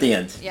was there at the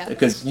end. Yeah.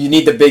 Because you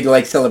need the big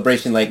like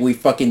celebration. Like we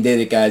fucking did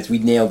it, guys. We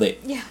nailed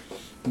it. Yeah.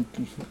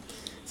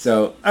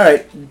 So, all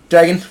right,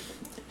 Dragon.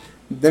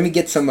 Let me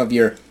get some of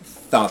your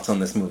thoughts on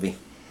this movie.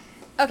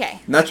 Okay.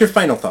 Not your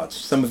final thoughts.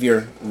 Some of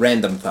your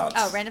random thoughts.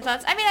 Oh, random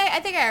thoughts. I mean, I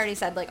think I already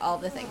said like all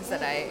the things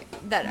that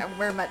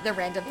were the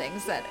random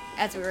things that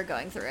as we were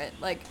going through it,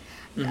 like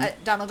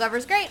Donald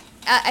Glover's great.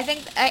 I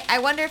think I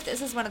wonder if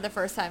this is one of the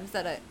first times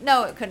that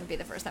no, it couldn't be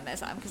the first time I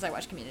saw him because I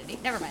watched Community.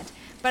 Never mind.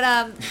 But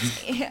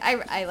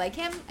I like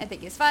him. I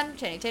think he's fun.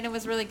 Channing Tatum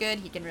was really good.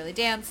 He can really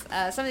dance.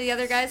 Some of the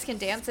other guys can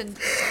dance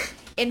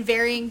in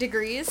varying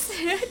degrees,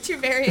 to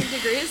varying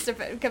degrees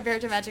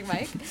compared to Magic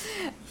Mike.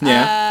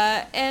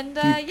 Yeah.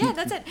 Yeah,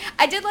 that's it.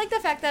 I did like the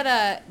fact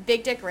that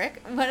Big Dick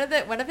Rick,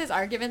 one of his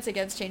arguments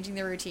against changing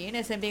the routine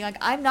is him being like,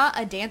 I'm not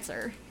a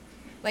dancer.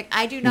 Like,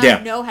 I do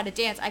not know how to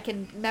dance. I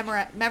can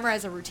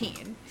memorize a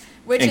routine.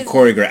 Which and is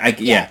choreograph.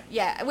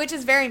 Yeah, which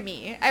is very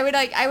me. I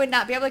would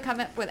not be able to come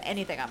up with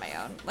anything on my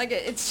own. Like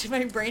it's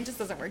my brain just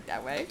doesn't work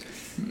that way.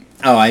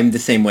 Oh, I'm the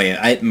same way.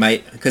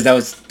 Because I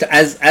was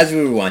as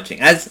we were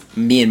watching, as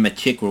me and my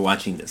chick were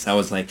watching this, I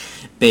was like,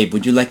 babe,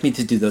 would you like me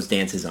to do those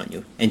dances on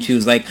you? And she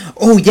was like,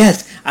 oh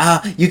yes,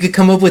 you could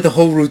come up with a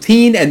whole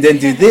routine and then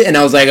do this. And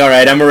I was like, all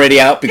right, I'm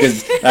already out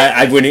because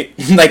I wouldn't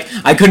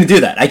I couldn't do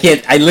that.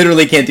 I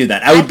literally can't do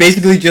that. I would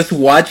basically just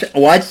watch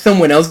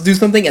someone else do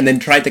something and then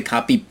try to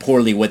copy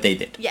poorly what they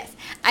did. Yes.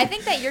 I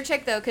think that your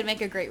chick, though, could make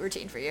a great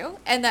routine for you,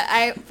 and that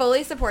I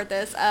fully support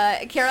this.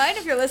 Caroline,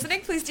 if you're listening,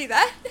 please do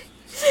that.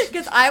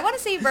 Because I want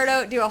to see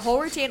Berto do a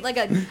whole routine, like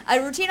a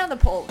routine on the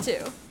pole,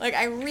 too. Like,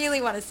 I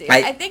really want to see it.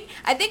 I think,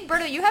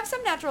 Berto, you have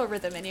some natural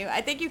rhythm in you.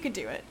 I think you could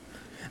do it.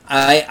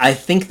 I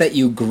think that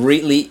you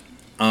greatly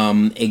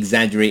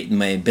exaggerate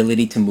my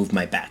ability to move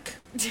my back.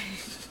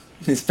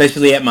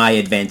 Especially at my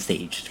advanced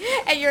age.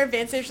 At your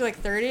advanced age, you're like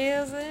 30,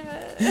 is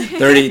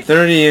it?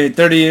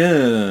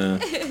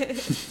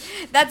 30.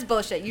 That's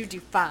bullshit. You do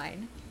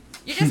fine.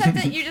 You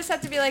just have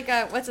to be like,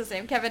 what's his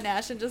name, Kevin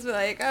Nash, and just be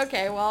like,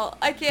 okay, well,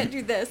 I can't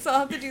do this, so I'll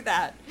have to do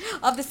that.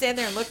 I'll have to stand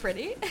there and look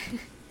pretty.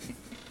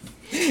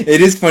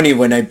 It is funny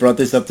when I brought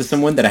this up to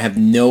someone that I have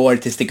no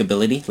artistic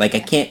ability. Like, I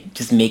can't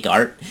just make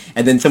art.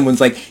 And then someone's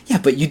like, yeah,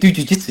 but you do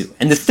jujitsu.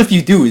 And the stuff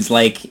you do is,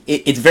 like,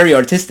 it's very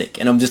artistic.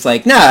 And I'm just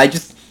like, nah, I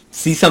just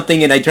see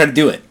something and I try to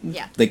do it.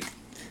 Yeah. Like,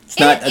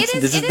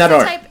 this is not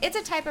art. It's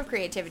a type of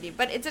creativity,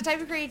 but it's a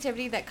type of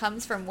creativity that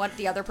comes from what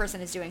the other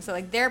person is doing. So,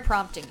 like, they're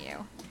prompting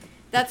you.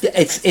 That's the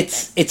difference, I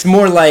think. It's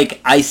more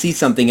like I see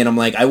something and I'm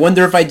like, I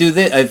wonder if I do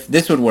this, if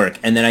this would work,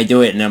 and then I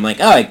do it and I'm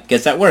like, oh, I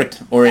guess that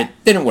worked, or it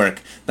didn't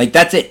work. Like,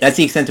 that's it. That's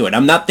the extent to it.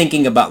 I'm not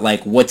thinking about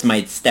like what's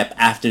my step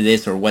after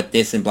this or what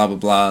this and blah blah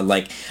blah.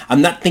 Like,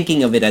 I'm not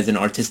thinking of it as an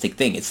artistic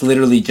thing. It's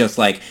literally just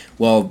like,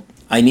 well,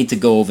 I need to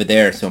go over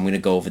there, so I'm gonna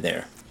go over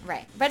there.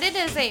 Right, but it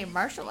is a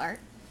martial art.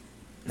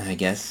 I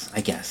guess.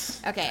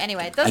 Okay.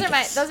 Anyway, those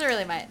are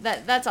really my.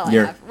 That's all I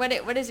have. What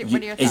are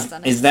your thoughts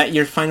on it? Is that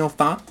your final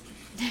thought?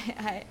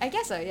 I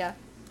guess so. Yeah.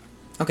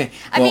 Okay.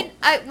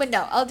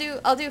 I'll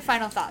do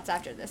final thoughts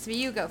after this. But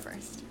you go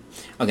first.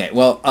 Okay.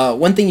 Well,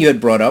 one thing you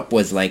had brought up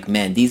was like,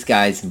 man, these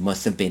guys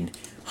must have been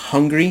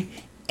hungry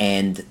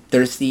and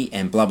thirsty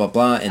and blah blah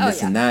blah and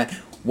this and that.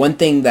 One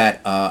thing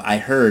that I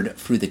heard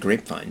through the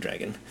grapevine,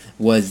 Dragon,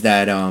 was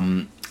that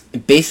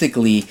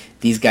basically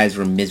these guys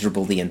were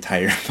miserable the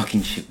entire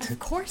fucking shoot. Of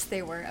course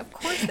they were.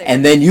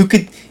 And then you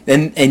could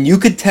and you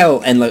could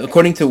tell, and like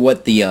according to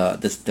what the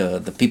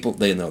people,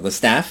 the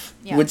staff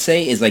would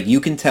say, is like you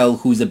can tell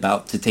who's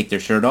about to take their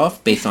shirt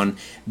off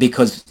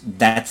because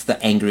that's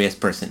the angriest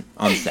person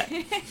on set.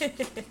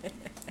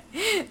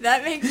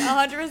 That makes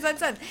 100%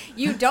 sense.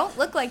 You don't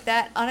look like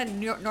that on a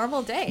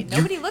normal day.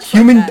 Nobody looks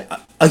like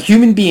that. A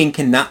human being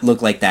cannot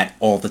look like that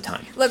all the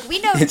time. Look, we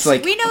know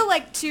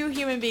like two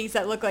human beings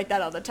that look like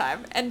that all the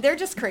time, and they're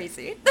just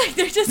crazy. Like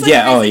they're just like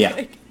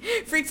like,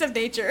 freaks of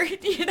nature.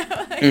 You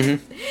know, like,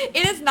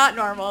 it is not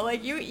normal.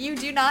 Like you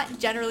do not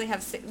generally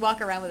walk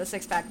around with a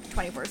 6-pack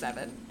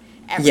 24/7.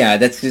 Yeah,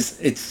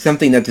 it's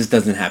something that just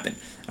doesn't happen.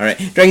 All right,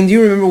 Dragon, do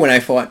you remember when I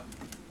fought?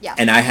 Yeah.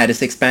 And I had a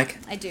 6-pack?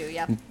 I do.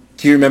 Yeah.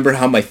 Do you remember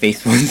how my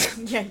face was?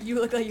 Yeah, you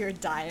look like you were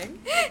dying.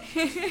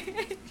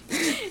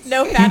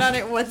 No fat on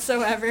it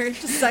whatsoever.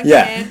 Just sunk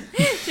in.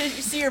 You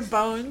see your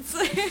bones.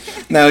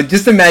 Now,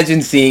 just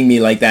imagine seeing me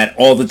like that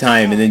all the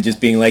time and then just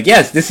being like,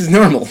 yes, this is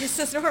normal. This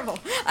is normal.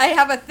 I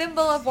have a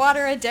thimble of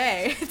water a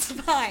day. It's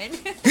fine.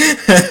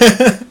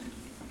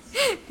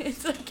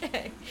 It's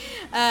okay.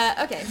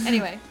 Okay,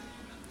 anyway.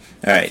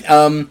 All right.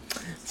 All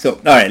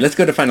right, let's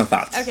go to final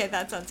thoughts. Okay,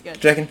 that sounds good.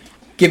 Dragon,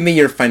 give me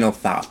your final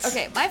thoughts.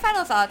 Okay, my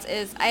final thoughts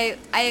is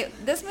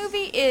this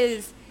movie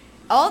is,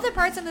 all the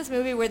parts in this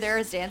movie where there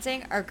is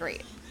dancing are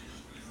great.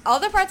 All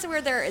the parts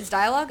where there is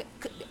dialogue,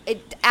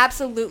 it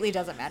absolutely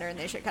doesn't matter and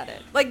they should cut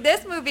it. Like,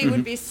 this movie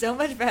would be so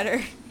much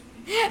better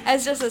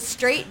as just a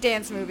straight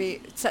dance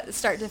movie,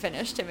 start to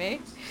finish to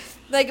me.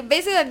 Like,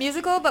 basically a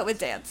musical, but with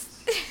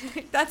dance.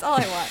 That's all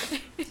I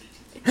want.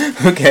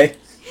 Okay.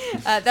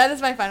 That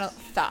is my final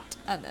thought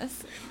on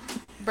this.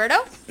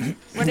 Berto,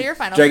 what are your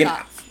final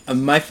thoughts?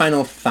 My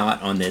final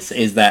thought on this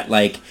is that,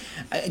 like,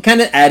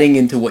 kind of adding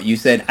into what you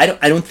said,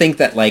 I don't think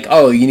that, like,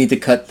 oh, you need to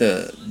cut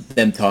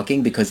them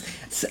talking, because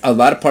a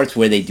lot of parts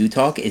where they do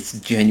talk, it's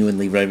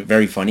genuinely very,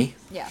 very funny.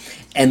 Yeah.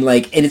 And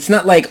it's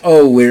not like,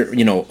 oh, we're,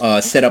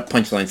 set up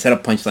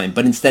punchline,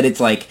 but instead it's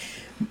like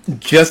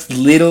just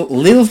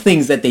little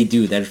things that they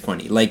do that are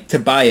funny, like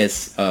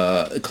Tobias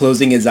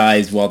closing his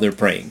eyes while they're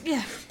praying.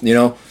 Yeah.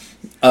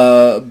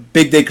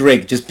 Big Dick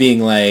Rick just being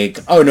like,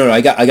 oh no,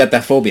 I got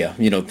that phobia,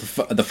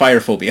 the fire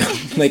phobia.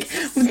 Like,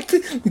 what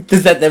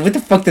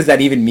the fuck does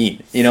that even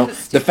mean?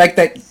 The fact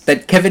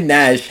that Kevin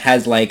Nash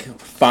has like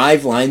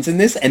 5 lines in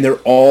this and they're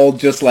all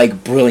just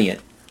like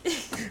brilliant,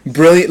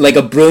 like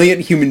a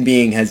brilliant human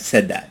being has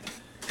said that.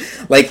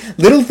 Like,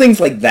 little things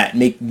like that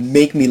make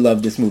me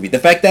love this movie. The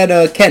fact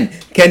that Ken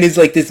is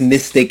like this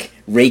mystic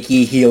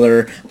Reiki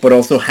healer, but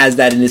also has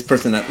that in his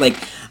personality. Like,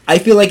 I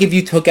feel like if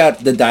you took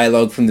out the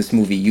dialogue from this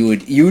movie, you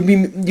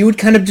would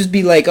kind of just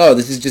be like, oh,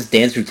 this is just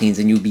dance routines,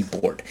 and you'd be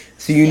bored.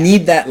 So you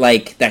need that,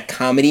 like, that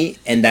comedy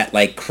and that,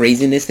 like,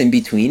 craziness in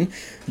between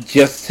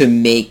just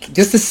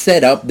to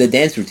set up the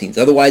dance routines.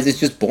 Otherwise, it's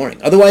just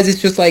boring. Otherwise,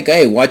 it's just like,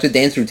 hey, watch a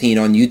dance routine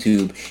on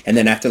YouTube, and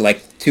then after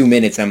like 2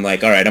 minutes, I'm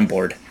like, all right, I'm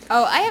bored.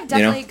 Oh, I have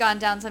definitely gone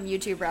down some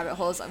YouTube rabbit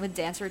holes with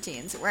dance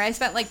routines where I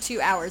spent like 2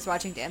 hours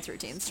watching dance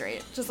routines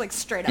straight. Just like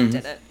straight up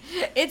did it.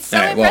 It's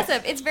so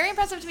impressive. It's very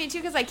impressive to me too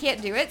because I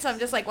can't do it. So I'm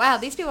just like, wow,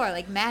 these people are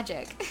like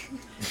magic.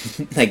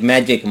 Like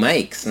Magic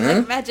Mike's, huh?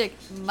 Like Magic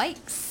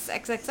Mike's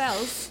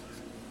XXLs.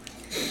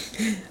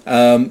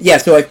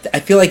 So I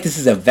feel like this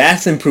is a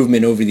vast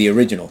improvement over the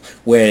original,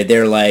 where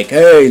they're like,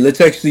 hey,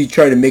 let's actually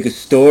try to make a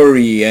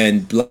story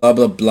and blah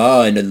blah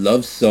blah and a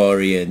love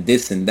story and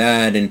this and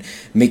that and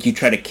make you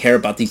try to care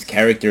about these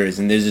characters,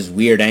 and there's this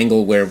weird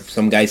angle where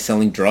some guy's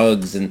selling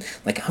drugs, and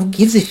like, who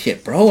gives a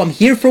shit, bro? I'm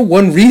here for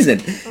one reason,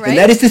 right? And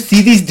that is to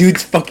see these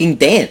dudes fucking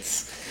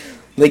dance.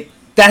 Like,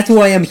 that's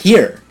why I'm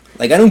here.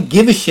 Like, I don't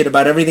give a shit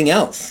about everything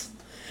else.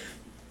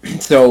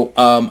 So,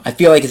 I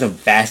feel like it's a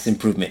vast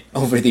improvement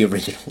over the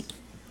original.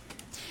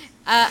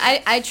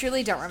 I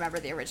truly don't remember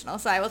the original,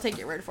 so I will take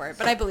your word for it,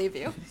 but I believe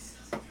you.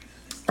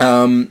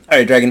 All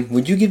right, Dragon.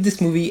 Would you give this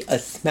movie a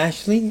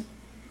smashly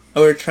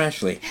or a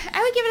trashly?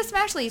 I would give it a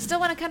smashly. You still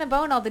want to kind of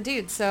bone all the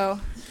dudes, so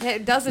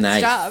it does its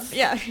job. Nice.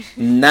 Yeah.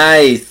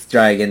 Nice,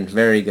 Dragon.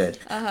 Very good.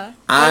 Uh-huh.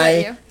 What about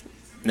I,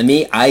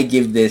 you? I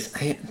give this.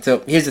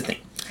 So here's the thing.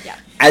 Yeah.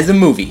 As a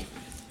movie,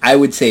 I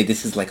would say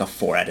this is like a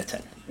 4 out of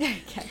 10.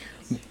 Okay.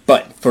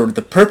 But for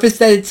the purpose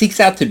that it seeks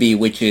out to be,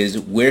 which is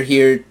we're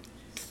here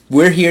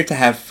to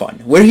have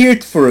fun. We're here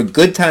for a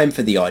good time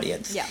for the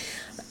audience. Yeah.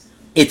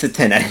 It's a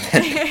 10 out of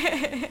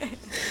 10.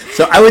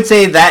 So I would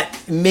say that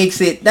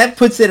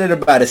puts it at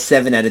about a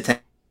 7 out of 10.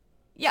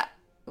 Yeah.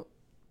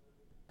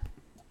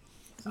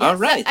 All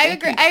right. I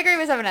agree. I agree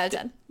with 7 out of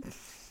 10.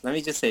 Let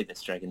me just say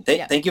this, Dragon.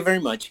 Yeah. Thank you very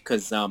much,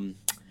 because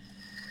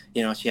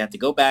she had to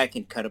go back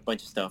and cut a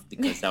bunch of stuff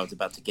because I was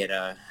about to get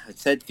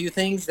said a few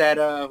things that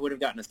would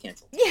have gotten us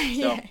canceled.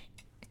 Yeah. So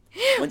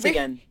once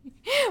again,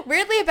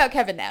 weirdly about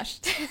Kevin Nash.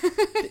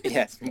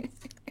 yes.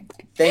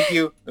 Thank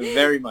you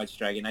very much,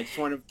 Dragon. I just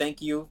want to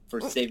thank you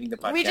for saving the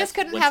podcast. We just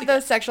couldn't have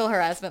those sexual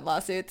harassment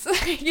lawsuits.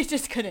 You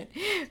just couldn't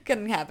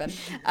happen.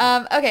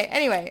 Okay.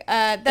 Anyway,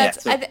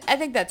 that's. Yeah, so, I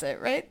think that's it,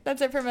 right?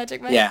 That's it for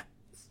Magic Mike. Yeah.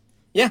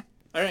 Yeah.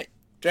 All right,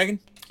 Dragon.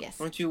 Yes.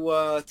 Why don't you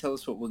tell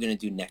us what we're gonna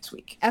do next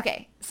week?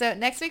 Okay. So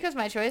next week was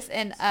my choice,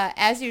 and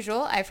as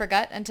usual, I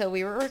forgot until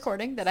we were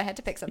recording that I had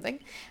to pick something,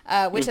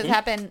 which has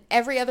happened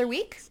every other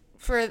week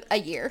for a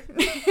year.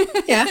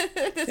 Yeah.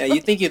 Yeah.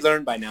 You'd think you'd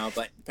learn by now,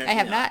 but I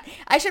have not.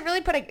 I should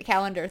really put a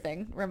calendar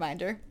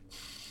reminder.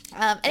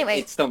 Anyway.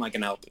 It's still not going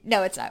to help.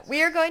 No, it's not.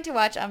 We are going to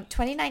watch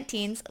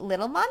 2019's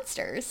Little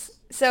Monsters.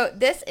 So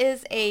this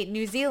is a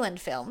New Zealand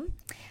film.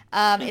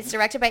 It's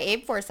directed by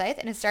Abe Forsyth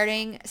and is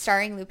starring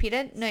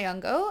Lupita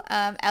Nyong'o,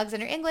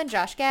 Alexander England,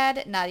 Josh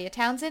Gad, Nadia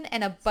Townsend,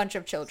 and a bunch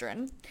of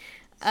children.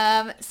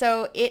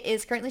 So it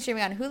is currently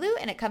streaming on Hulu,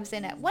 and it comes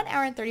in at 1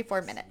 hour and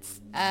 34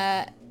 minutes.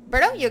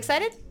 Berto, you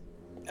excited?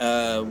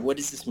 What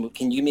is this movie?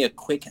 Can you give me a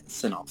quick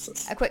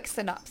synopsis? A quick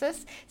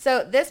synopsis.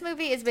 So this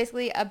movie is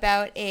basically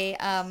about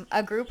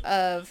a group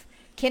of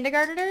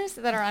kindergartners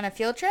that are on a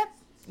field trip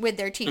with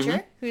their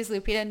teacher, who's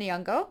Lupita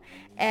Nyong'o,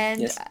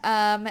 and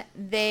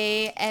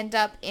they end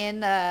up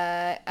in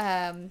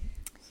some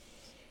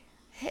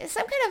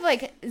kind of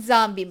like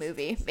zombie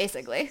movie,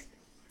 basically.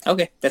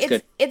 Okay, that's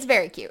good. It's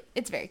very cute.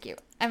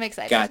 I'm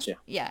excited. Gotcha.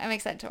 Yeah, I'm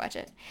excited to watch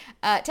it.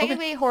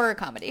 Technically horror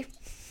comedy,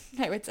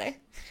 I would say.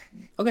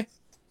 Okay.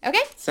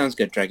 Okay. Sounds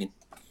good, Dragon.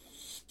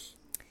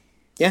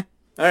 Yeah.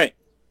 All right.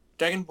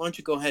 Dragon, why don't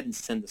you go ahead and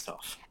send this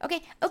off?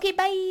 Okay. Okay,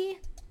 bye.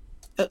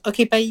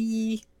 Okay, bye.